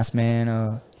nice,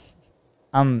 man.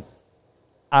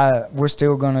 We're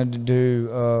still gonna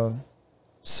do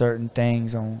certain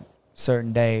things on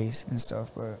certain days and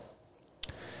stuff, but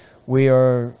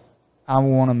I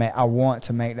want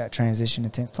to make that transition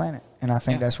to 10th Planet, and I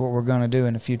think that's what we're gonna do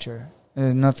in the future.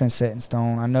 There's nothing set in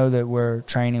stone. I know that we're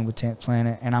training with 10th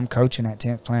Planet, and I'm coaching at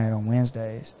 10th Planet on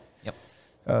Wednesdays.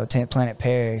 10th Planet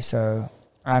Perry, so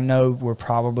I know we're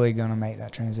probably going to make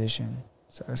that transition.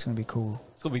 So it's going to be cool.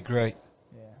 It's going to be great.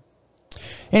 Yeah.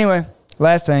 Anyway,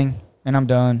 last thing, and I'm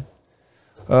done.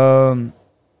 You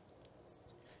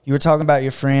were talking about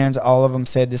your friends. All of them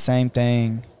said the same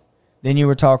thing. Then you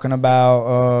were talking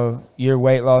about your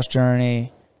weight loss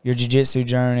journey, your jiu-jitsu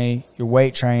journey, your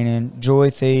weight training, Joy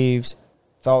Thieves,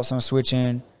 thoughts on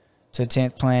switching to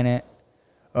 10th Planet.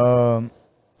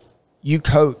 You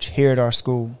coach here at our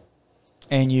school,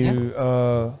 and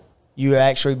you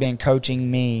actually been coaching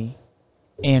me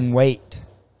in weight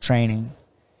training.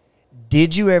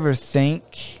 Did you ever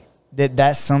think that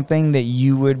that's something that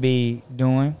you would be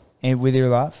doing with your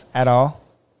life at all?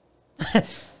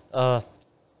 Fuck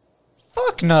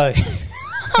no.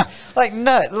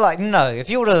 No. If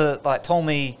you would have told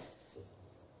me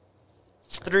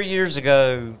 3 years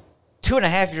ago,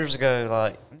 2.5 years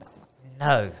ago,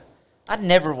 no. I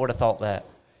never would have thought that.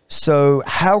 So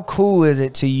how cool is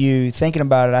it to you, thinking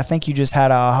about it, I think you just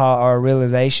had a aha or a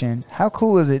realization. How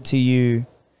cool is it to you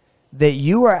that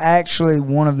you are actually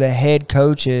one of the head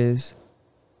coaches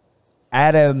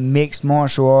at a mixed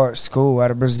martial arts school,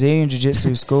 at a Brazilian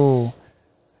Jiu-Jitsu school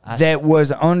that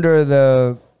was under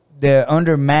the the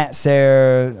under Matt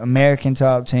Serra American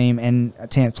Top Team and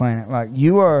 10th Planet. Like,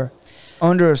 you are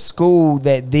under a school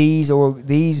that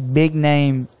these big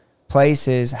name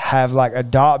places have like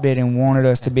adopted and wanted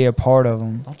us to be a part of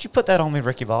them. Don't you put that on me,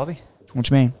 Ricky Bobby. What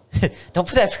you mean? Don't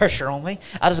put that pressure on me.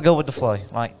 I just go with the flow.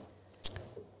 Like,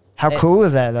 how cool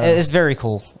is that though? It's very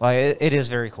cool. Like, it is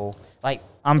very cool. Like,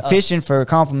 I'm fishing for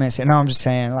compliments here. No, I'm just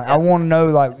saying. Like, I want to know.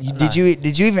 Like, have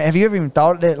you ever even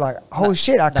thought that? Like, holy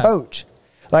shit, I coach.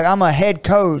 Like, I'm a head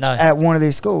coach at one of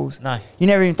these schools. No, you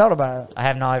never even thought about it. I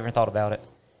have not even thought about it.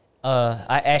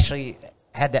 I actually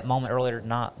had that moment earlier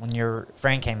tonight when your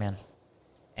friend came in,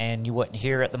 and you wasn't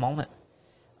here at the moment,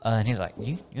 and he's like,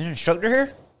 "You an instructor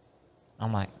here?"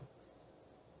 I'm like,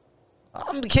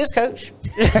 "I'm the kids coach."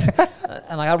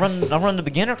 And like, I run the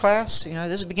beginner class. You know,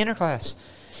 this is a beginner class.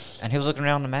 And he was looking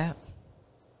around the map.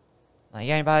 Like,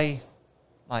 yeah, anybody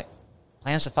like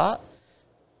plans to fight?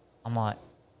 I'm like,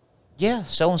 yeah,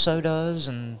 so and so does,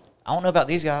 and I don't know about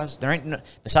these guys. There ain't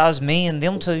besides me and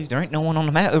them two. There ain't no one on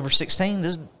the mat over 16.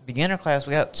 This is beginner class.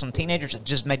 We got some teenagers that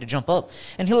just made the jump up.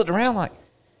 And he looked around like,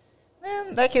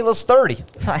 man, that kid looks 30.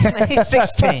 Like, he's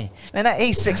 16. Man,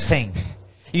 he's 16.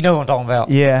 You know what I'm talking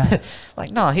about? Yeah. Like,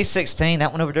 no, he's 16.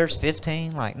 That one over there is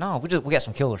 15. Like, no, we got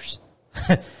some killers.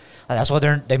 That's why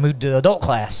they moved to adult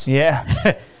class.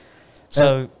 Yeah.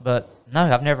 So, but no,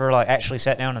 I've never like actually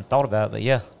sat down and thought about it. But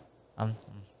yeah, I'm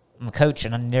a coach,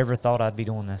 and I never thought I'd be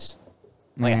doing this.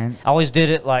 Like, Man. I always did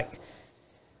it like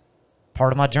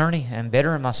part of my journey and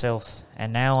bettering myself.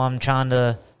 And now I'm trying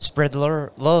to spread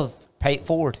the love, pay it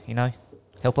forward. You know,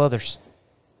 help others.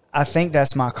 I think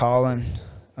that's my calling.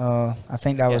 I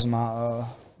think that was my.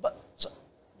 But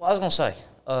what I was gonna say,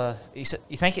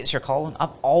 you think it's your calling? I've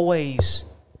always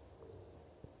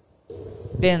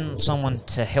been someone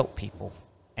to help people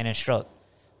and instruct.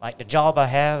 Like, the job I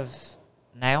have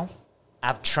now,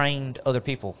 I've trained other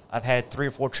people. I've had 3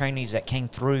 or 4 trainees that came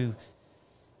through,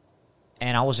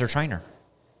 and I was their trainer.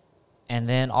 And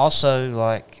then also,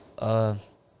 like, when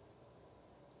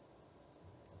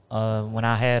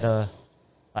I had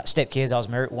like stepkids, I was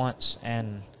married once,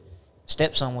 and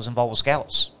stepson was involved with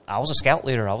scouts. I was a scout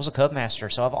leader. I was a cub master.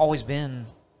 So I've always been,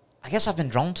 I guess I've been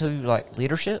drawn to like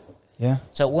leadership. Yeah.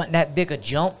 So it wasn't that big a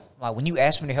jump. Like, when you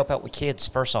asked me to help out with kids,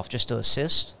 first off, just to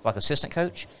assist, like assistant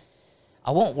coach,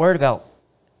 I wasn't worried about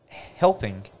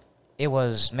helping. It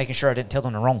was making sure I didn't tell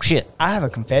them the wrong shit. I have a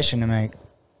confession to make. It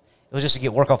was just to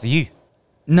get work off of you.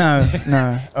 No.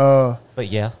 But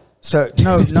yeah. So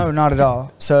no, not at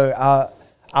all. So I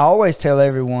always tell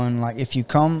everyone, like, if you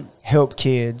come help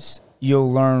kids,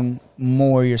 you'll learn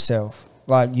more yourself.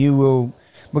 Like, you will,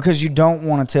 because you don't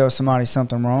want to tell somebody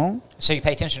something wrong. So you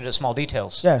pay attention to the small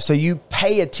details. Yeah. So you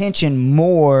pay attention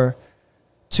more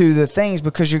to the things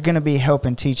because you're going to be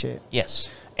helping teach it. Yes.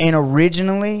 And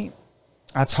originally,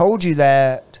 I told you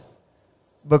that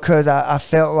because I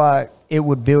felt like it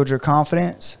would build your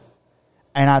confidence.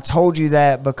 And I told you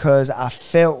that because I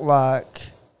felt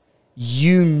like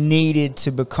you needed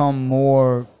to become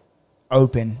more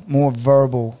open, more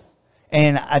verbal.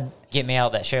 And get me out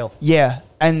of that shell. Yeah.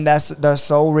 And that's the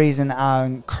sole reason I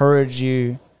encourage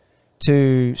you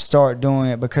to start doing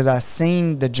it, because I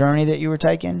seen the journey that you were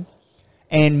taking,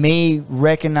 and me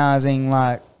recognizing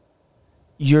like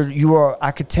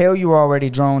I could tell you were already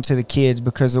drawn to the kids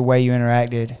because of the way you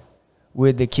interacted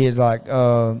with the kids. Like,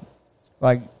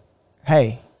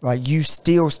 hey, like, you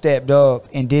still stepped up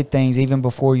and did things even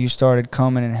before you started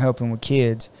coming and helping with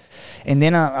kids. And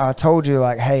then I told you,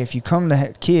 like, hey, if you come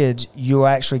to kids, you'll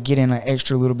actually get in an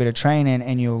extra little bit of training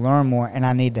and you'll learn more, and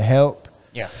I need the help.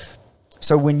 Yeah.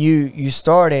 So when you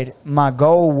started, my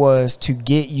goal was to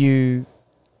get you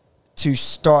to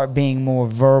start being more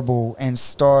verbal and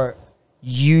start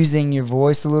using your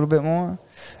voice a little bit more.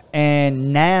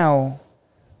 And now,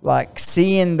 like,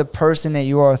 seeing the person that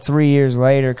you are 3 years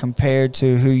later compared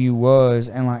to who you was,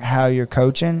 and like how you're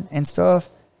coaching and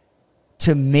stuff,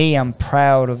 to me, I'm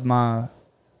proud of my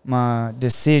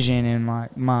decision, and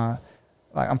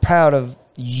I'm proud of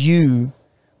you,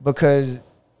 because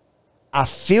I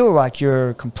feel like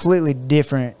you're completely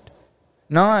different.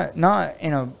 Not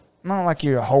like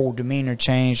your whole demeanor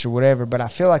changed or whatever, but I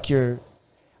feel like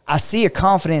I see a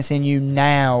confidence in you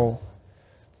now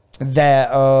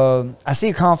that I see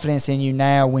a confidence in you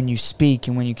now when you speak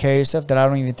and when you carry yourself that I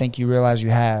don't even think you realize you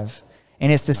have.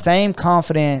 And it's the same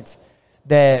confidence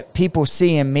that people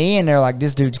see in me, and they're like,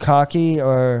 this dude's cocky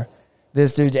or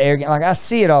this dude's arrogant. Like, I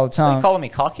see it all the time. So you calling me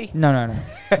cocky? No.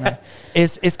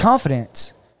 It's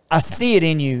confidence. I see it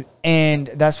in you, and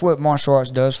that's what martial arts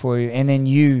does for you. And then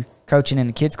you coaching in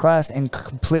the kids class and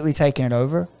completely taking it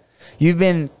over. You've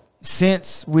been,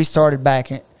 since we started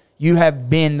back, you have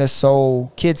been the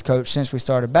sole kids coach since we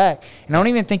started back. And I don't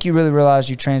even think you really realized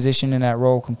you transitioned in that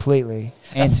role completely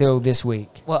until this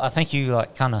week. Well, I think you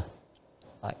like kind of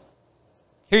like,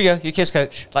 here you go, you're kids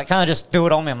coach. Like kind of just threw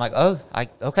it on me. I'm like, oh,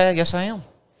 okay, I guess I am.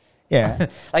 Yeah.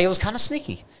 Like it was kind of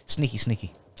sneaky.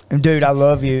 And dude, I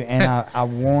love you. And I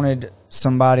wanted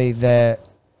somebody that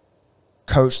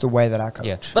coached the way that I coach.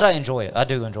 Yeah, but I enjoy it. I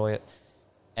do enjoy it.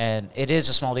 And it is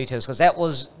the small details because that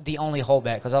was the only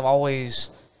holdback because I've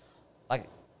always, like,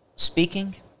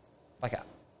 speaking, like, I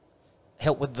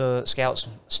help with the Scouts'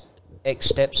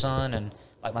 ex-stepson and,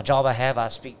 like, my job I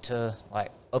speak to,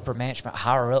 like, upper management,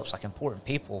 higher-ups, like, important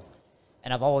people.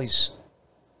 And I've always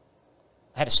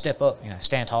had to step up,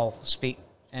 stand tall, speak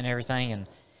and everything. And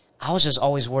I was just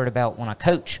always worried about when I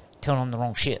coach, telling them the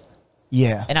wrong shit.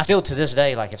 Yeah. And I feel to this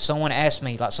day, like, if someone asked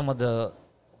me, like, some of the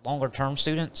longer-term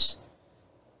students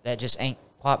that just ain't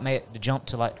quite made the jump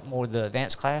to, like, more of the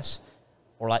advanced class,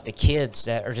 or, like, the kids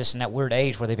that are just in that weird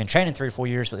age where they've been training 3 or 4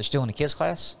 years, but they're still in the kids'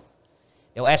 class,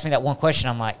 they'll ask me that one question.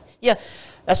 I'm like, yeah,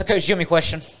 that's a Coach Jimmy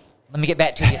question. Let me get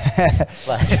back to you.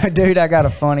 So, dude, I got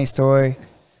a funny story,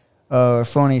 or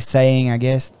funny saying, I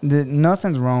guess.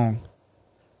 Nothing's wrong.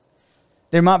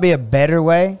 There might be a better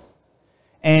way.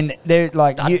 And they're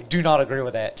like, I do not agree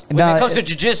with that. When No, it comes to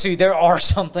jiu-jitsu, there are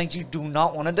some things you do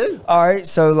not want to do. all right,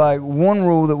 so like one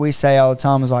rule that we say all the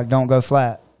time is like, don't go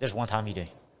flat. There's one time you do.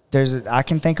 I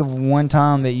can think of one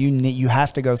time that you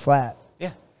have to go flat.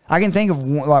 Yeah. I can think of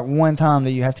one time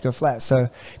that you have to go flat. So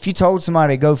if you told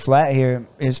somebody to go flat here,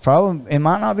 it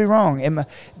might not be wrong.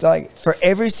 Like for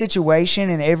every situation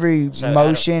and every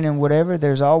motion and whatever,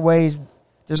 there's always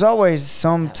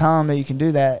some time that you can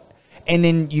do that. And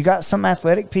then you got some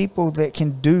athletic people that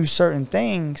can do certain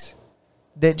things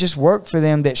that just work for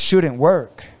them that shouldn't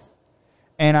work.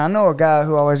 And I know a guy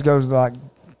who always goes like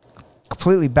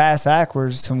completely bass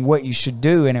backwards from what you should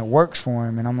do, and it works for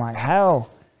him. And I'm like, how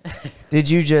did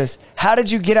you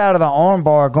get out of the arm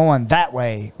bar going that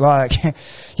way? Like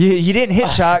you didn't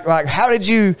hit shock. Like how did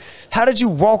you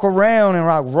walk around and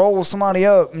like roll somebody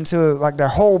up into like their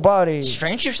whole body?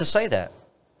 Strangers to say that.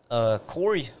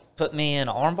 Corey put me in an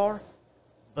arm bar,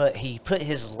 but he put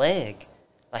his leg,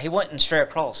 like he wasn't straight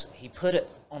across. He put it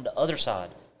on the other side.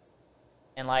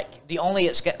 And like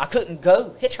I couldn't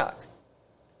go hitchhike.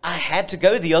 I had to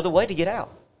go the other way to get out.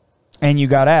 And you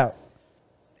got out?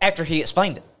 After he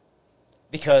explained it.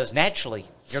 Because naturally,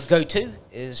 your go-to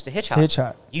is to hitchhike.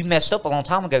 Hitchhike. You messed up a long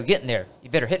time ago getting there.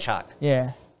 You better hitchhike.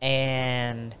 Yeah.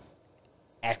 And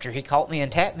after he caught me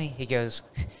and tapped me, he goes,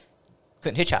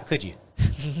 couldn't hitchhike, could you?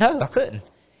 No, I couldn't.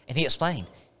 And he explained.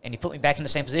 And he put me back in the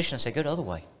same position and said, go the other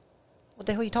way. What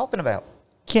the hell are you talking about?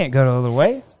 Can't go the other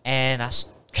way. And I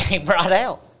came right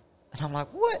out. And I'm like,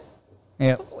 what?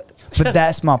 Yeah. But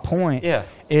that's my point. Yeah.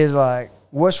 Is like,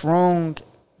 what's wrong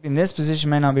in this position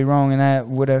may not be wrong in that,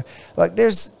 whatever. Like,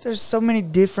 there's so many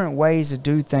different ways to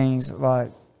do things.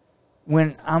 Like,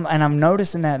 I'm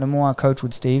noticing that the more I coach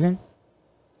with Steven,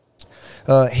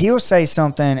 he'll say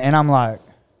something and I'm like,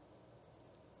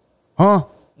 huh?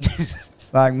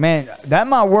 Like, man, that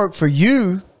might work for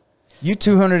you. You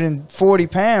 240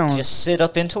 pounds. Just sit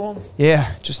up into him?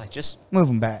 Yeah. Just move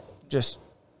him back.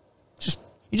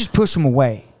 You just push him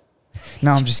away.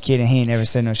 No, I'm just kidding. He ain't never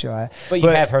said no shit like that. But you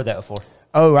have heard that before.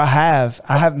 Oh, I have,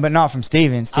 but not from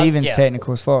Steven. Steven's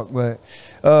technical as fuck. But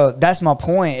that's my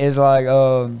point. Is like,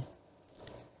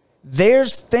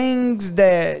 there's things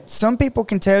that some people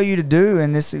can tell you to do,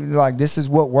 and this is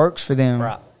what works for them.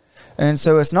 Right. And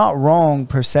so it's not wrong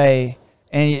per se.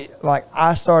 And like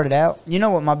I started out, you know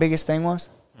what my biggest thing was,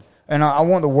 and I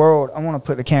want to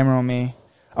put the camera on me.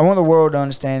 I want the world to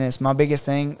understand this. My biggest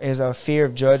thing is a fear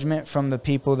of judgment from the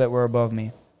people that were above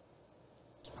me.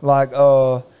 Like,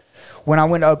 when I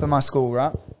went to open my school,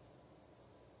 right?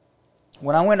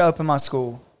 When I went to open my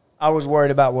school, I was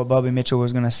worried about what Bubby Mitchell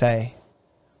was going to say,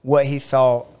 what he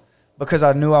thought, because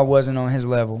I knew I wasn't on his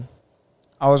level.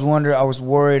 I was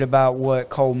worried about what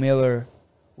Cole Miller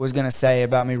was going to say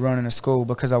about me running a school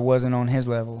because I wasn't on his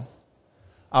level.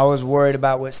 I was worried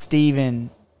about what Steven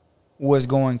was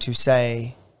going to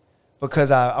say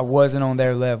because I wasn't on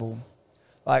their level.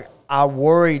 Like, I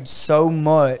worried so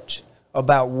much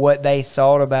about what they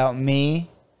thought about me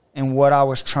and what I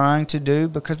was trying to do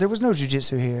because there was no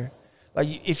jiu-jitsu here.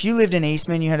 Like, if you lived in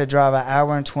Eastman, you had to drive an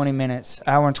hour and 20 minutes,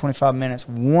 hour and 25 minutes,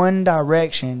 one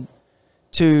direction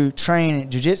to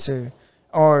train jiu-jitsu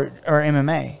or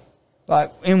MMA.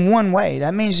 Like, in one way.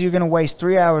 That means you're going to waste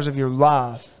 3 hours of your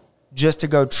life just to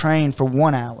go train for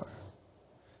 1 hour.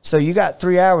 So you got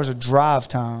 3 hours of drive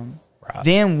time, right.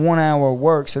 Then 1 hour of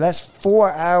work. So that's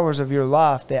 4 hours of your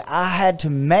life that I had to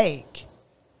make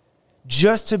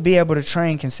just to be able to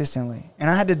train consistently. And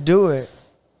I had to do it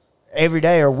every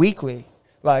day or weekly,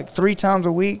 like 3 times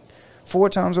a week, 4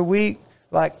 times a week.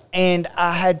 Like, and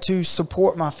I had to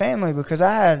support my family because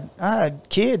I had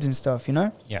kids and stuff, you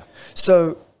know? Yeah.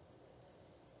 So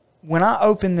when I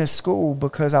opened this school,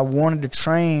 because I wanted to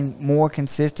train more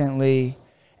consistently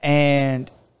and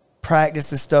practice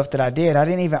the stuff that I did, I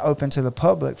didn't even open to the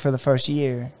public for the first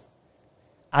year.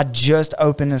 I just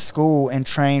opened the school and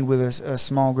trained with a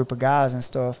small group of guys and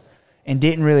stuff, and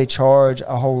didn't really charge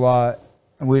a whole lot.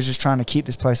 And we were just trying to keep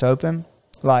this place open,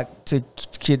 like to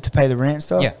pay the rent and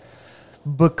stuff. Yeah.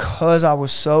 Because I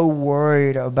was so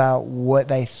worried about what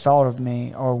they thought of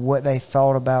me, or what they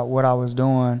thought about what I was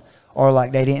doing, or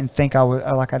like they didn't think I was,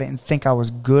 or like I didn't think I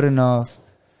was good enough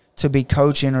to be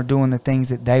coaching or doing the things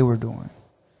that they were doing.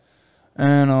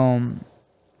 And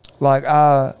like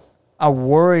I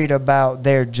worried about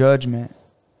their judgment.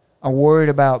 I worried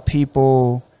about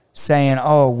people saying,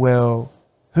 "Oh, well,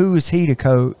 who is he to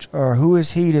coach, or who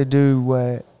is he to do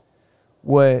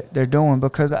what they're doing?"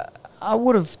 Because I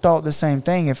would have thought the same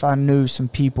thing if I knew some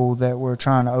people that were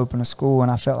trying to open a school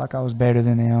and I felt like I was better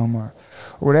than them or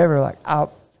whatever. Like I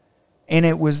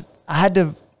had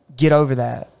to get over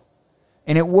that.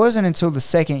 And it wasn't until the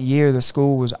second year the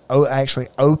school was actually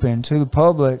open to the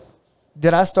public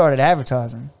that I started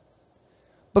advertising.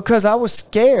 Because I was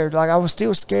scared. Like I was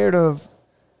still scared of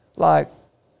like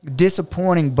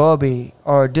disappointing Bubby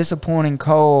or disappointing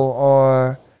Cole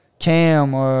or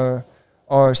Cam or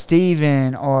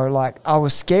Steven, or like I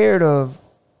was scared of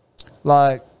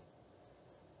like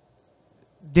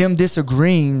them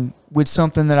disagreeing with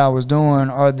something that I was doing,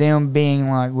 or them being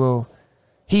like, well,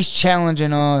 he's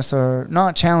challenging us, or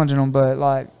not challenging them, but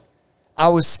like I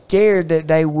was scared that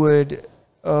they would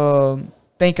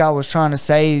think I was trying to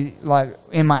say like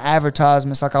in my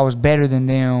advertisements like I was better than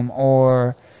them,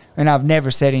 and I've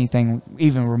never said anything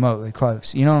even remotely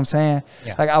close. You know what I'm saying?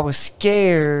 Yeah. Like I was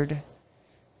scared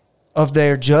of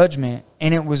their judgment,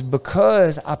 and it was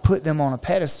because I put them on a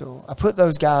pedestal. I put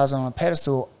those guys on a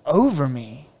pedestal over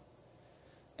me,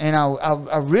 and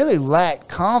I really lacked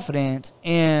confidence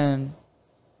in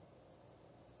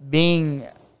being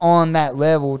on that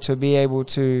level to be able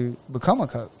to become a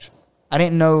coach. I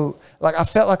didn't know, like I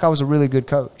felt like I was a really good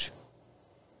coach.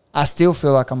 I still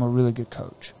feel like I'm a really good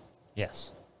coach.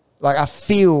 Yes. Like I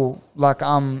feel like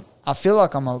I'm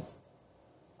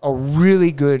a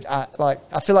really good,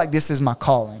 I feel like this is my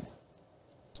calling.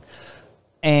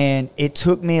 And it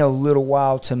took me a little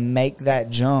while to make that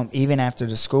jump, even after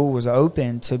the school was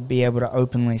open, to be able to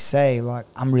openly say, like,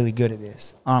 I'm really good at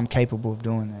this, or I'm capable of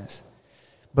doing this.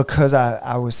 Because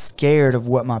I was scared of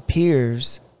what my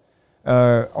peers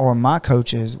or my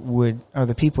coaches would, or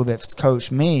the people that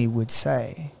coached me would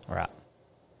say. Right.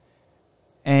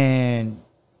 And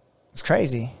it's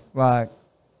crazy. Like,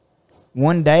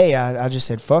 one day I just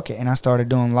said, fuck it. And I started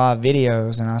doing live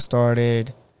videos, and I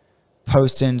started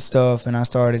posting stuff, and I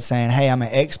started saying, hey, I'm an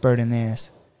expert in this.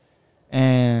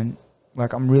 And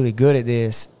like, I'm really good at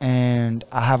this, and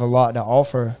I have a lot to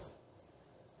offer.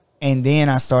 And then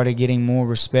I started getting more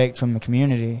respect from the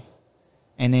community.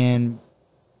 And then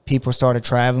people started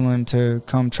traveling to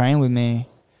come train with me.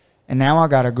 And now I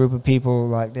got a group of people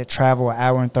like that travel an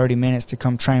hour and 30 minutes to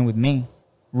come train with me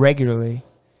regularly.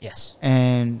 Yes.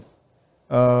 And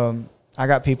I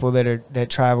got people that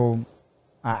travel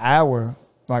an hour,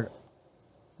 like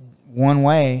one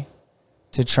way,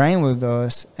 to train with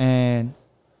us. And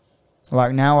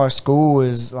like now our school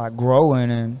is like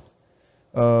growing, and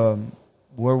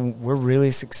we're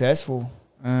really successful.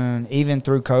 And even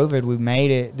through COVID, we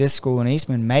made it. This school in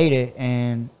Eastman made it,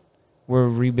 and we're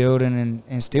rebuilding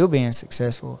and still being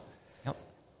successful. Yep.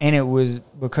 And it was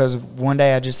because one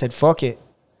day I just said, fuck it.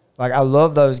 Like, I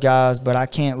love those guys, but I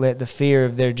can't let the fear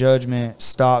of their judgment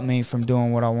stop me from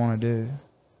doing what I want to do.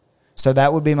 So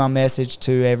that would be my message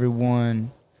to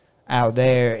everyone out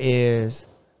there is,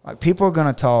 like, people are going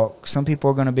to talk. Some people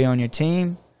are going to be on your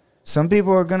team. Some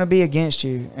people are going to be against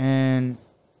you. And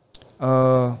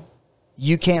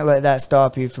you can't let that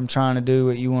stop you from trying to do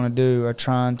what you want to do, or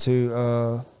trying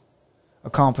to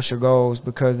accomplish your goals,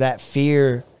 because that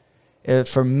fear,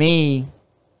 for me,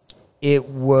 it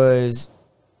was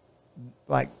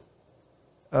like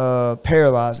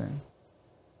paralyzing.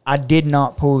 I did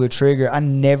not pull the trigger. I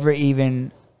never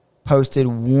even posted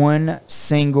one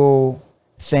single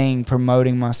thing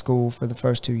promoting my school for the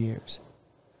first 2 years.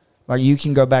 Like, you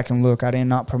can go back and look. I did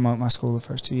not promote my school the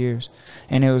first 2 years.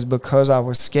 And it was because I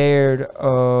was scared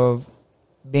of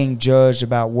being judged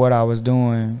about what I was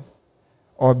doing,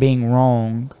 or being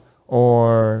wrong,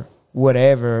 or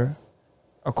whatever,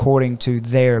 according to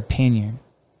their opinion.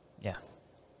 Yeah.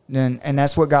 Then, and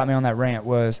that's what got me on that rant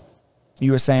was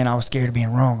you were saying I was scared of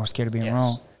being wrong. I was scared of being Yes.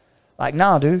 wrong. Like,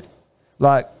 nah, dude.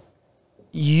 Like,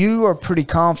 you are pretty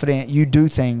confident you do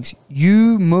things.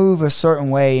 You move a certain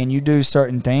way and you do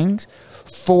certain things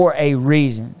for a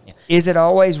reason. Yeah. Is it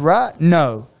always right?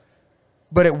 No.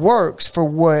 But it works for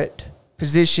what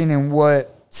position and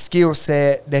what skill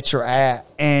set that you're at.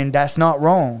 And that's not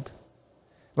wrong.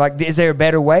 Like, is there a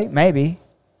better way? Maybe.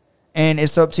 And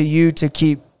it's up to you to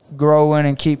keep growing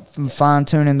and keep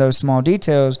fine-tuning those small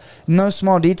details. And those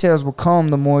small details will come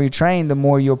the more you train, the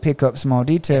more you'll pick up small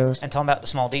details. And talking about the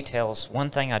small details, one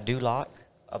thing I do like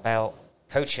about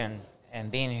coaching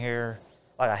and being here,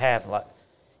 like I have, like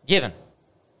given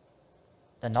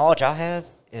the knowledge I have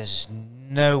is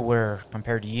nowhere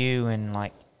compared to you and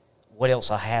like what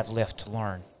else I have left to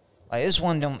learn. Like it's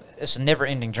one of them, it's a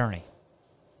never-ending journey.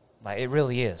 Like it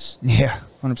really is. Yeah,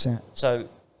 100%. So,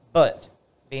 but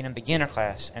being in beginner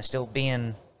class and still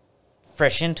being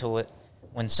fresh into it,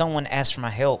 when someone asks for my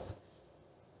help,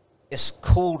 it's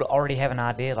cool to already have an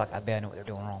idea. Like, I bet I know what they're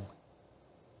doing wrong.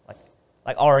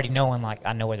 Like already knowing, like,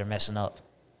 I know where they're messing up.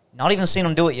 Not even seeing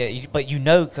them do it yet, but you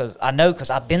know, because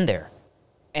I've been there.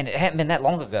 And it hadn't been that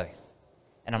long ago.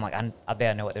 And I'm like, I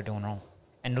bet I know what they're doing wrong.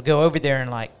 And to go over there and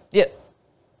like, yeah,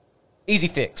 easy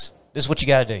fix. This is what you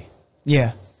got to do.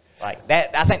 Yeah. Like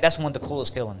that, I think that's one of the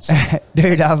coolest feelings.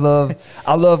 Dude, I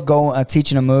love going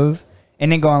teaching a move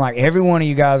and then going like, every one of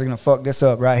you guys are gonna fuck this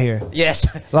up right here. Yes.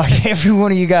 Like every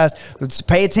one of you guys, let's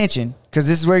pay attention because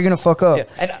this is where you're gonna fuck up.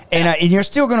 Yeah. And you're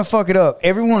still gonna fuck it up,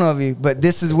 every one of you. But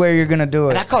this is where you're gonna do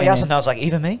it. And I call you out sometimes, like,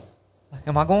 even me? Like,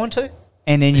 am I going to?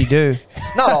 And then you do.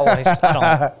 Not always.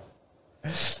 I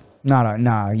don't.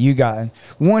 Nah, you got it.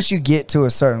 Once you get to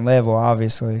a certain level,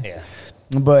 obviously. Yeah.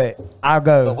 But I'll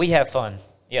go. But we have fun.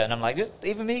 Yeah, and I'm like,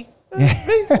 even me? Yeah.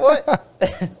 Me? What?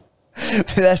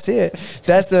 That's it.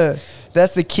 That's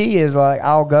the key is like,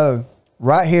 I'll go.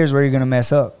 Right here's where you're gonna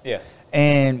mess up. Yeah.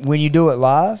 And when you do it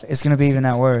live, it's gonna be even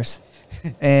that worse.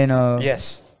 And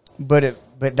Yes. But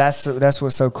that's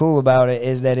what's so cool about it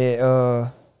is that it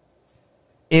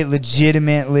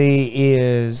legitimately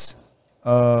is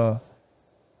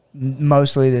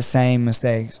mostly the same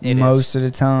mistakes. It Most is. of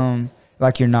the time,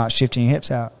 like you're not shifting your hips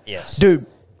out. Yes. Dude,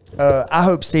 I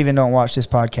hope Steven don't watch this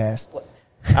podcast.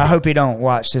 I hope he don't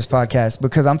watch this podcast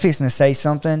because I'm fixing to say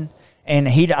something and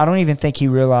I don't even think he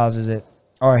realizes it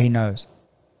or he knows.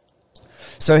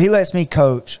 So he lets me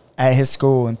coach at his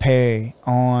school in Perry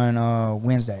on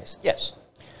Wednesdays. Yes.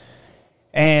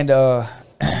 And I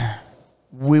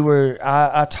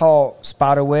taught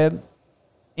spider web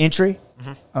entry,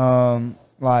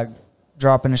 like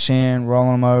dropping the shin,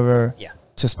 rolling them over Yeah.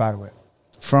 to spider web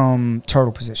from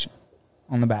turtle position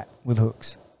on the back with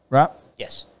hooks, right?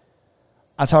 Yes.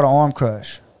 I taught an arm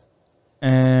crush,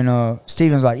 and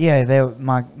Steven's like, yeah,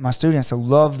 my students will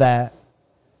love that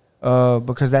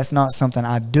because that's not something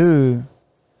I do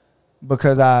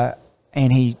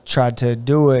and he tried to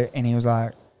do it, and he was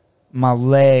like, my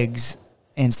legs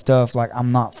and stuff, like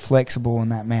I'm not flexible in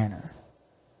that manner.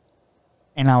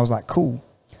 And I was like, cool.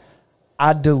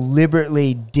 I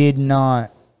deliberately did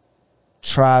not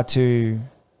try to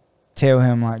tell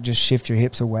him like just shift your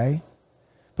hips away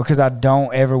because I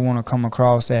don't ever want to come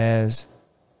across as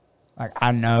like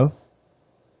I know.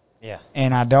 Yeah.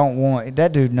 And I don't want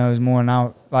that dude knows more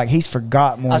than he's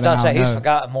forgot more I was than about to say, I know. he's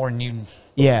forgotten more than you.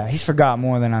 Yeah, he's forgot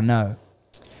more than I know.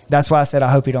 That's why I said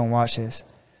I hope he don't watch this.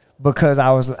 Because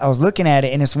I was looking at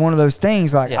it and it's one of those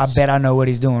things like Yes. I bet I know what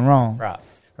he's doing wrong.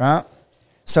 Right.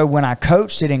 So when I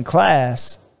coached it in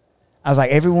class, I was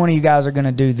like, every one of you guys are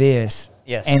gonna do this.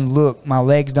 Yes. And look, my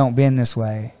legs don't bend this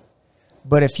way.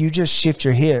 But if you just shift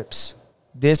your hips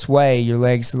this way, your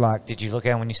legs like Did you look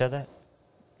at him when you said that?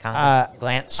 Kind of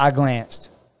glance? I glanced.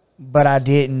 But I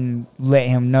didn't let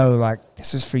him know like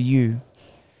this is for you.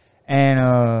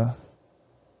 And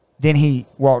then he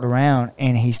walked around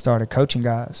and he started coaching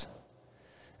guys.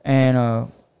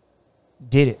 And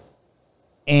did it.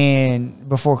 And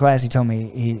before class, he told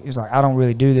me, he was like, I don't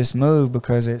really do this move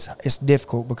because it's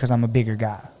difficult because I'm a bigger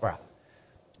guy. Right.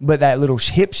 But that little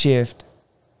hip shift,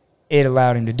 it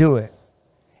allowed him to do it.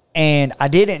 And I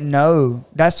didn't know.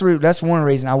 That's one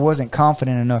reason I wasn't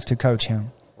confident enough to coach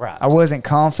him. Right. I wasn't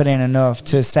confident enough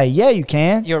to say, yeah, you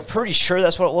can. You were pretty sure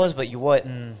that's what it was, but you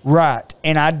wasn't. Right.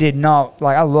 And I did not,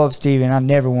 like, I love Steven. I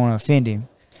never want to offend him.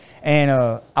 And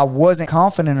I wasn't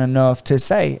confident enough to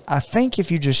say, I think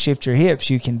if you just shift your hips,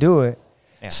 you can do it.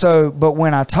 Yeah. So, but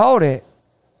when I taught it,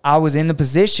 I was in the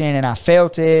position and I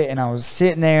felt it and I was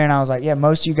sitting there and I was like, yeah,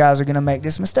 most of you guys are going to make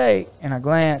this mistake. And I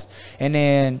glanced and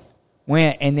then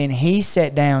went, and then he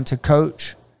sat down to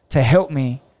coach to help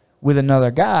me with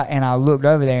another guy. And I looked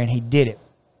over there and he did it.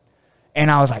 And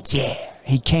I was like, yeah,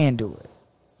 he can do it.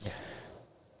 Yeah.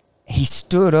 He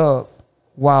stood up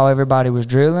while everybody was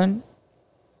drilling,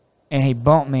 and he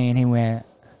bumped me, and he went,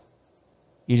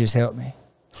 you just helped me.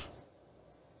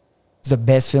 It's the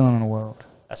best feeling in the world.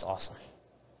 That's awesome.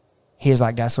 He was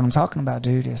like, that's what I'm talking about,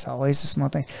 dude. It's always the small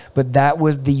things. But that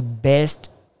was the best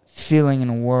feeling in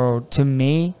the world. To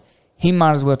me, he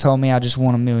might as well told me I just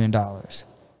won $1 million.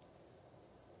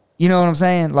 You know what I'm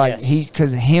saying? Like, yes.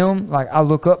 Because him, like, I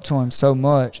look up to him so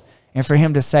much. And for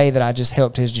him to say that I just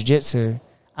helped his jiu-jitsu,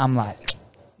 I'm like,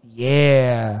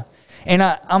 yeah. And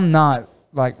I'm not,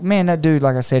 like, man, that dude,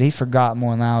 like I said, he forgot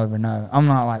more than I'll ever know. I'm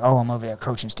not like, oh, I'm over there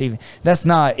coaching Steven. That's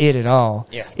not it at all.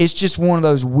 Yeah. It's just one of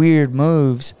those weird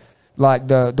moves. Like,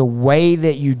 the way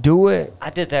that you do it.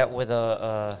 I did that with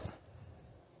it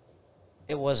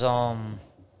was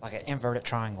like an inverted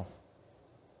triangle.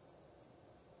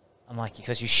 I'm like,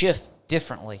 because you shift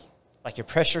differently. Like, your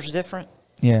pressure's different.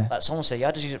 Yeah. Like, someone said, yeah,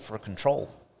 I just use it for control.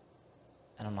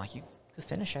 And I'm like, you could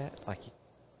finish that. Like,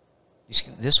 you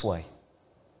scoot this way.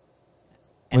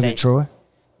 And Was it Troy?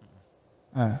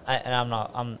 I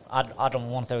don't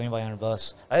want to throw anybody on the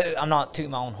bus. I'm not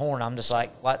tooting my own horn. I'm just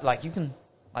like you can,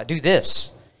 like, do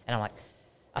this. And I'm like,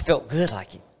 I felt good. Like,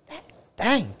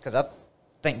 dang. Because I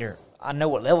think I know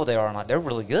what level they are. And like, they're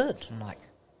really good. I'm like,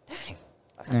 dang.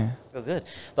 I feel good.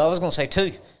 But I was going to say,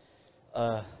 too,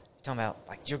 talking about,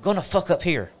 like, you're going to fuck up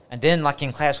here. And then, like,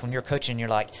 in class when you're coaching, you're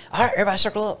like, all right, everybody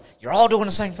circle up. You're all doing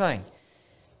the same thing.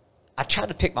 I try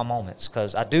to pick my moments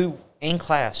because I do in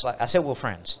class. Like I said, we're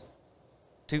friends.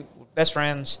 2 best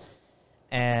friends.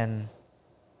 But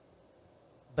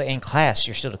in class,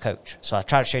 you're still the coach. So I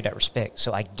try to show that respect.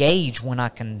 So I gauge when I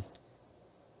can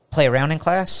play around in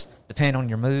class, depending on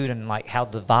your mood and, like, how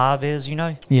the vibe is, you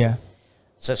know? Yeah.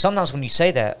 So sometimes when you say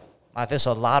that, like, if it's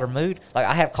a lighter mood, like,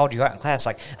 I have called you out in class,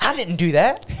 like, I didn't do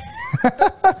that.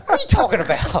 What are you talking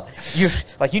about? You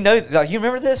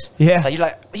remember this? Yeah. Like, you're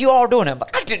like, you all doing it. I'm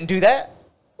like, I didn't do that.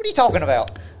 What are you talking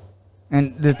about?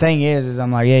 And the thing is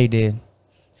I'm like, yeah, you did.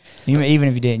 Even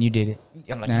if you didn't, you did it.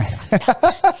 I'm like,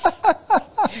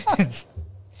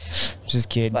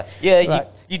 Just kidding. like, yeah, like,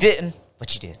 you didn't,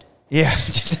 but you did. Yeah.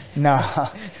 Nah.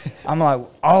 I'm like,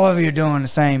 all of you are doing the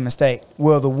same mistake.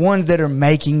 Well, the ones that are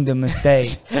making the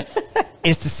mistake,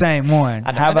 it's the same one.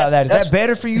 How about that? Is that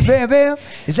better for you, Bam Bam?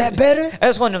 Is that better?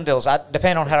 That's one of them deals. I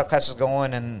depend on how the class is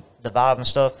going and the vibe and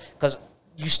stuff, because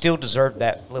you still deserve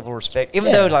that level of respect.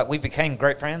 Even though, like, we became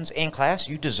great friends in class,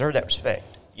 you deserve that respect.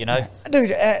 You know,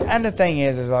 dude. And the thing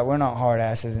is like, we're not hard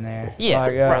asses in there. Yeah,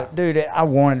 like, right. Dude. I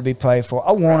want it to be playful.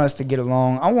 I want us to get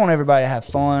along. I want everybody to have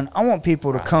fun. I want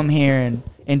people to come here and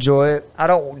enjoy it. I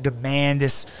don't demand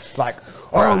this, like,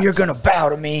 oh, you're gonna bow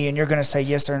to me and you're gonna say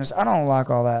yes or no. I don't like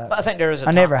all that. But I think there is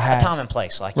a never have. A time and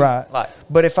place, like, right. Like,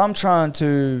 but if I'm trying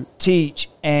to teach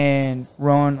and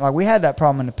run, like, we had that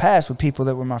problem in the past with people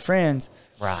that were my friends.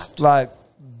 right, Like,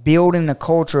 building a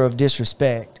culture of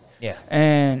disrespect. yeah,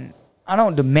 And I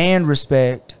don't demand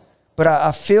respect, but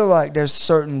I feel like there's a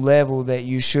certain level that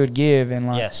you should give. And,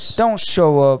 like, yes. Don't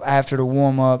show up after the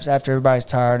warm-ups, after everybody's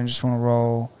tired and just want to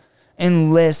roll,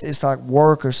 unless it's like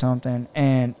work or something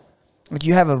and, like,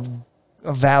 you have a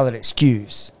valid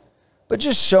excuse. But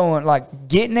just showing, like,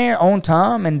 getting there on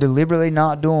time and deliberately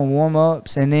not doing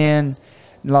warm-ups and then,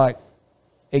 like,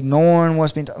 ignoring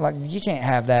what's been like, you can't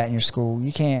have that in your school.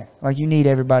 You can't, like, you need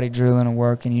everybody drilling and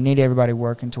working. You need everybody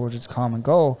working towards its common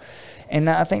goal. And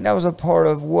I think that was a part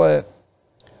of what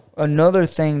another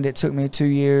thing that took me 2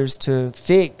 years to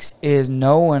fix is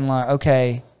knowing, like,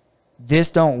 okay,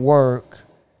 this don't work.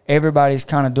 Everybody's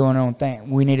kind of doing their own thing.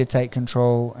 We need to take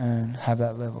control and have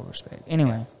that level of respect.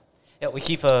 Anyway. Yeah, we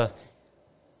keep I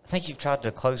think you've tried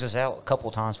to close this out a couple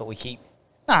of times, but we keep.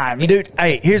 Nah, dude.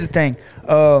 Hey, here's the thing.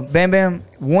 Bam Bam,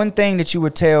 one thing that you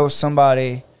would tell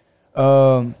somebody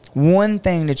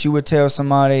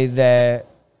that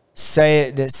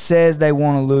says they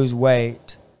want to lose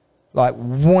weight, like,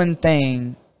 one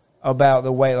thing about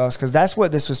the weight loss, because that's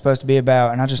what this was supposed to be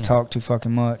about, and I just talked too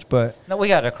fucking much. But No, we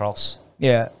got it across.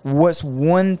 yeah, what's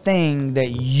one thing that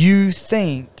you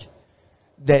think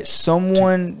that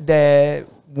someone that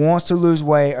wants to lose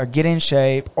weight or get in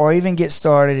shape or even get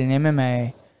started in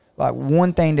MMA, like,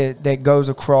 one thing that goes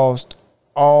across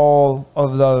all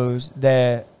of those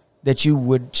that you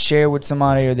would share with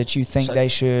somebody or that you think they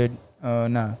should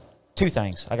know? 2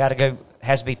 things. I got to go.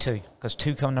 Has to be 2 because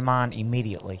 2 come to mind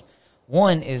immediately.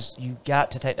 One is you got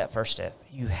to take that first step.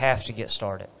 You have to get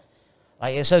started.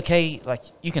 Like, it's okay. Like,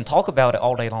 you can talk about it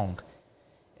all day long.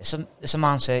 It's a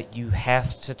mindset. You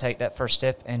have to take that first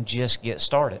step and just get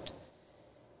started.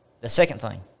 The second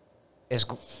thing is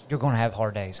you're going to have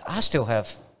hard days. I still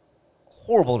have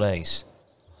horrible days.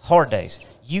 hard days.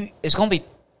 It's gonna be.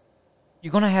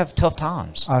 You're gonna have tough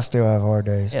times. I still have hard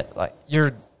days. Yeah,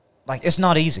 it's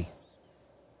not easy.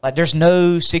 Like, there's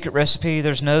no secret recipe.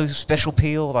 There's no special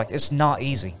peel. Like, it's not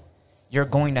easy. You're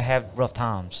going to have rough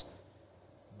times,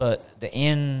 but the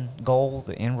end goal,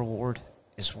 the end reward,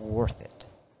 is worth it.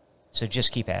 So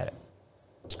just keep at it.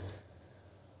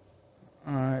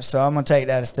 All right, so I'm gonna take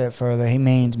that a step further. He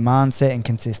means mindset and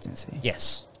consistency.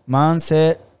 Yes.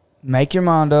 Mindset. Make your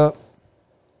mind up.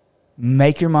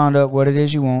 Make your mind up what it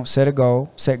is you want. Set a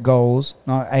goal. Set goals,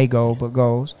 not a goal, but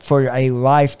goals for a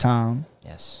lifetime.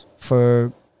 Yes.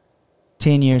 For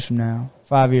 10 years from now,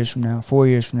 5 years from now, 4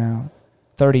 years from now,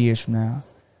 30 years from now.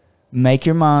 Make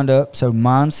your mind up. So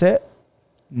mindset,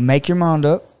 make your mind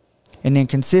up, and then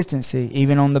consistency.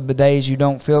 Even on the days you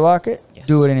don't feel like it, Yes.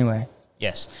 do it anyway.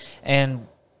 Yes. And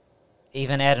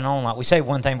even adding on, like, we say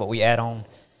one thing, but we add on,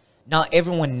 not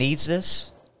everyone needs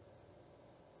this,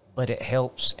 but it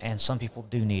helps, and some people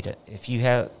do need it. If you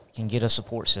can get a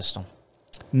support system.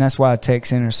 And that's why Tech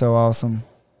Center is so awesome.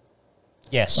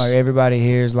 Yes. Like, everybody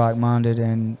here is like-minded,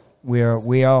 and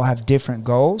we all have different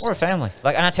goals. We're a family.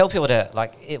 Like, and I tell people that,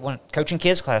 like, when coaching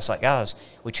kids class, like, guys,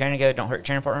 we train together, don't hurt your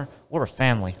training partner. We're a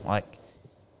family. Like,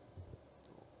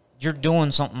 you're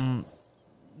doing something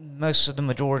most of the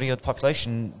majority of the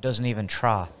population doesn't even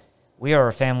try. We are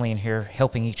a family in here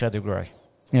helping each other grow.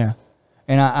 Yeah.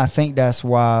 And I think that's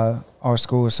why our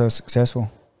school is so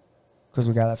successful, because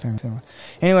we got that family feeling.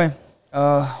 Anyway,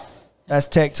 that's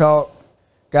Tech Talk.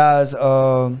 Guys,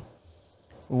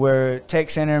 we're Tech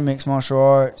Center, Mixed Martial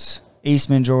Arts,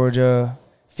 Eastman, Georgia,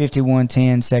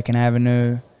 5110 2nd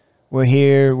Avenue. We're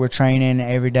here. We're training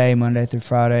every day, Monday through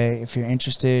Friday. If you're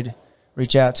interested,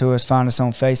 reach out to us. Find us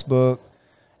on Facebook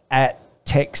at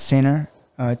Tech Center,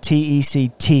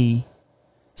 TECT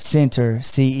Center,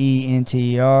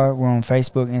 CENTER. We're on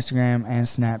Facebook, Instagram, and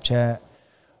Snapchat.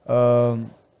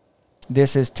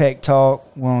 This is Tech Talk.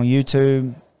 We're on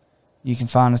YouTube. You can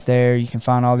find us there. You can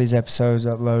find all these episodes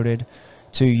uploaded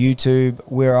to YouTube.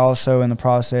 We're also in the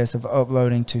process of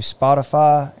uploading to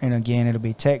Spotify. And again, it'll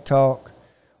be Tech Talk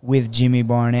with Jimmy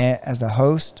Barnett as the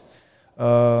host.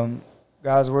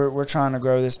 Guys, we're trying to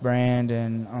grow this brand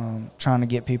and trying to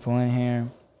get people in here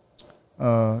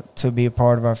to be a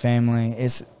part of our family.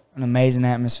 It's an amazing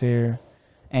atmosphere,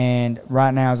 and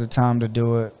right now is the time to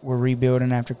do it. We're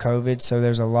rebuilding after COVID, so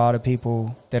there's a lot of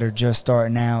people that are just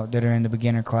starting out that are in the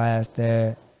beginner class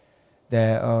that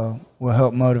will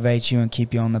help motivate you and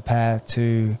keep you on the path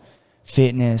to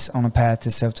fitness, on a path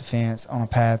to self-defense, on a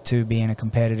path to being a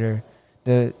competitor.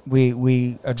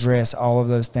 We address all of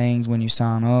those things when you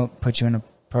sign up, put you in a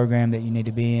program that you need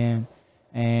to be in,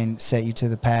 and set you to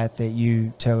the path that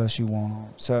you tell us you want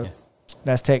on. So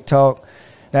that's Tech Talk.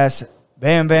 That's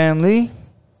Bam Bam Lee,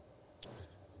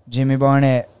 Jimmy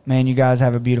Barnett. Man, you guys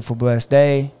have a beautiful, blessed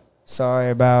day. Sorry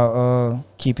about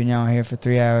keeping y'all here for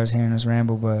 3 hours hearing us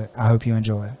ramble, but I hope you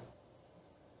enjoy.